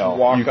can hotel.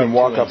 Just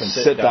walk up and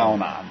sit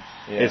down on.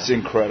 Yeah. It's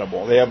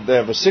incredible. They have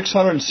a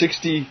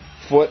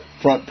 660-foot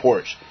front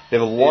porch. They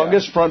have the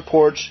longest front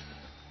porch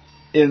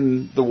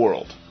in the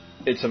world.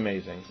 It's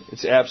amazing.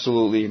 It's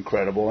absolutely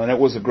incredible, and it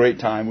was a great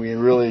time. We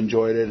really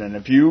enjoyed it. And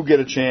if you get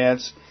a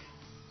chance,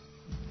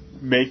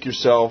 make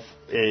yourself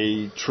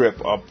a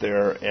trip up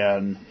there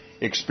and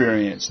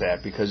experience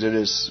that, because it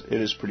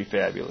is pretty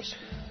fabulous.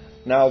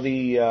 Now,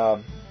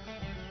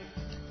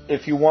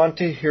 if you want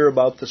to hear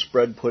about the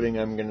spread pudding,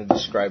 I'm going to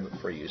describe it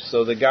for you.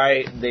 So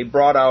they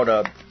brought out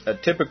a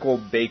typical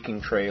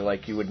baking tray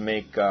like you would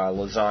make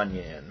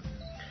lasagna in.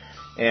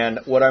 And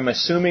what I'm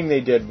assuming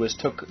they did was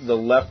took the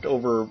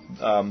leftover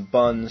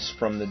buns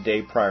from the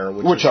day prior,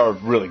 which are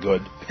really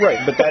good. Right,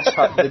 but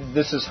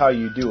this is how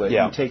you do it.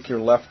 Yeah. You take your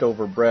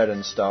leftover bread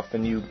and stuff,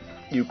 and you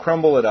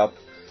crumble it up.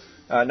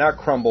 Not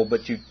crumble,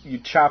 but you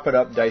chop it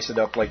up, dice it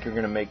up like you're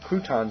going to make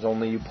croutons,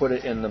 only you put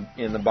it in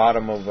the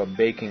bottom of a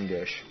baking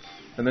dish.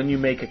 And then you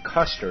make a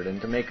custard. And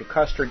to make a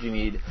custard, you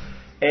need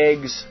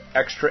eggs,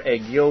 extra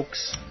egg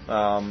yolks,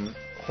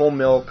 whole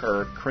milk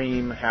or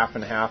cream, half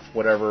and half,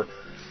 whatever,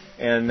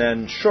 and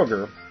then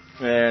sugar.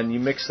 And you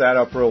mix that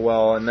up real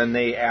well. And then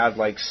they add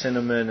like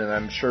cinnamon, and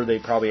I'm sure they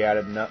probably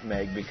added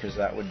nutmeg because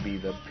that would be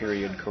the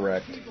period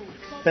correct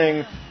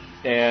thing.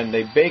 And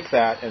they bake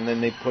that, and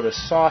then they put a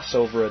sauce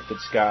over it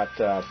that's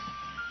got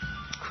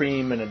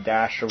cream and a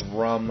dash of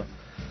rum,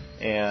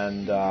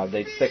 and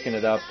they thicken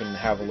it up and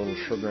have a little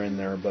sugar in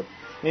there. But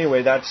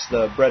anyway, that's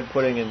the bread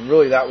pudding, and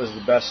really that was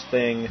the best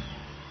thing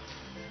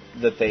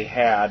that they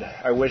had.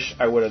 I wish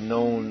I would have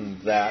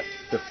known that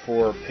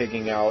before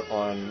pigging out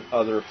on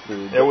other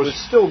food. It was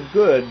still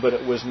good, but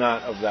it was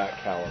not of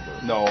that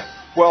caliber. No.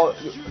 Well,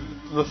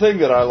 the thing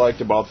that I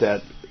liked about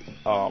that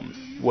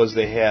was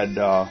they had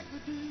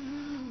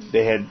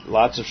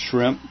lots of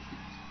shrimp,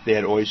 they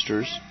had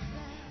oysters,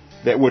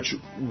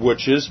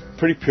 which is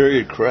pretty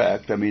period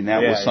correct. I mean,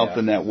 that was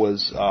something that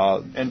was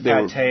and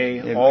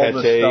pate, all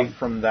the stuff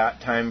from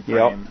that time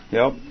frame.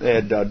 Yep. They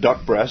had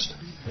duck breast.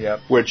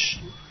 Yep. Which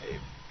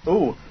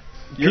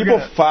people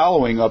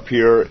following up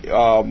here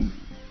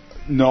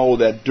know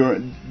that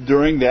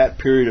during that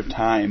period of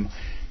time,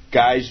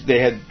 guys they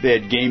had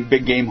big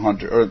game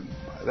hunter, or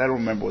I don't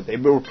remember what they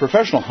were,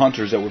 professional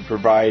hunters that would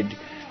provide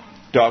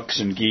ducks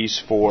and geese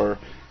for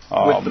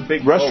with the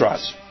big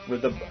restaurants. Boats,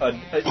 with the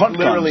Hunt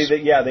literally,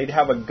 guns. They'd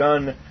have a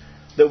gun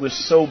that was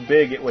so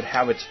big it would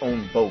have its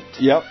own boat.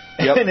 Yep.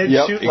 And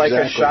it'd shoot like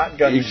a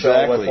shotgun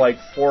shell with like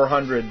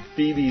 400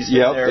 BBs in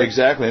there. Yep,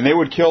 exactly. And they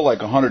would kill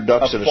like 100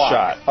 ducks at a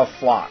shot. A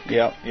flock.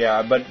 Yep.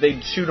 Yeah, but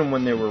they'd shoot them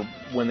when they were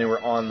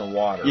on the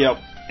water. Yep.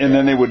 And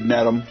then they would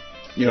net them.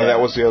 That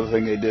was the other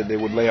thing they did. They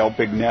would lay out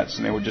big nets,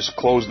 and they would just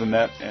close the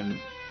net and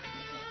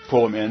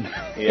pull them in.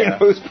 Yeah.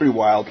 It was pretty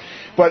wild.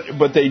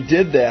 But they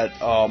did that,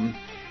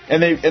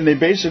 and they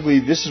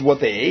basically, this is what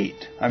they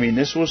ate. I mean,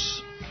 this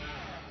was,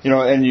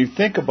 and you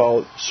think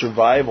about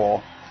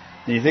survival,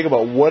 and you think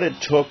about what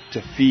it took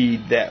to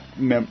feed that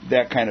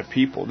kind of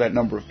people, that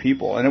number of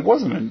people, and it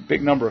wasn't a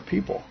big number of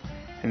people.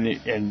 And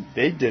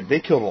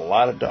they killed a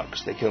lot of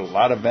ducks. They killed a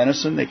lot of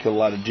venison. They killed a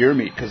lot of deer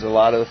meat, because a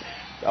lot of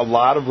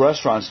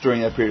restaurants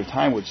during that period of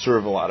time would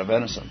serve a lot of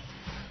venison.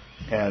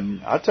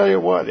 And I'll tell you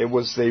what, they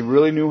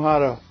really knew how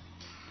to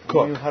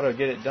cook. They knew how to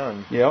get it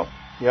done. Yep,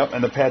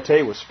 and the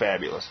pate was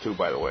fabulous too,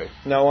 by the way.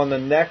 Now on the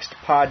next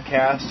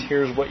podcast,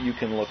 here's what you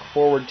can look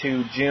forward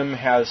to. Jim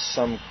has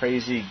some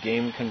crazy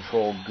game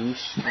control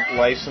goose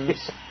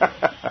license.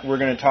 We're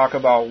going to talk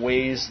about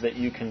ways that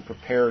you can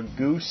prepare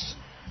goose.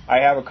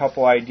 I have a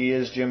couple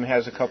ideas. Jim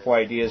has a couple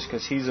ideas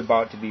because he's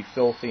about to be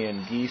filthy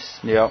in geese.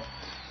 Yep.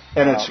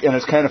 And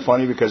it's kind of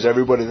funny because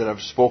everybody that I've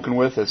spoken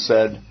with has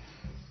said,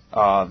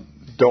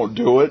 don't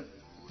do it,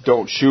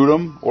 don't shoot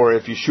them, or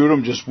if you shoot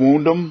them, just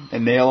wound them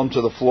and nail them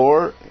to the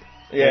floor.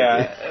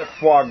 Yeah,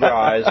 foie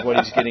gras is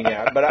what he's getting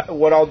at. But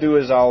what I'll do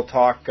is we'll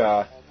talk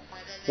a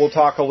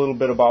little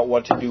bit about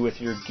what to do with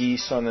your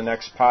geese on the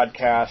next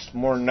podcast.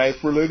 More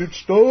knife-related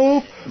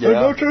stuff. Yeah.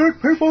 And attack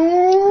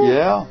people.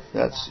 Yeah,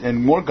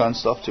 and more gun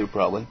stuff too,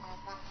 probably,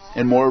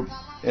 and more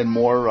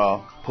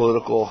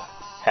political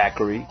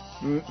hackery.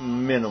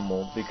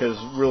 Minimal, because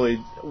really,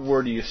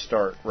 where do you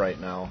start right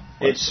now?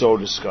 It's so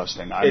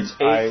disgusting. It's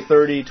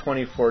 8:30,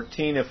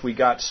 2014. If we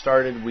got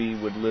started,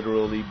 we would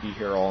literally be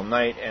here all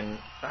night, and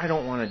I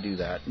don't want to do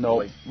that.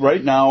 No,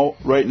 right now,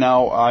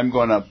 I'm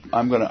gonna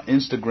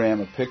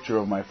Instagram a picture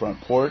of my front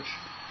porch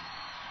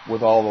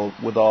with all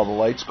the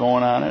lights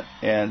going on it,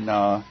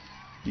 and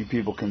you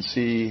people can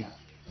see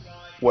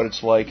what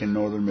it's like in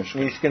northern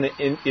Michigan. He's going to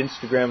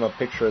Instagram a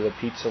picture of the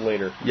pizza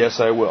later.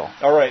 Yes, I will.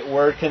 All right,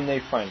 where can they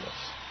find us?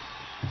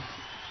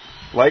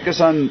 Like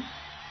us on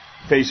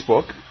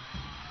Facebook.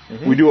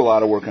 Mm-hmm. We do a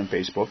lot of work on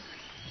Facebook.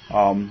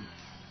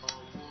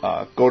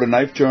 Go to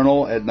Knife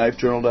Journal at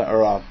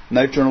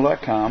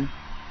knifejournal.com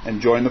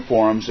and join the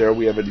forums there.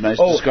 We have a nice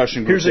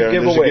discussion group there.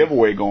 There's a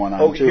giveaway going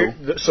on too.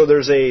 So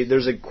there's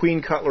a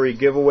Queen Cutlery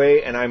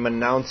giveaway, and I'm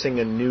announcing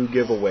a new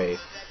giveaway.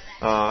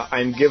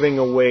 I'm giving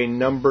away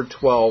number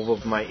 12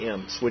 of my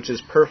imps, which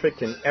is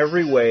perfect in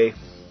every way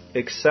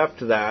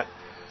except that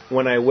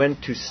when I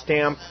went to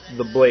stamp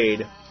the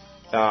blade,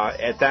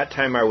 at that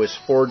time I was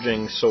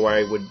forging, so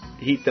I would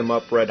heat them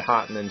up red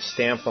hot and then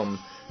stamp them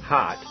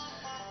hot.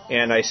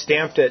 And I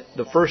stamped it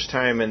the first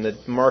time, and the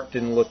mark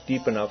didn't look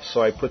deep enough,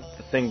 so I put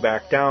the thing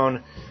back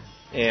down,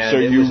 and so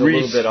it was a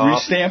little bit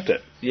off. So you restamped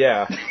it?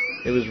 Yeah,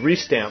 it was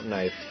re-stamped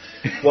knife.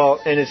 Well,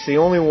 and it's the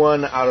only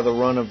one out of the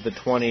run of the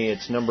 20.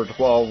 It's number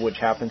 12, which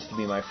happens to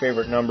be my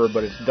favorite number,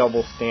 but it's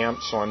double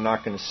stamped, so I'm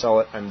not going to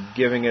sell it. I'm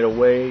giving it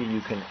away.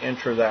 You can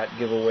enter that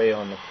giveaway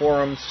on the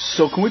forums.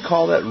 So can we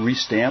call that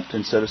restamped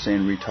instead of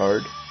saying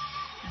retard?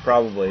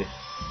 Probably.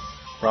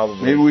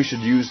 Maybe we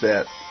should use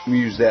that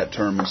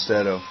term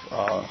instead of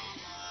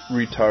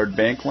retard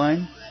bank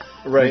line.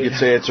 Right. You could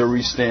say it's a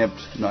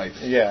restamped knife.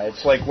 Yeah,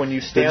 it's like when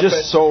you stamp They're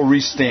just so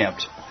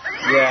restamped.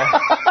 Yeah.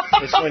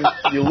 It's when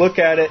you look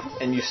at it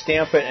and you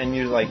stamp it and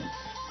you're like,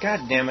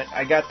 God damn it,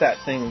 I got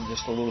that thing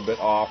just a little bit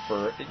off,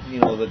 or,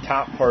 the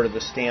top part of the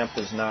stamp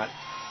is not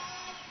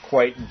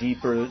quite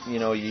deeper,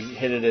 you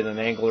hit it at an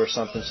angle or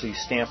something, so you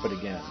stamp it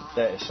again.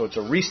 So it's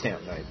a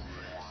restamp knife.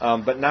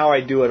 But now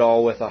I do it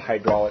all with a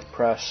hydraulic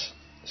press,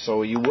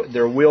 so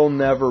there will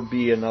never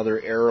be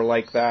another error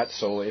like that.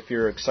 So if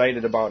you're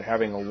excited about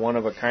having a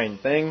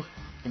one-of-a-kind thing,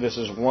 this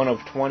is one of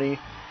 20.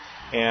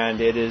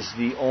 And it is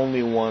the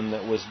only one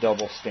that was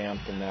double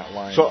stamped in that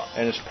line.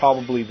 And it's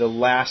probably the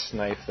last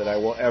knife that I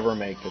will ever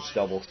make that's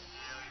double.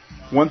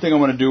 One thing I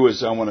want to do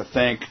is I want to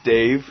thank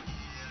Dave,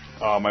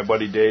 my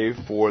buddy Dave,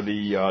 for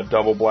the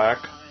double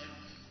black.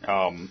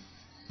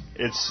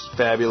 It's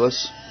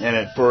fabulous,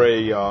 and for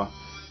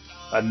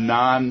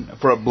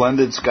a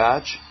blended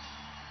Scotch,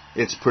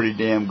 it's pretty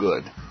damn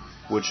good,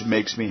 which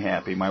makes me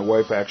happy. My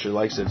wife actually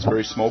likes it. It's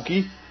very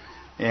smoky,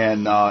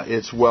 and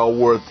it's well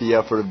worth the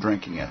effort of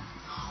drinking it.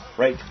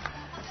 Right.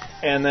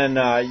 And then,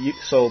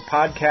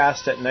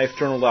 podcast at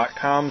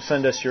knifejournal.com.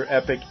 Send us your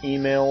epic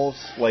emails.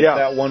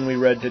 That one we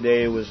read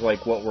today was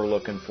like what we're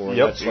looking for.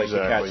 Yep, that's like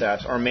exactly. The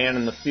cat's ass. Our man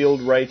in the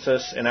field writes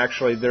us, and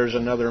actually there's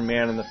another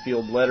man in the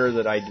field letter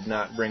that I did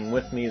not bring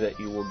with me that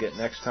you will get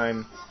next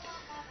time.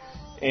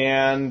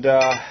 And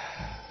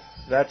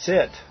that's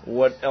it.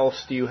 What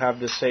else do you have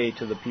to say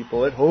to the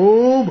people at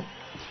home?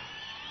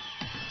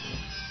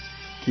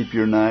 Keep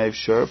your knives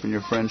sharp and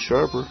your friends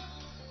sharper.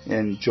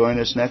 And join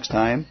us next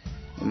time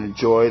and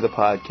enjoy the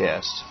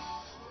podcast.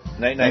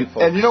 Night,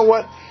 folks. And you know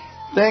what?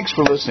 Thanks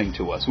for listening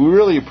to us. We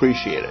really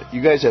appreciate it.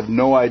 You guys have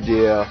no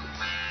idea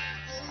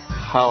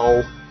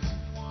how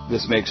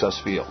this makes us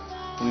feel.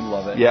 We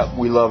love it. Yep,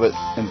 we love it.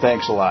 And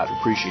thanks a lot.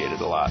 Appreciate it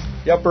a lot.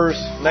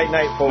 Yuppers.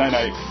 Night, folks.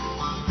 Night.